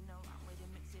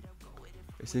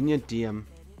 It's in your DM.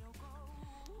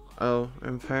 Oh,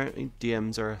 apparently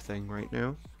DMs are a thing right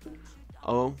now.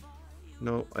 Oh,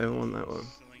 no, I don't want that one.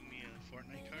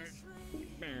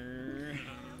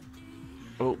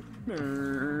 Oh.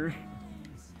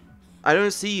 I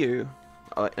don't see you.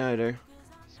 Oh, no, I do.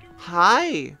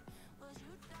 Hi!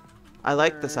 I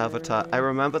like this avatar. I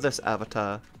remember this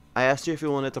avatar. I asked you if you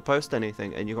wanted to post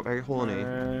anything, and you got very horny.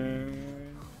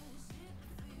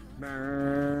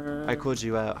 I called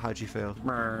you out. How'd you feel?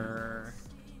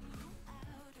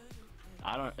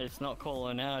 I don't. It's not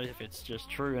calling out if it's just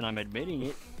true, and I'm admitting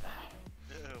it.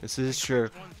 This is true.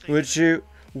 Would you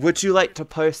like to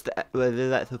post? Would you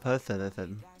like to post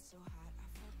anything?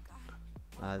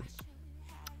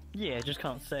 Yeah, just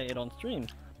can't say it on stream.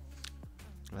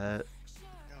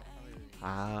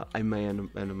 I may end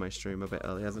my stream a bit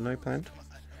earlier than I planned.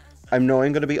 I'm knowing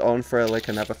I'm going to be on for like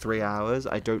another 3 hours.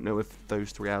 I don't know if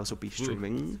those 3 hours will be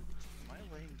streaming.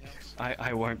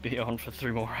 I won't be on for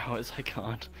 3 more hours. I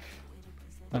can't.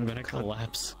 I'm gonna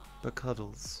collapse. But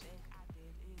cuddles.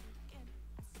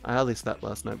 I hardly slept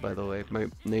last night, by the way. My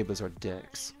neighbors are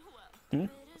dicks. Hmm?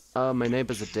 My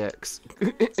neighbors are dicks.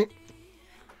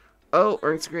 Oh,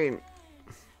 wrong screen.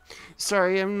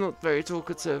 Sorry, I'm not very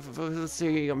talkative.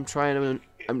 Obviously, I'm trying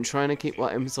to keep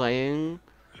what I'm saying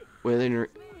within.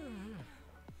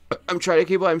 I'm trying to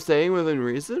keep what I'm saying within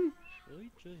reason.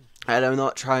 And I'm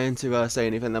not trying to say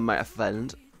anything that might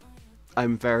offend.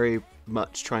 I'm very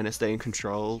much trying to stay in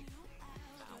control.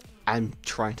 I'm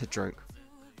trying to drink.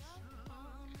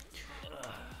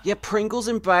 Yeah, Pringles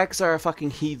in bags are a fucking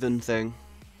heathen thing.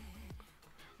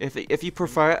 If you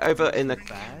prefer it over in the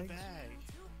bag,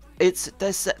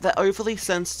 they're overly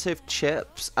sensitive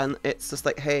chips, and it's just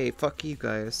like, hey, fuck you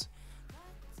guys.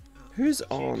 Who's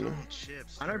on?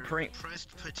 I know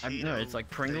no, it's like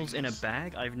Pringles in a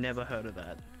bag. I've never heard of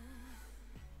that.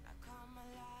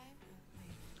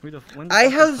 I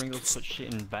have Pringles put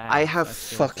shit in bags? I have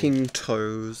fucking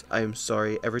toes. I'm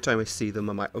sorry. Every time I see them,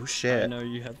 I'm like, oh shit. I know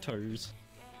you have toes.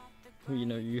 You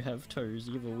know you have toes.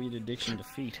 You have a weird addiction to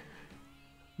feet.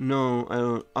 No, I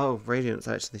don't. Oh, Radiant's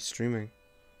actually streaming.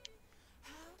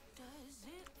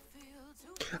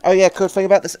 Oh yeah, cool thing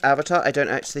about this avatar, I don't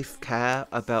actually care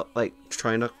about like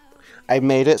trying to. I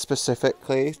made it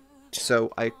specifically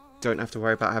so I don't have to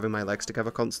worry about having my legs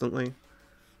together constantly.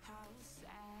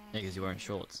 Yeah, because you're wearing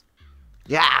shorts.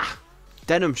 Yeah!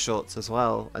 Denim shorts as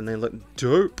well, and they look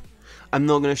dope. I'm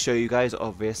not going to show you guys,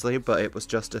 obviously, but it was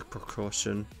just a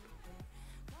precaution.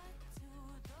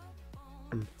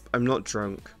 I'm not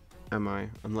drunk, am I?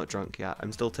 I'm not drunk yet.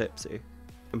 I'm still tipsy.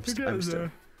 I'm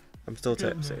still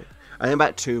tipsy. I think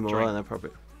about 2 more, and then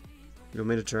probably. You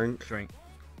want me to drink? Drink.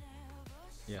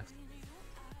 Yeah.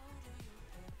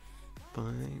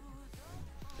 Fine.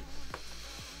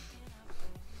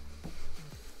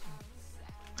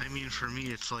 I mean, for me,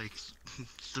 it's like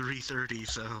 3:30,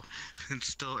 so it's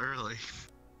still early.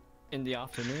 In the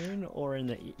afternoon or in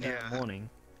the morning?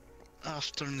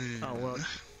 Afternoon. Oh well.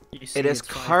 You see, It is it's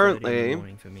 5:30 in the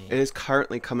morning for me. It is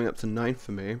currently coming up to 9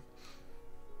 for me.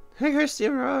 Hey,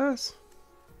 Christian Rose.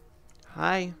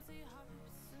 Hi.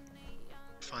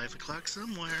 5 o'clock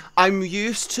somewhere. I'm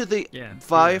used to the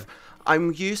vibe.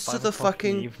 I'm used to the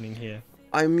fucking evening here.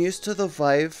 I'm used to the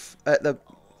vibe at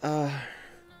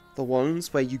the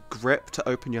ones where you grip to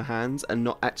open your hands and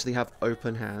not actually have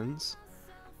open hands.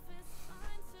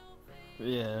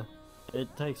 Yeah,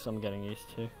 it takes some getting used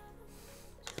to.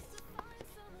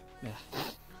 Yeah.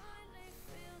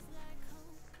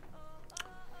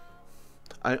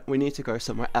 We need to go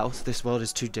somewhere else. This world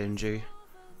is too dingy.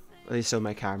 At least on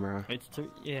my camera. It's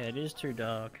too. Yeah, it is too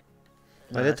dark.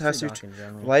 Why did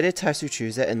Tassu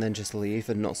choose it and then just leave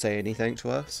and not say anything to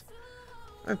us?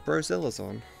 Oh, Brozilla's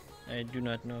on. I do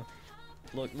not know.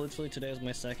 Look, literally today is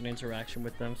my second interaction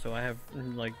with them, so I have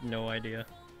like no idea.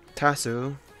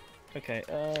 Tassu. Okay.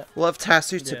 Love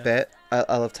Tassu to bit.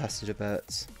 I love Tassu to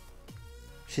bits.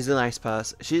 She's a nice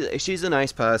person. She's a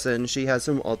nice person. She has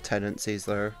some odd tendencies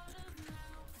though.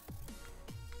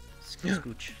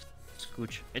 Scooch.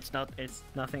 Scooch. It's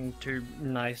nothing too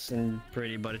nice and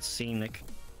pretty, but it's scenic.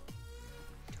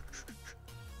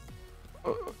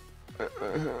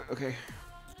 Okay.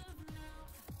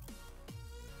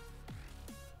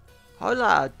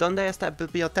 Hola, ¿dónde está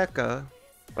biblioteca?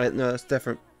 Wait, no, it's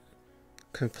different.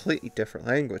 Completely different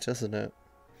language, isn't it?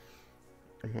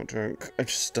 I'm not drunk. I'm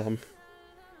just dumb.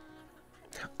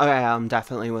 Okay, I'm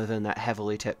definitely within that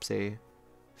heavily tipsy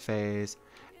phase.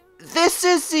 This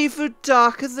is even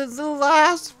darker than the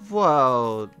last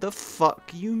world. The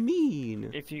fuck you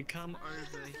mean? If you come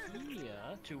over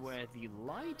here to where the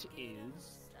light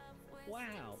is,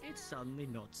 wow, it's suddenly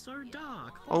not so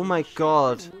dark. Oh my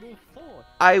god.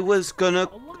 I was going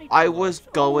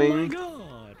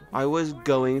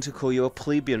to call you a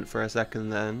plebeian for a second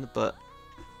then, but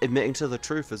admitting to the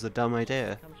truth is a dumb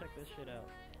idea. Come check this shit out.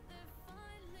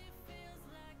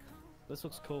 This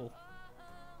looks cool.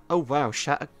 Oh wow,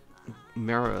 shatter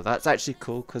mirror. That's actually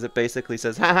cool because it basically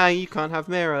says, haha, you can't have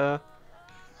mirror.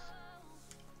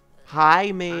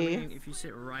 Hi, me. I mean, if you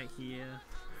sit right here.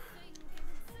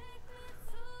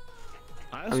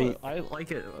 I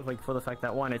like it like for the fact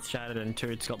that one, it's shattered, and two,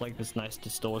 it's got like this nice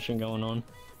distortion going on.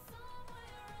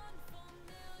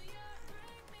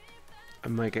 I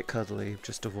might get cuddly,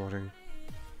 just a warning.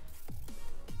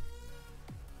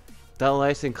 That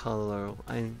lighting color,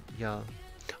 yeah.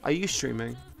 Are you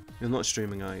streaming? You're not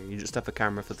streaming, are you? You just have a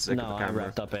camera for the sake of the camera. No, I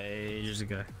wrapped up ages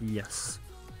ago. Yes.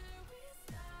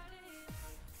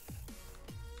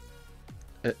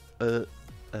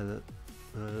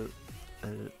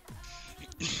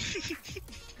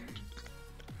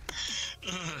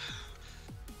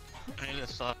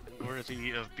 thought worthy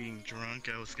of being drunk,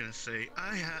 I was gonna say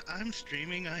I'm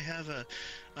streaming.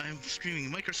 I'm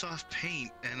streaming Microsoft Paint,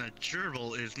 and a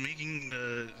gerbil is making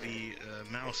the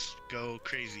mouse go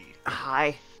crazy.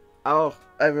 Hi. Oh,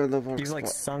 I'm in the wrong You've like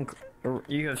spot.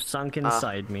 you have sunk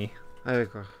inside me. There we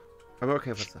go. I'm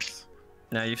okay with this.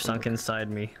 Now you've sunk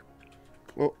inside me.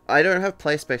 Well, I don't have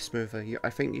play space smoother. I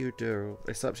think you do.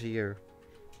 It's up to you.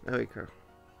 There we go.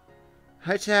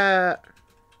 Hi chat!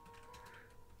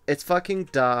 It's fucking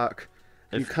dark.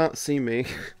 You can't see me.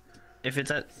 If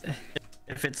it's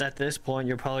at this point,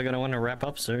 you're probably gonna want to wrap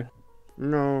up soon.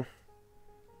 No.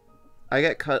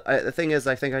 The thing is,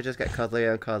 I think I just get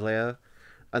cuddlier and cuddlier,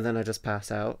 and then I just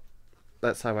pass out.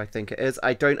 That's how I think it is.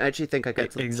 I don't actually think I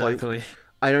get to the point.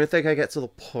 I don't think I get to the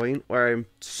point where I'm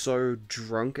so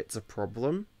drunk it's a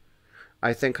problem.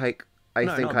 I think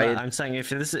I'm saying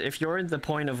if you're at the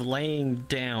point of laying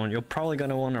down, you're probably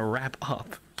gonna want to wrap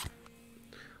up.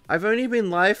 I've only been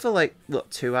live for like,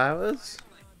 what, 2 hours?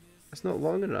 That's not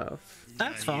long enough.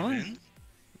 That's fine.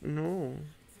 No.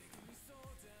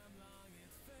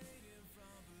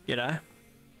 You know?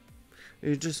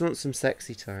 You just want some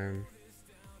sexy time.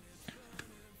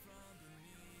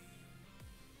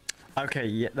 Okay,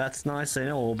 yeah, that's nice and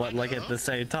all, but like at the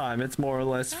same time, it's more or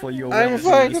less for your I'm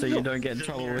well-being, fine. so you don't get in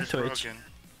trouble with Twitch.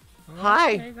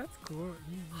 Hi. Okay, that's cool.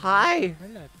 Hi. I like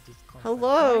this concept.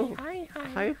 Hello.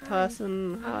 Hi,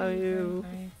 person. How are you?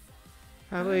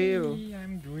 How are Hi, you?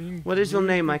 I'm doing What is your good.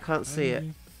 name? I can't see it.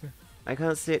 I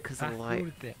can't see it because of the light.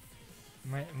 Yorde.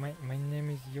 My name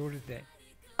is Yorde.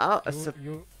 Oh,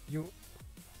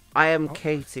 I am Oh.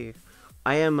 Katie.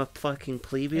 I am a fucking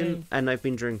plebeian, Hey. and I've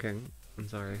been drinking. I'm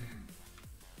sorry.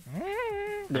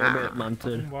 They're a bit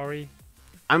munted. Don't worry.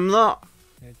 I'm not.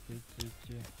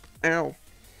 Yeah. Ow.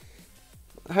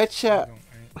 Hi chat.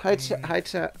 Hi chat. Hi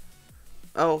chat.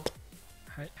 Oh.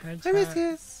 Hi, Hi, chat.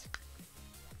 Mrs.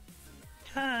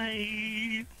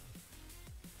 Hi.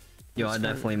 You are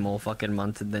definitely more fucking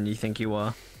munted than you think you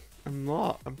are. I'm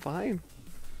not. I'm fine.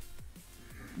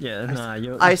 Yeah, nah,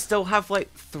 you're... I still have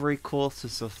like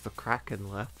 3/4 of the Kraken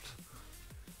left.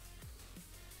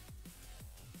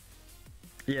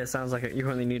 Yeah, sounds like you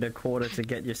only need a quarter to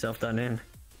get yourself done in.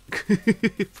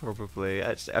 Probably.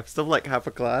 Actually, I'm still like half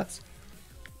a glass.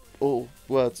 Oh,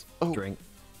 words. Oh. Drink.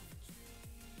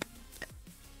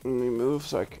 Let me move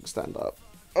so I can stand up.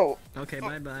 Oh. Okay,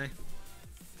 bye-bye.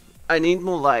 I need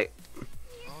more light.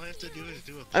 All I have to do is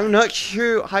do a. I'm not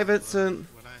cute. Hi, Vincent.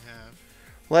 What I have.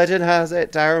 Legend has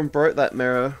it. Darren broke that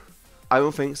mirror. I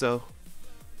don't think so.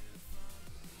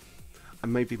 I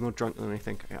may be more drunk than I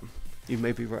think I am. You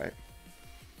may be right.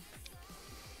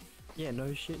 Yeah,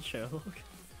 no shit, Sherlock.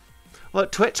 Well,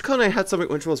 TwitchCon I had something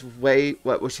which was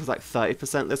which was like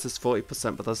 30%. This is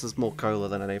 40%, but this is more cola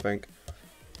than anything.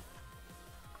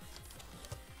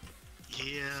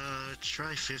 Yeah,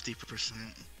 try 50%.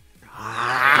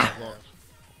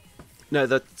 No,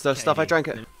 the stuff I drank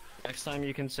it. Next time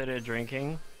you consider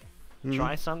drinking,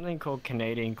 try something called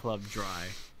Canadian Club Dry.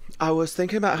 I was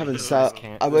thinking about having sours.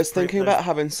 I was thinking about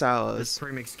having sours. There's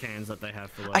pre-mixed cans that they have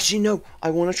for like... Actually, no.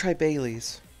 I want to try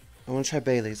Bailey's.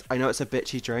 I know it's a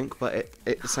bitchy drink, but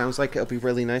it sounds like it'll be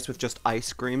really nice with just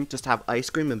ice cream. Just have ice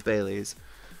cream and Bailey's.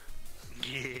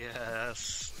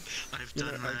 Yes, I've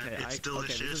done that. Okay, It's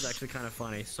delicious. Okay, this is actually kind of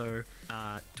funny. So,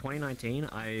 2019,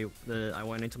 I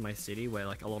went into my city where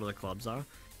like a lot of the clubs are,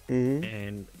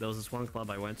 and there was this one club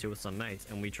I went to with some mates,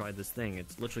 and we tried this thing.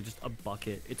 It's literally just a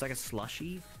bucket. It's like a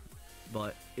slushy,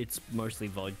 but it's mostly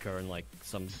vodka and like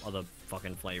some other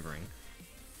fucking flavoring.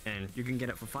 And you can get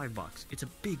it for $5. It's a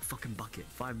big fucking bucket,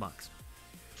 $5.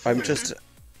 I'm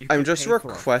just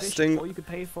requesting. Or you could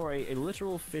pay for a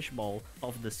literal fish bowl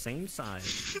of the same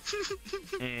size,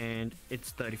 and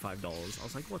it's $35. I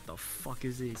was like, what the fuck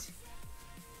is this?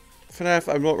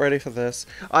 FNAF, I'm not ready for this.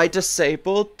 I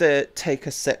disabled the take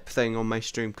a sip thing on my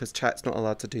stream because chat's not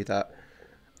allowed to do that.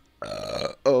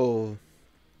 Oh.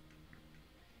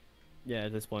 Yeah,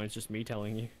 at this point, it's just me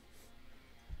telling you.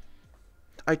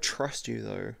 I trust you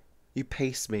though. You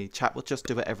pace me. Chat will just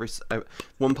do it every.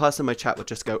 One person in my chat would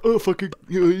just go, "Oh fucking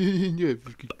yeah,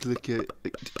 click it."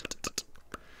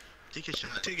 Take a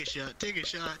shot. Take a shot. Take a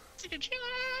shot. Take a shot.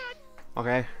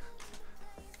 Okay.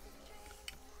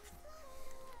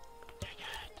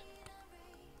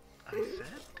 I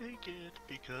said take it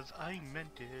because I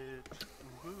meant it.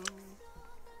 Woo.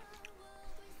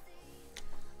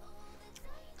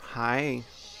 Hi.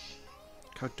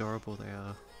 How adorable they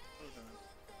are.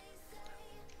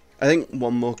 I think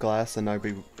one more glass and I'll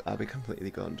be completely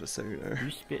gone, just so you know.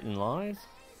 You spitting lies?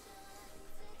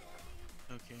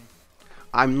 Okay.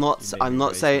 I'm not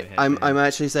saying I'm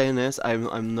actually saying this.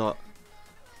 I'm not.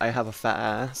 I have a fat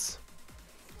ass.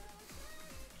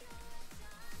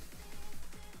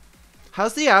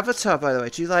 How's the avatar, by the way?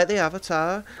 Do you like the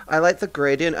avatar? I like the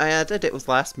gradient I added. It was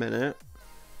last minute.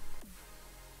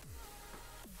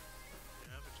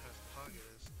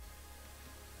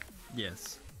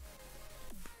 Yes.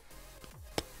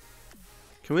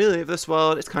 Can we leave this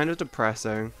world? It's kind of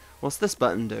depressing. What's this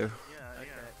button do? Yeah, yeah.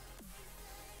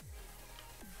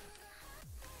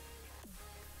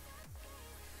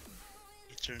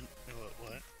 You turn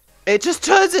what? It just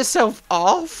turns itself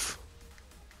off.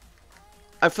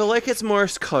 I feel like it's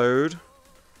Morse code.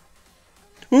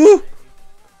 Ooh!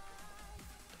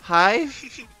 Hi?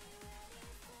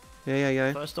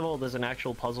 Yeah. First of all, there's an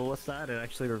actual puzzle with that. It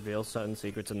actually reveals certain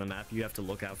secrets in the map. You have to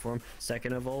look out for them.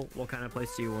 Second of all, what kind of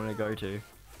place do you want to go to?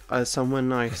 Somewhere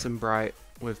nice and bright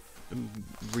with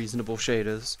reasonable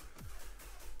shaders.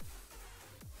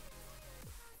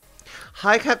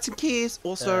 Hi, Captain Keys.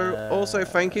 Also,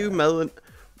 thank you, Melanoid.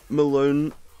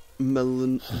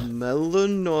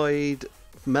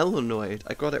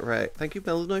 I got it right. Thank you,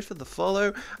 Melanoid, for the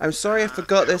follow. I'm sorry I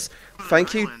forgot this.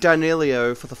 Thank you,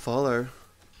 Danilio, for the follow.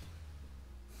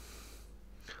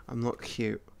 I'm not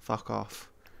cute. Fuck off.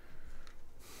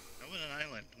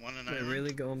 We're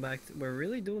really going back. We're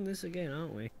really doing this again,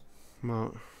 aren't we?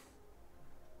 What?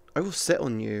 I will sit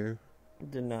on you.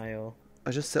 Denial.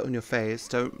 I just sit on your face.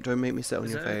 Don't make me sit on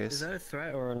your face. Is that a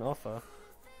threat or an offer?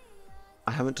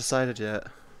 I haven't decided yet.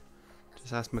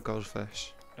 Just ask my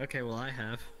goldfish. Okay, well I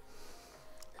have.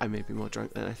 I may be more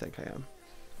drunk than I think I am.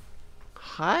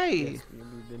 Hi. Yes,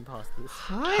 we've been past this.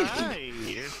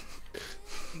 Hi.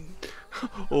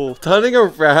 Oh, turning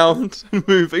around and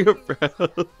moving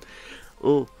around.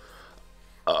 Oh.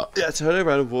 Yeah, turning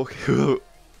around and walking.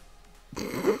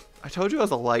 I told you I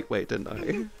was a lightweight, didn't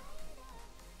I?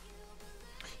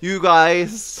 You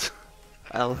guys.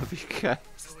 I love you guys.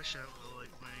 I wish I was a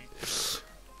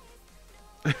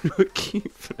lightweight. I'm not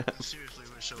cute for now. Seriously,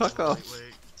 wish I was Fuck a off.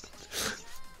 lightweight.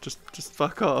 Just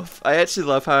fuck off. I actually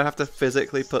love how I have to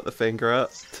physically put the finger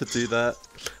up to do that.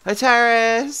 Hi,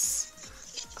 Terrace!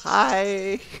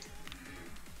 Hi!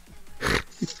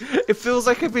 It feels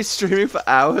like I've been streaming for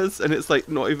hours and it's like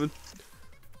not even...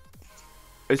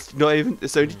 It's only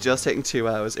just hitting 2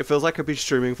 hours. It feels like I've been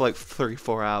streaming for like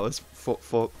 3-4 hours.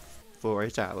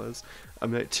 4-8 hours.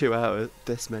 I'm like 2 hours,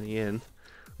 this many in.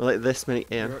 Or like this many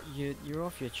in. You're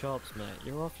off your chops, mate.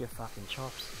 You're off your fucking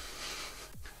chops.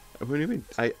 What do you mean?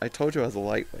 I told you I was a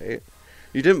lightweight.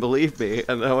 You didn't believe me,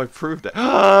 and now I proved it.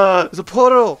 Ah! There's a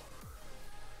portal!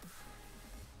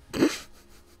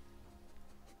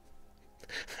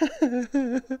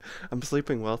 I'm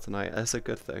sleeping well tonight. That's a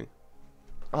good thing.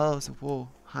 Oh, it's a wall.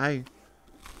 Hi.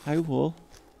 Hi, wall.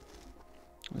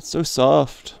 It's so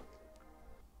soft.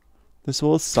 This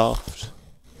wall is soft.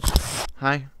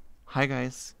 Hi. Hi,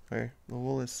 guys. Sorry. The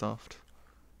wall is soft.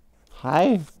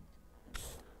 Hi.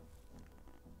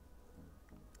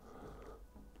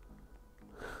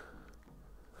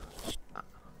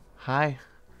 Hi.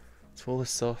 This wall is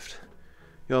soft.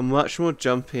 You're much more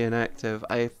jumpy and active.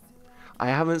 I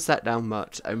haven't sat down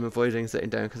much. I'm avoiding sitting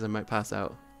down because I might pass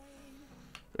out.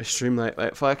 I stream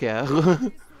like fuck yeah.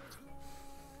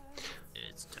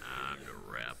 It's time to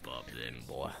wrap up then,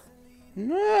 boy.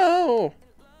 No.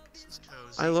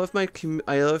 I love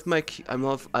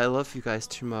you guys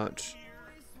too much.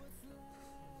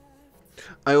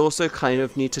 I also kind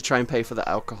of need to try and pay for the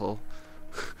alcohol.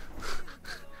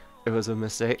 It was a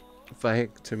mistake.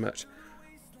 Buying too much.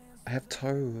 I have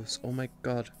toes. Oh my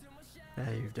god.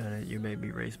 Now you've done it. You made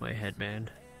me raise my head, man.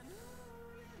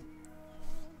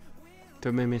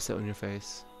 Don't make me sit on your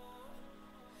face.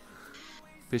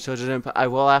 Be sure to don't. I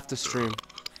will have to stream.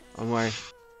 Don't worry.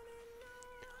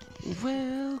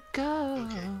 We'll go.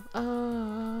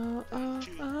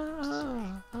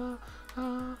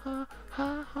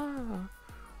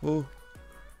 Oh.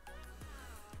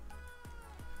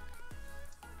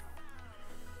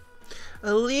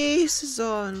 Elise is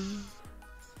on.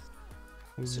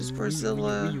 This is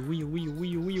Priscilla.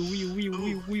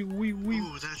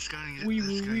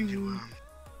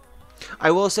 I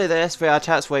will say this,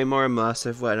 VRchat's way more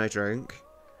immersive when I drink.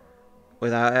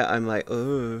 Without it, I'm like,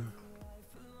 ooh.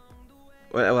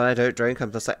 When I don't drink,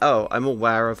 I'm just like, oh, I'm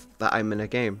aware of that I'm in a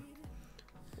game.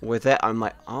 With it, I'm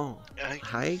like, oh,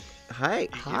 hi.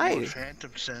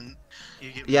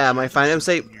 Yeah, my phantom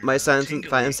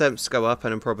sense go up,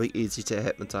 and I'm probably easy to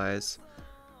hypnotize.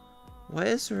 Why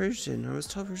is Rujin? I was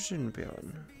told Rujin would be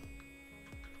on.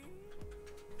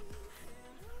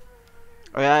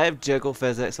 Oh yeah, I have jiggle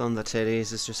physics on the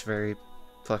titties. It's just very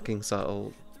fucking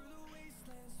subtle.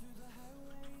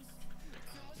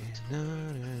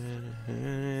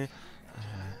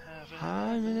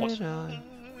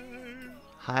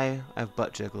 Hi, I have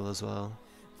butt jiggle as well.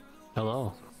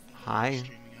 Hello. Hi.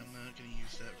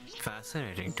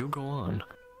 Fascinating. Do go on.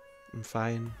 I'm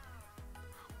fine.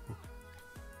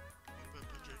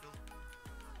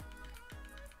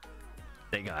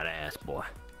 They got ass, boy.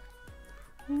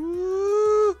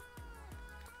 Woo!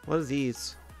 What are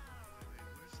these?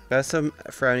 That's some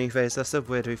frowny face. That's a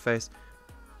weirdo face.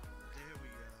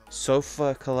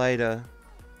 Sofa Collider.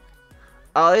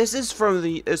 Oh, this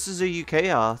is a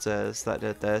UK artist that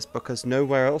did this because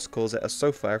nowhere else calls it a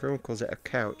sofa. Everyone calls it a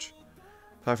couch,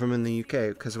 apart from in the UK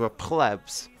because we're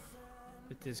plebs.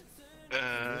 It is.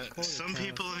 Some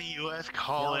people in the US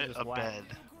call it a bed.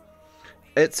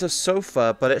 It's a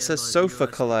sofa, but it's a sofa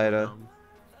collider.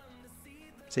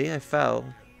 See, I fell.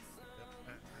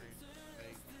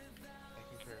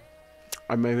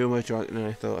 I maybe more drunk than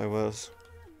I thought I was.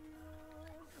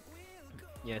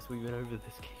 Yes, we went over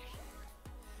this game.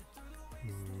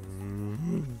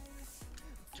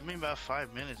 Give me about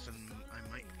 5 minutes and I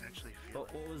might actually feel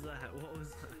What was that? What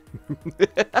was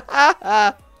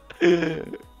that?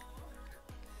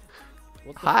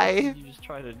 What the Hi. fuck did you just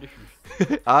try to do?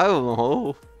 I don't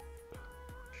know.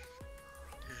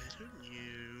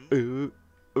 Ooh,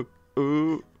 ooh,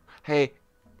 ooh. Hey,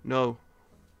 no.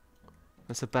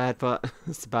 That's a bad but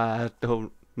that's bad.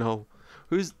 Don't no.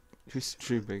 Who's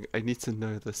streaming? I need to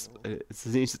know this.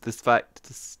 This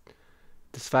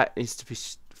fact needs to be.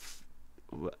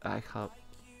 I can't.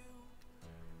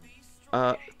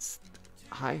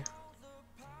 Hi.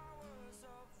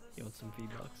 You want some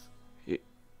V-Bucks?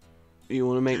 You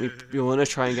want to make me? You want to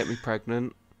try and get me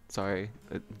pregnant? Sorry,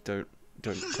 don't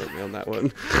quote me on that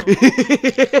one.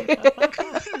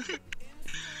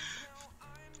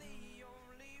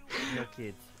 No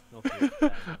kids. No kids.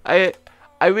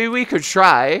 I mean, we could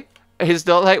try. It's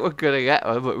not like we're gonna get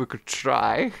one, but we could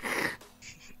try.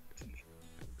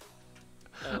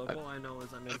 Look, all I know is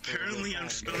apparently I'm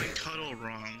spelling cuddle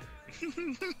wrong.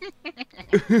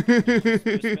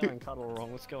 You're spelling cuddle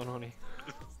wrong. What's going on here?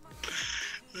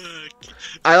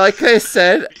 Like I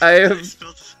said, I've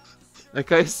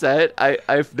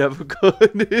never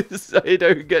gone this. I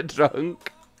don't get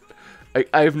drunk.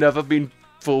 I've never been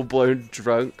full blown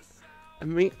drunk. I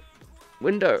mean,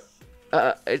 window.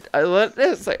 I learned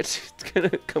this. It's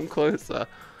gonna come closer.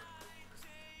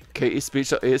 Katie's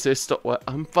speech easier. Stop. What?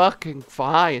 I'm fucking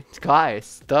fine, guys.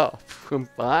 Stop. I'm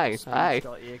fine. Hi.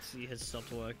 Speech.exe has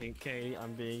stopped working. Katie,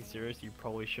 I'm being serious. You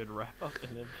probably should wrap up in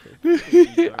a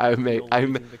bit.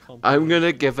 I'm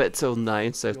gonna give it till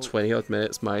 9, so 20 odd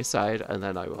minutes my side, and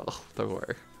then I will. Don't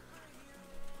worry.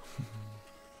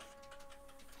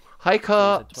 Hi,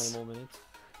 cops. 20 more minutes.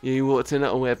 You walked in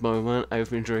at a weird moment. I've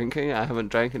been drinking. I haven't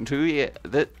drank in 2 years.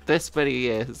 This many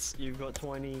years. You've got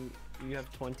 20. You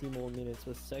have 20 more minutes.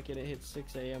 The second it hits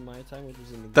 6 AM my time, which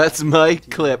is in the. That's my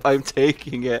clip. I'm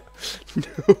taking it.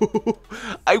 No.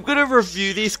 I'm gonna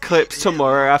review these clips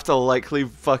tomorrow after likely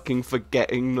fucking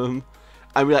forgetting them.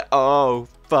 I'm like, oh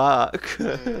fuck.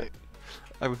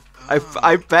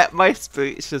 I bet my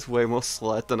speech is way more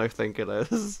slurred than I think it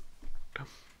is.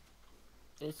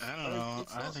 I don't know.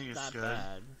 I think it's good.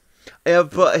 Bad. Yeah,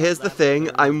 but here's the thing.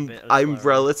 I'm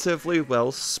relatively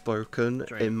well spoken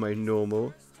in my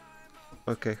normal.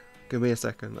 Okay, give me a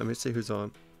second. Let me see who's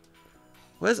on.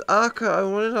 Where's Arca? I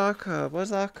wanted Arca.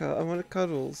 Where's Arca? I wanted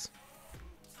cuddles.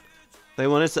 They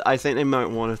wanted to. I think they might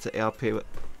want it to ARP.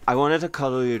 I wanted to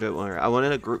cuddle you. Don't worry. I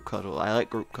wanted a group cuddle. I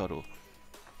like group cuddle.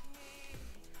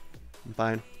 I'm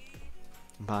fine.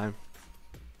 I'm fine.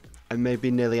 I may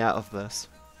be nearly out of this.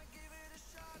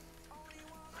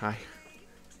 Hi.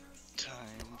 Time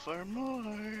for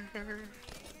more.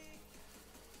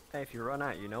 Hey, if you run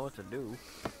out, you know what to do.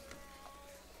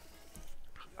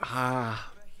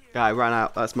 Ah, yeah, I ran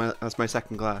out. That's my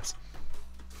second glass.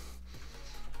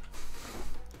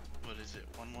 What is it?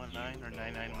 119 or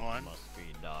 991? Must be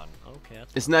done. Okay.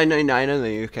 That's It's 999 in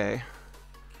the UK.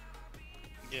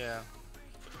 Yeah.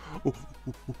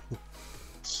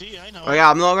 See, I know. Oh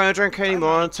yeah, I'm not gonna drink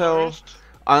anymore until.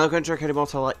 I'm not gonna drink anymore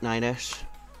till like 9ish.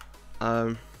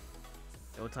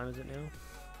 What time is it now?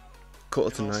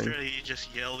 Quarter to in 9. Australia, you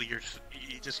just yell. You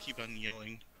just keep on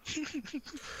yelling.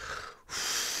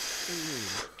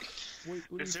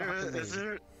 Is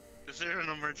there an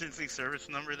emergency service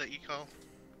number that you call?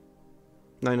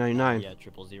 999. Yeah,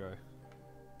 000.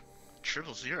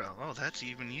 000. Oh, that's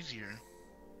even easier.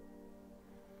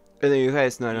 In the UK,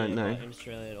 it's Yeah, 999. but in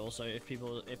Australia, also, if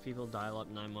people dial up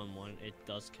 911, it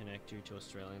does connect you to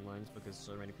Australian lines because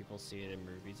so many people see it in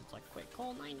movies. It's like, quick,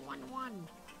 call 911.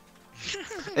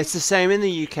 It's the same in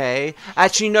the UK.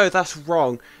 Actually, no, that's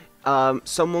wrong.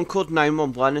 Someone called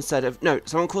 911 instead of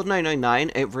someone called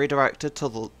 999. It redirected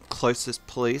to closest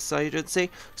police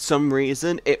agency, some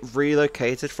reason it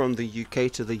relocated from the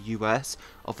UK to the US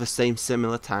of the same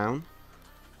similar town.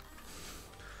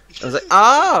 I was like,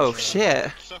 oh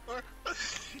shit.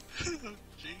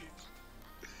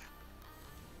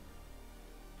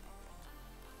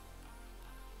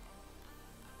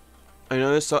 I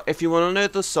know, so if you want to know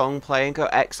the song playing, go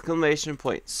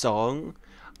 !song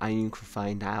and you can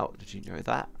find out. Did you know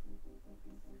that?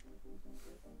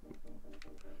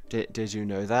 Did you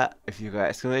know that? If you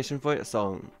go !song, you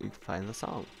can find the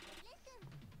song.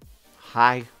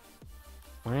 Hi.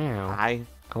 Wow. Hi.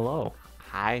 Hello.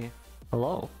 Hi.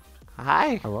 Hello.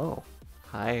 Hi. Hello.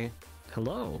 Hi.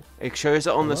 Hello. It shows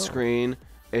it on the Hello. screen.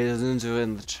 It doesn't do it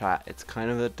in the chat. It's kind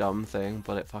of a dumb thing,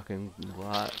 but it fucking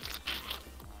works.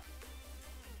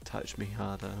 Touch me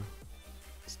harder.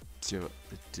 Do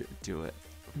it. Do it.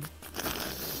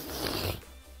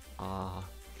 Ah.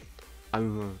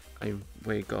 I'm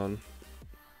way gone.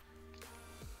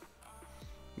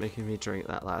 Making me drink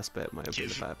that last bit might have been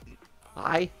bad.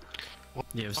 Hi.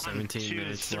 You have 17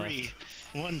 minutes left.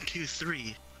 1, 2,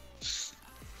 3.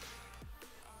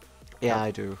 Yeah,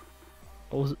 I do.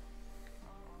 What was it?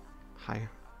 Hi.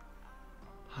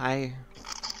 Hi.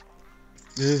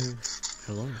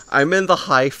 Hello. I'm in the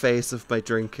high phase of my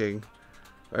drinking.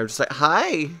 I'm just like,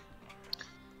 hi!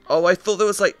 Oh, I thought there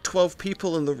was like 12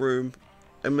 people in the room.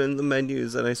 I'm in the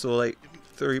menus and I saw like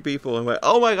 3 people. I'm like,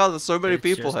 oh my god, there's so many It's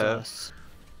people just here. us.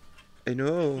 I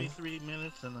know. Give me 3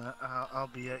 minutes and I'll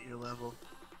be at your level.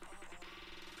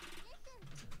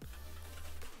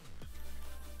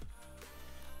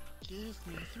 Give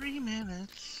me 3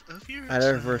 minutes of your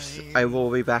time. I will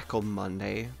be back on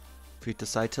Monday. If you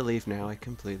decide to leave now, I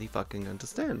completely fucking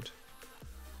understand.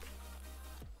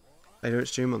 I don't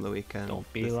stream on the weekend.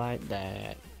 Don't be like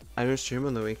that. I don't stream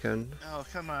on the weekend. Oh,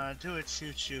 come on, do a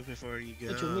choo-choo before you go.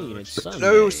 What do you mean? It's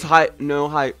Sunday. No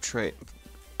hype train.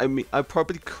 I mean, I'd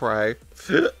probably cry.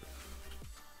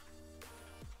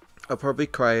 I'll probably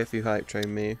cry if you hype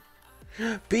train me.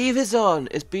 Beav is on!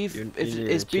 Is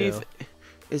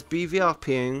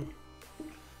VRPing?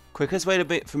 Quickest way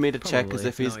for me to check is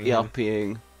if he's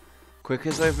ERPing.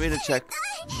 Quickest way for me to check.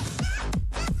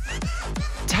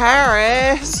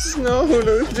 Taris! No,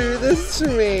 don't do this to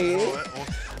me!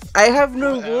 I have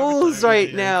no rules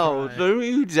right now! Don't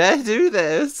you dare do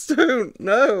this! Don't,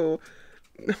 no!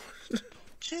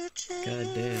 God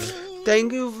damn.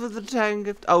 Thank you for the tank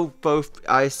gift. Oh, both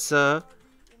Isa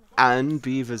and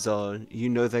Beaver's on. You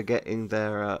know they're getting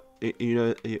their, you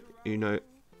know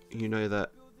that,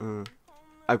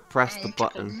 I pressed the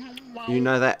button. You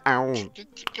know that, ow.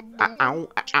 Ow,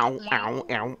 ow, ow,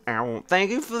 ow, ow.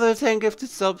 Thank you for the 10 gifted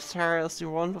subs, Taris.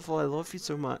 You're wonderful. I love you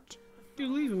so much. You're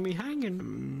leaving me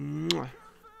hanging. Mwah.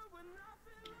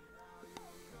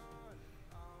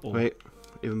 Wait,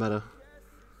 even better.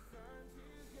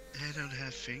 I don't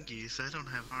have fingies, I don't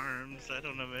have arms, I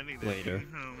don't have anything. Later.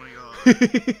 Oh my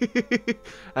god.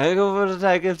 I go for the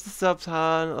 10 gifted subs,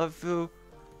 Han. I love you.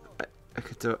 I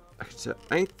could do it. I could do it.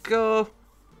 Thank you.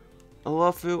 I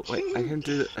love you. Wait, I can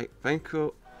do it. Thank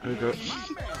you. There we go.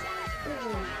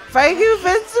 Thank you,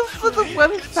 Vincent, for the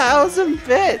 1,000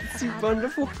 bits. You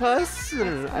wonderful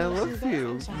person. I love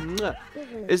you. Mwah.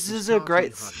 This is a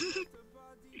great.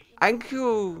 Thank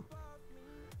you.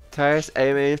 Taris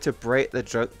aiming to break the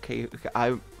drunk cake.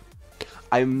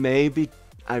 I may be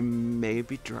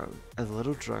drunk, a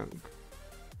little drunk,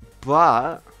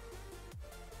 but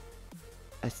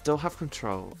I still have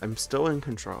control. I'm still in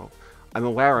control. I'm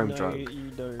aware I'm drunk.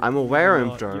 You don't. I'm aware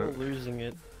I'm drunk. You're losing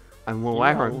it. I'm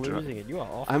aware I'm You are drunk. losing it. You are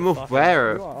off. I'm your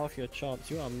aware. You are off your chops.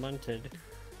 You are munted.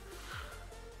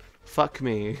 Fuck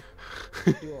me.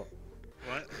 You are...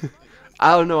 What?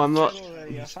 I don't know, I'm not.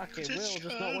 You fucking will, just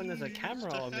not when there's a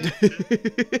camera on me.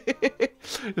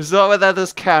 It's not when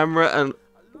there's camera and.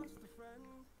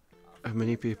 How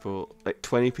many people? Like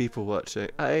 20 people watching.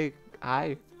 Hi.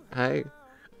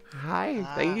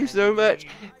 Thank you so much.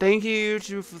 Thank you,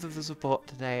 YouTube, for the support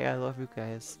today. I love you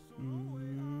guys.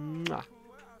 Mwah.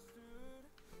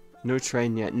 No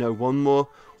train yet. No, one more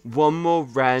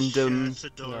random,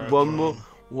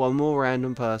 one more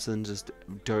random person just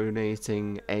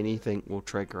donating anything will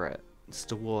trigger it.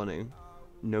 Just a warning.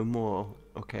 No more,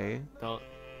 okay?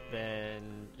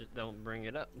 Then just don't bring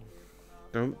it up.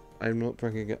 I'm not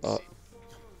bringing it up.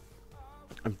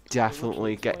 I'm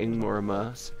definitely getting more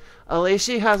immersed. At least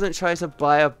she hasn't tried to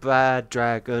buy a bad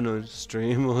dragon on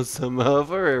stream or some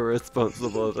other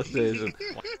irresponsible decision.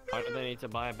 Why do they need to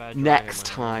buy a bad dragon? Next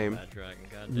time.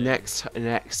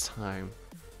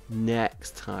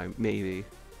 Next time, maybe.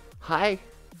 Hi,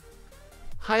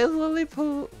 Lily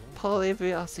Polly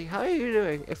VRC. How are you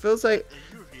doing? It feels like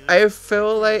I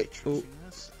feel like. Oh,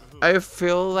 I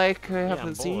feel like I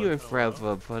haven't seen you in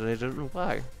forever, but I don't know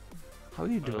why. How are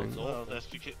you doing? Well, that's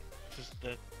because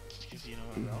you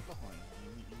don't have alcohol.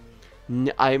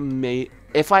 I may,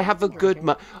 if I have a good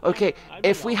month. Okay,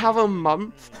 if we have a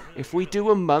month, if we do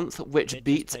a month which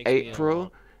beats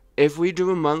April, if we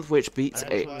do a month which beats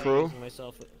April,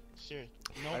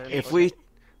 if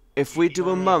we do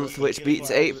a month which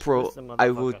beats April, I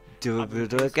will do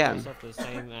it again.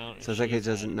 So it's like it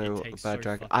doesn't know what a bad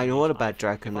dragon. I know what a bad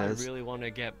dragon is. If I really want to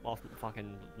get off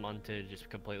fucking Munted just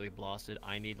completely blasted,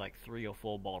 I need like 3 or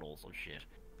 4 bottles of shit.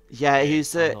 Yeah,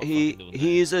 he's a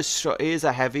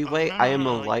heavyweight. I am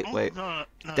a lightweight.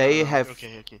 They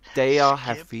are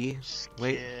heavy.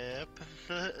 Wait.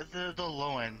 The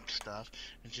low end stuff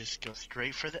and just go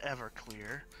straight for the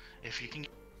Everclear. If you can.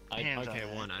 I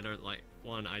don't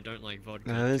like vodka.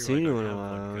 I haven't seen you in a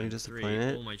while. Are you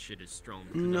disappointed? All my shit is strong.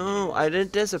 No, I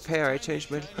didn't disappear. I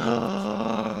changed my.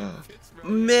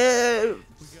 Man,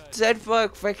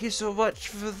 Deadbug, thank you so much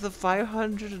for the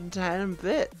 510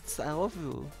 bits. I love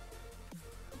you.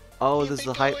 Oh, there's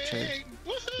the hype train.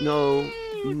 No,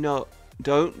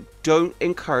 don't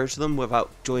encourage them without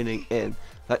joining in.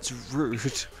 That's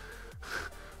rude.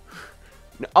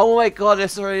 Oh my god,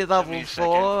 it's already level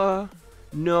 4.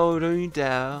 No, don't you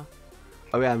dare.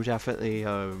 Oh yeah, I'm definitely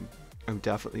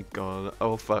gone.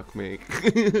 Oh fuck me.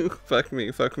 Fuck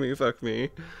me.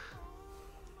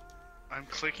 I'm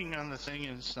clicking on the thing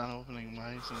and it's not opening.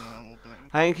 Why is it not opening?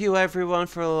 Thank you everyone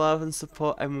for the love and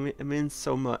support. It means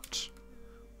so much.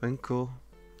 Thank you.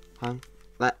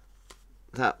 That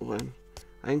one.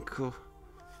 Thank you.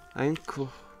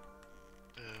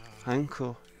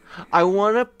 I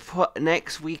wanna put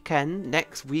next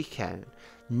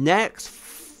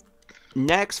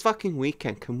fucking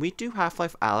weekend, can we do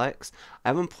Half-Life Alyx? I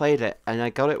haven't played it, and I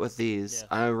got it with these,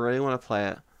 and I really want to play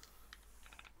it.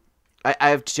 I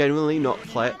have genuinely not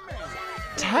played.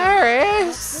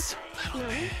 Terrace!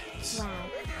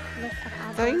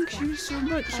 Thank you so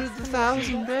much for the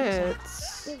 1,000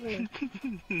 bits.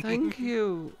 Thank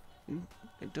you.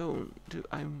 Don't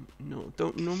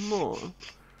know more.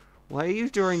 Why are you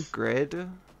doing grid?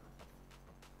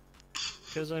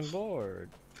 Because I'm bored.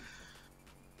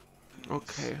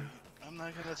 Okay. I'm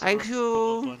not gonna Thank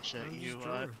you. A bunch at you.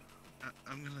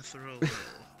 I'm gonna throw a little.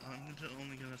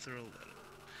 only gonna throw a little.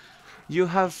 You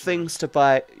have things to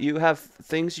buy. You have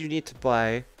things you need to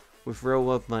buy with real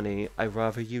world money. I'd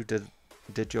rather you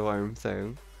did your own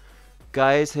thing.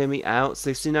 Guys, hear me out.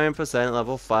 69%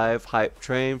 level 5 hype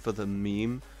train for the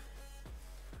meme.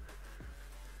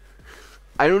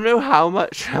 I don't know how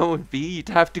much that would be. You'd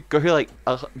have to go like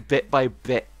bit by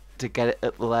bit to get it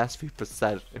at the last few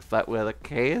percent if that were the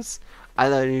case.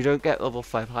 And then you don't get level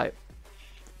 5 hype.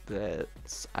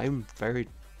 I'm very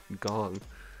gone.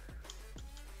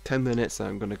 10 minutes and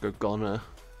I'm gonna go goner.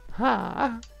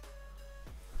 Ha!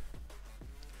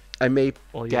 I may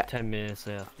get 10 minutes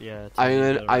left. Yeah.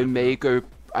 I may go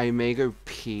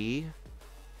pee.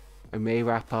 I may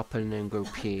wrap up and then go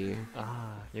pee.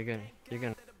 You're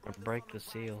gonna break the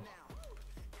seal.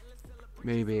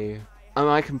 Maybe.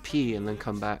 I can pee and then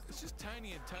come back.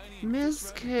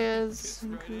 Miss Kids,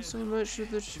 thank you so much for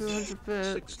the 200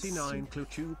 bits. 69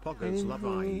 Clue Poggers love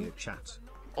VRchat.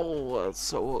 Oh, that's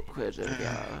so awkward.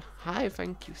 Yeah. Hi,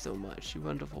 thank you so much, you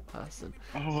wonderful person.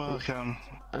 Oh, welcome.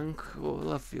 Uncle,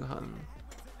 love you, hon.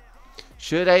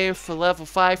 Should I aim for level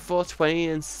 5 420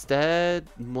 instead?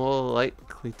 More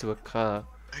likely to occur.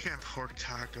 I got pork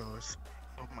tacos.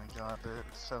 Oh my god, that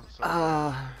sounds so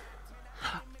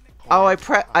Oh,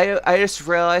 I just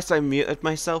realized I muted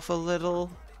myself a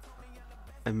little.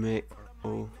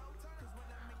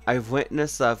 I've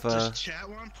witnessed other. Just chat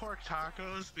want pork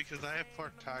tacos because I have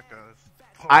pork tacos.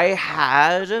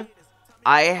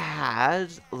 I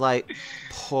had like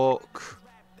pork.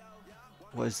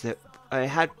 Was it? I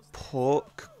had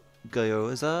pork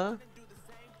gyoza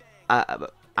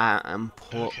and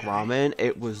pork ramen.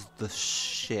 It was the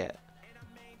shit.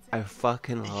 I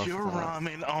fucking love your that.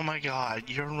 Ramen. Oh my god,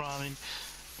 your ramen.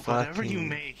 Whatever you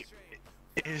make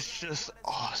is just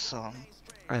awesome.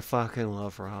 I fucking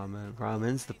love ramen.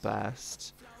 Ramen's the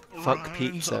best. Ramen's Fuck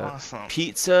pizza. Awesome.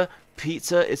 Pizza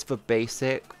is for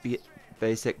basic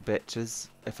bitches.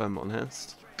 If I'm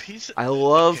honest. Pizza. I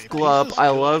love glub. I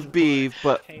love beef,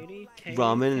 but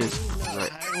ramen is great.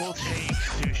 I will take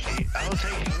sushi.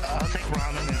 I'll take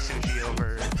ramen and sushi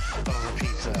over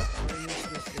pizza.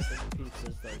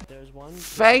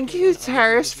 Thank you,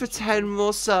 Terrace, for 10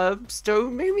 more subs.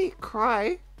 Don't make me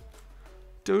cry.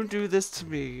 Don't do this to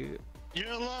me.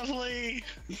 You're lovely.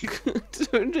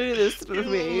 Don't do this to me.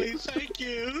 Lovely. Thank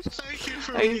you. Thank you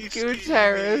for Thank you,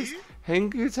 Terrace.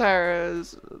 Thank you,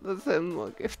 Terrace. The symbol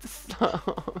gift to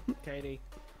stop. Katie.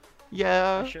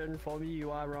 Yeah. I should inform you,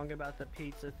 you are wrong about the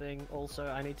pizza thing. Also,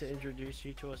 I need to introduce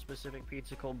you to a specific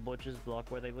pizza called Butcher's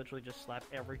Block, where they literally just slap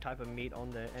every type of meat on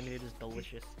there, and it is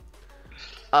delicious.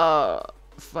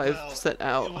 5%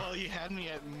 out. Well, you had me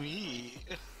at meat.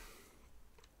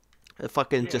 I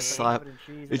fucking just slap.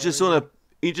 You just want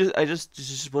to. I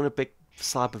just want a big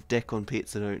slab of dick on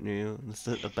pizza, don't you? It's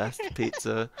the best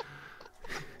pizza.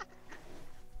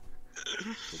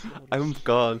 I'm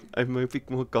gone. I might be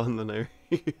more gone than I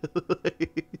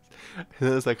realized. And I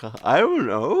was like, I don't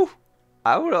know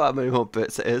how many more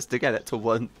bits it is to get it to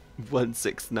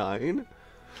 169.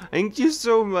 Thank you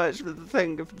so much for the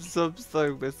thing of subs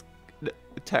though, Miss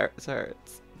Terrence.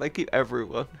 Thank you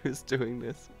everyone who's doing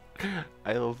this.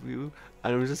 I love you.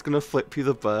 And I'm just gonna flip you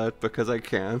the bird because I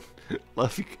can.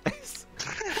 Love you guys.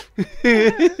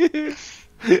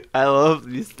 I love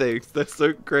these things. They're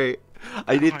so great.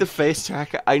 I need the face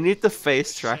tracker. I need the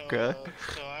face tracker.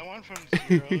 So I went from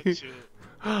 0 to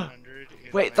 100.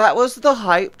 Wait, that was the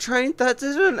hype train? That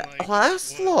didn't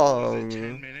last long.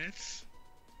 10 minutes?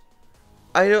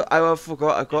 I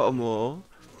forgot I got them all.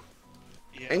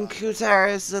 Yeah. Thank you,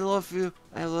 Terrace. I love you.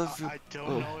 I love you. I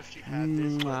don't know if you had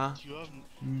this, but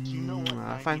do you know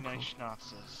what 99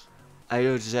 schnapps is? I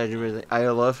don't genuinely. I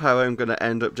love how I'm gonna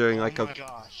end up doing like oh my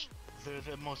gosh.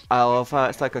 The most I love how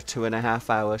it's like a 2.5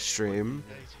 hour stream.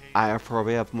 I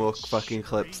probably have more fucking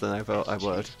clips than I thought I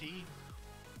would.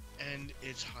 And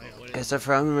it's high. It's a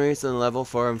for reason level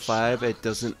 4 and 5. It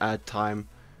doesn't add time.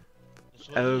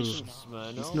 Oh,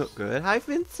 it's not good. Hi,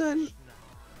 Vincent.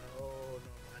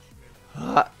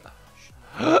 I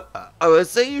would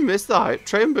say you missed the hype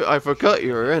train, but I forgot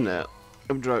you were in it.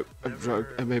 I'm drunk. I'm drunk.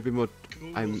 I may be more.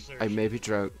 I may be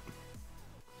drunk.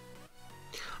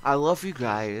 I love you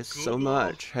guys so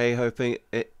much. Hey, hopping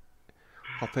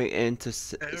in to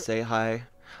say hi.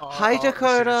 Hi,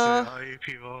 Dakota. All you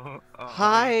people.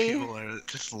 Hi. You people are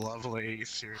just lovely.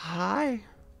 Seriously. Hi.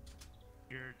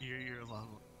 You're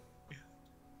lovely.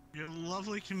 You're a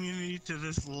lovely community to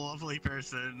this lovely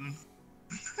person.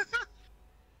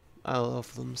 I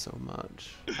love them so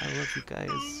much. I love you guys.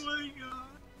 Oh my god.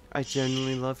 I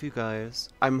genuinely love you guys.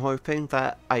 I'm hoping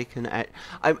that I can. I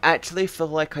actually feel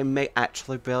like I may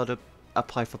actually be able to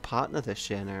apply for partner this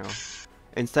year now.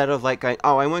 Instead of like going,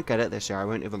 oh, I won't get it this year. I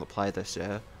won't even apply this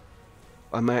year.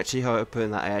 I'm actually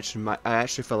hoping that I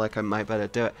actually feel like I might better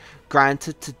do it.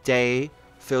 Granted, today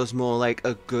feels more like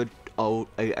a good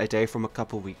a day from a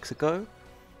couple weeks ago.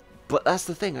 But that's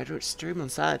the thing. I don't stream on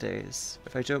Saturdays.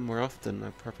 If I do it more often,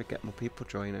 I'd probably get more people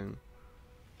joining.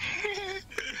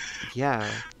 Yeah.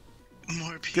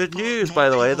 Good news, by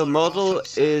the way, the model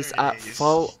is at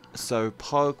fault, so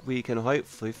Pog, we can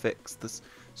hopefully fix this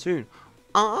soon.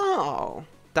 Oh,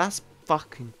 that's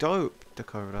fucking dope,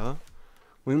 Dakota.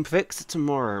 We can fix it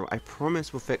tomorrow. I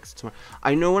promise we'll fix it tomorrow.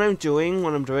 I know what I'm doing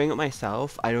when I'm doing it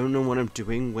myself. I don't know what I'm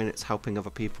doing when it's helping other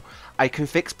people. I can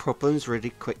fix problems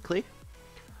really quickly.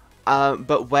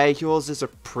 But where yours is a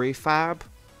prefab,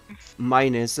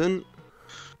 mine isn't.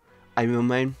 I mean,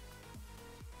 mine.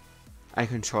 I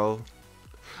control.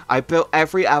 I built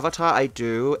every avatar I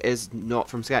do is not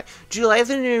from scratch. Do you like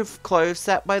the new clothes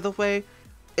set, by the way?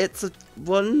 It's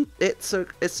adorable. It's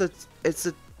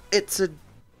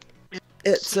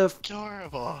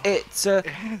a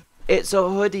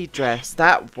hoodie dress,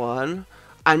 that one,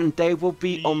 and they will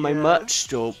be on my merch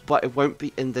store, but it won't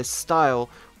be in this style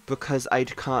because I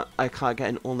can't get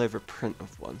an all over print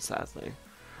of one, sadly.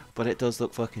 But it does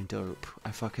look fucking dope.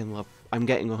 I fucking love. I'm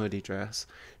getting a hoodie dress.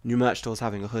 New merch store's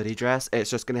having a hoodie dress. It's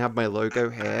just gonna have my logo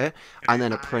here and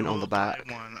then a print on the back.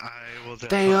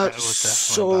 They are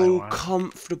so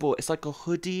comfortable. It's like a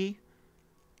hoodie,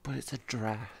 but it's a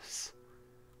dress.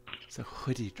 It's a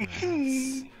hoodie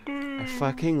dress. I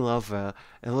fucking love it.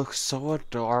 It looks so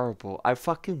adorable. I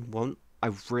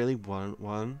really want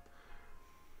one.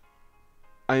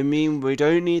 I mean, we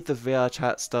don't need the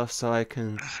VRchat stuff so I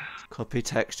can copy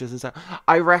textures and stuff.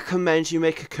 I recommend you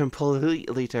make a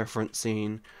completely different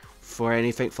scene for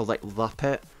anything for like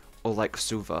Lappet or like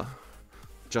Suva.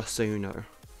 Just so you know.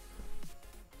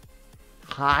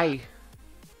 Hi.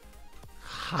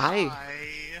 Hi.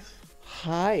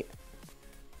 Hi.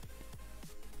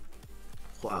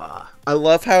 Wow. I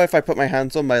love how if I put my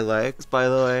hands on my legs, by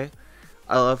the way.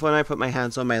 I love when I put my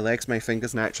hands on my legs, my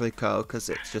fingers naturally curl because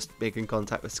it's just making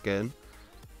contact with skin.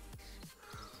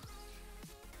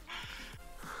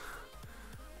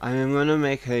 I'm gonna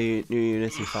make a new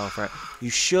Unity file for it. You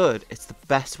should. It's the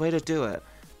best way to do it.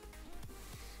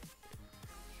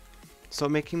 Stop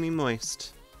making me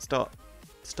moist. Stop.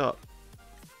 Stop.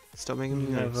 Stop making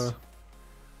me moist.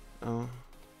 Oh.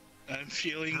 I'm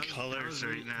feeling colors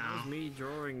right now. How's me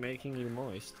drawing making you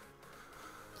moist?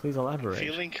 Please elaborate.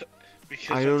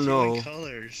 Because I don't I'm know. feeling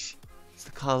colors. It's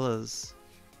the colors.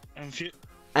 And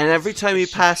every time you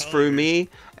pass through me,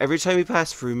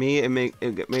 it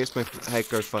makes my head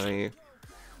go funny.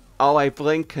 Oh, I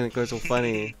blink and it goes all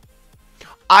funny.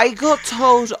 I got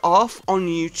told off on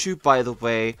YouTube, by the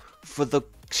way, for the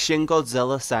Shin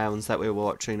Godzilla sounds that we were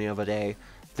watching the other day.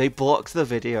 They blocked the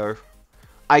video.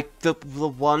 The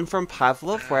one from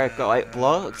Pavlov where I got it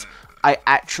blocked. I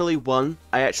actually won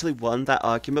that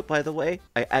argument, by the way.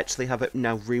 I actually have it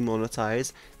now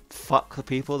remonetized. Fuck the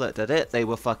people that did it. They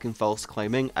were fucking false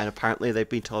claiming, and apparently they've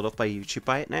been told off by YouTube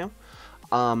by it now.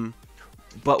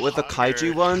 But with the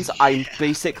kaiju ones, I'm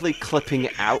basically clipping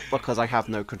it out because I have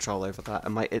no control over that,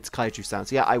 and it's kaiju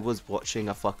sounds. Yeah, I was watching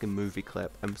a fucking movie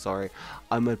clip. I'm sorry.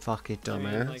 I'm a fucking dumbass.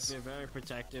 I mean, like, they're very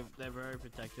protective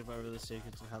over the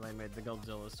secrets of how they made the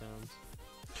Godzilla sounds.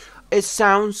 It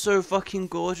sounds so fucking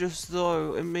gorgeous,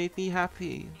 though. It made me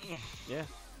happy. Yeah.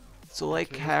 It's all I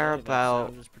care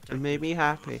about. It made me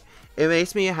happy. It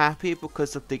makes me happy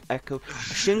because of the echo.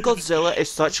 Shin Godzilla is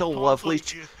such a lovely...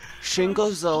 Shin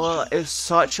Godzilla is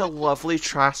such a lovely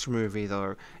trash movie,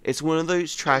 though. It's one of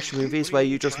those trash movies where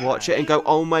you just watch it and go,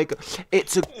 oh my god,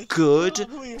 it's a good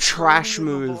trash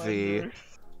movie.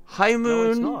 Hi, Moon. No,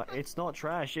 it's not. It's not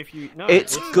trash.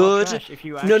 It's good. If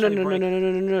you No. As a movie,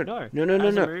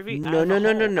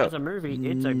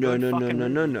 it's a good fucking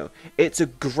movie. No. It's a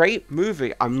great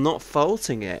movie. I'm not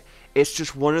faulting it. It's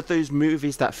just one of those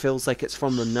movies that feels like it's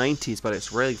from the 90s, but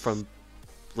it's really from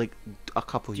like a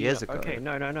couple years ago. Okay,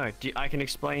 no. I can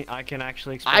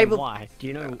actually explain why. Do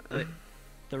you know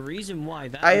the reason why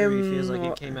that movie feels like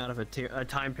it came out of a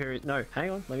time period? No, hang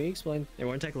on. Let me explain. It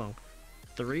won't take long.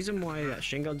 The reason why that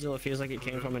Shin Godzilla feels like it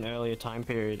came from an earlier time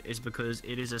period is because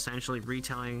it is essentially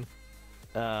retelling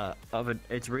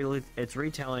it's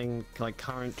retelling like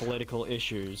current political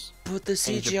issues. But the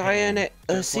CGI in it,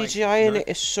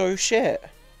 is so shit.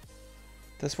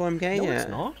 That's what I'm getting at. No, it's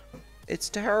not. It's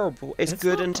terrible. It's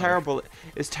good and terrible.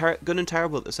 It's good and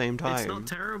terrible at the same time. It's not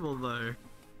terrible though.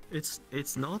 It's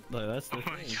not though. That's the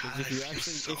thing.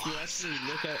 Because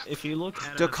if you look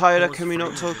at Dakota, can we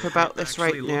not talk about this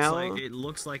right now? It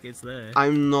looks like it's there.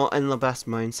 I'm not in the best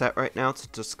mindset right now to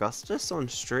discuss this on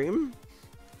stream.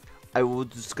 I will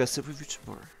discuss it with you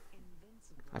tomorrow.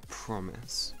 I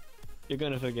promise. You're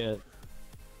gonna forget.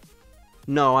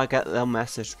 No, I get they'll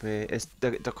message me. It's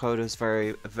Dakota's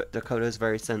very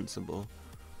sensible.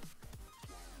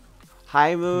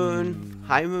 Hi Moon.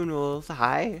 Hi Moon Wolf.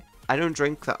 Hi. I don't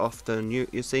drink that often.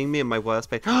 You're seeing me in my worst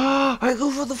pain. I go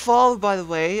for the fall, by the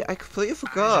way. I completely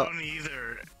forgot. I don't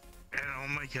either. And oh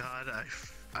my god, I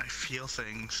feel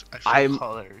things. I feel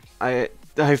colors. I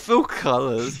feel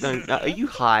colors. No, are you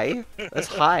high? That's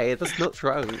high. That's not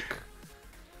drunk.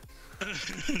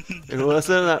 It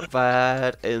wasn't that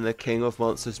bad in the King of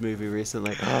Monsters movie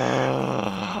recently.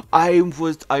 I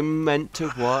meant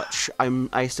to watch.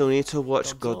 I still need to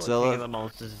watch Godzilla. King of the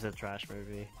Monsters is a trash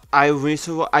movie. I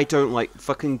don't like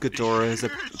fucking Ghidorah.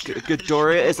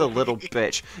 Ghidorah is a little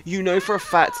bitch. You know for a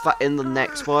fact that in the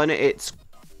next one it's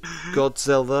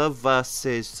Godzilla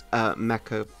versus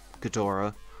Mecha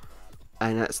Ghidorah,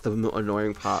 and that's the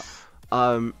annoying part.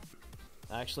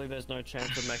 Actually, there's no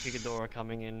chance of Mecha Ghidorah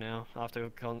coming in now after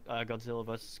Godzilla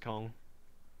vs Kong.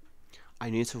 I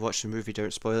need to watch the movie.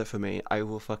 Don't spoil it for me. I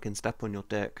will fucking step on your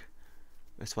dick.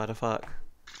 I swear to fuck.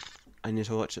 I need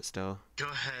to watch it still. Go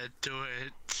ahead, do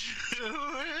it.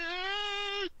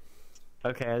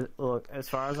 Okay, look, as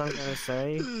far as I'm gonna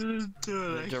say,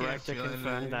 the director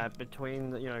confirmed that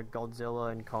between,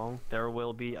 Godzilla and Kong, there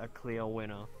will be a clear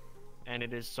winner. And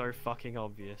it is so fucking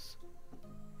obvious.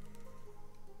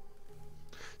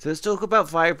 So let's talk about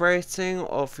vibrating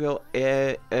off your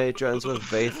eardrums with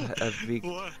heavy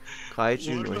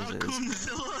kaiju noises.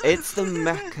 It's the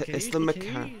mecha. It's the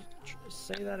mecha.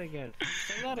 Say that again.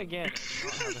 Say that again. I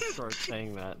don't have a stroke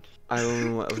saying that. I don't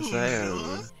know what I was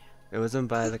saying. It wasn't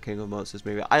by the King of Monsters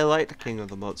movie. I liked the King of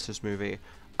the Monsters movie.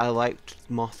 I liked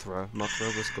Mothra.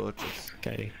 Mothra was gorgeous.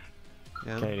 Katie.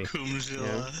 Yeah. Katie.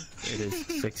 Yeah. It is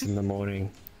 6 in the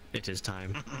morning. It is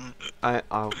time. Okay.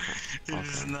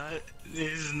 It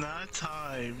is not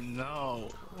time. No.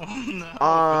 No.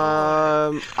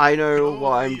 I know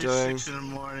what I'm doing. 6 in the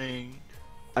morning.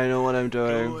 I know what I'm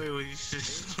doing. Go away with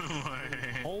 6 in the morning.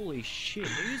 Holy shit! It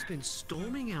has been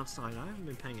storming outside. I haven't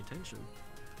been paying attention.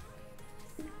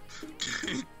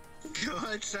 Go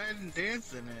outside and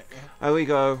dance in it. Here we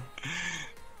go.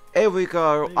 Here we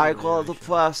go. I got the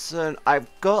person. I've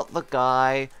got the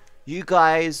guy. You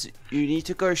guys, you need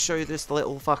to go show this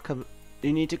little fucker.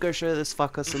 You need to go show this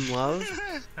fucker some love.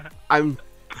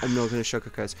 I'm not gonna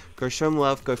sugarcoat. Go show him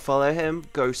love. Go follow him.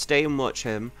 Go stay and watch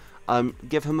him.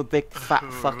 Give him a big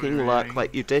fat fucking look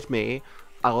like you did me.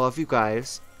 I love you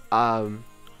guys.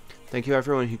 Thank you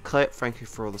everyone who clicked. Thank you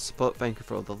for all the support. Thank you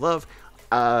for all the love.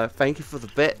 Thank you for the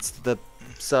bits, the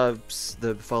subs,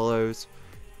 the follows.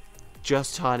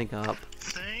 Just turning up.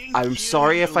 I'm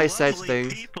sorry if I said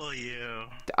things.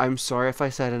 I'm sorry if I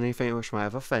said anything which might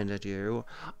have offended you.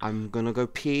 I'm gonna go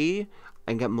pee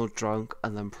and get more drunk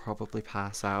and then probably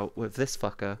pass out with this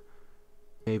fucker.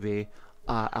 Maybe.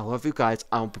 I love you guys.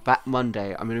 I'll be back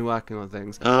Monday. I'm gonna be working on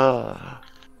things.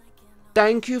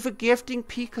 Thank you for gifting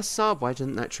Pika sub. Why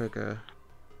didn't that trigger?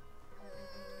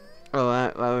 Oh,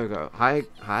 there we go. Hi.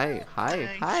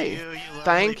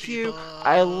 Thank you.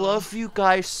 I love you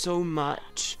guys so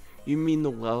much. You mean the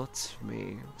world to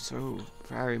me. So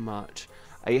very much.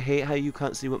 I hate how you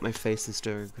can't see what my face is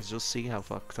doing, because you'll see how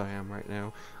fucked I am right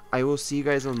now. I will see you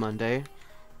guys on Monday.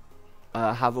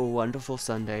 Have a wonderful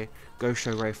Sunday. Go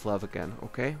show Rafe love again,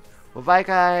 okay? Well, bye,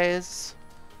 guys.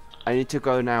 I need to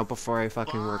go now before I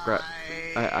fucking regret.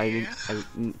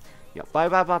 Yeah,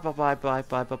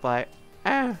 bye.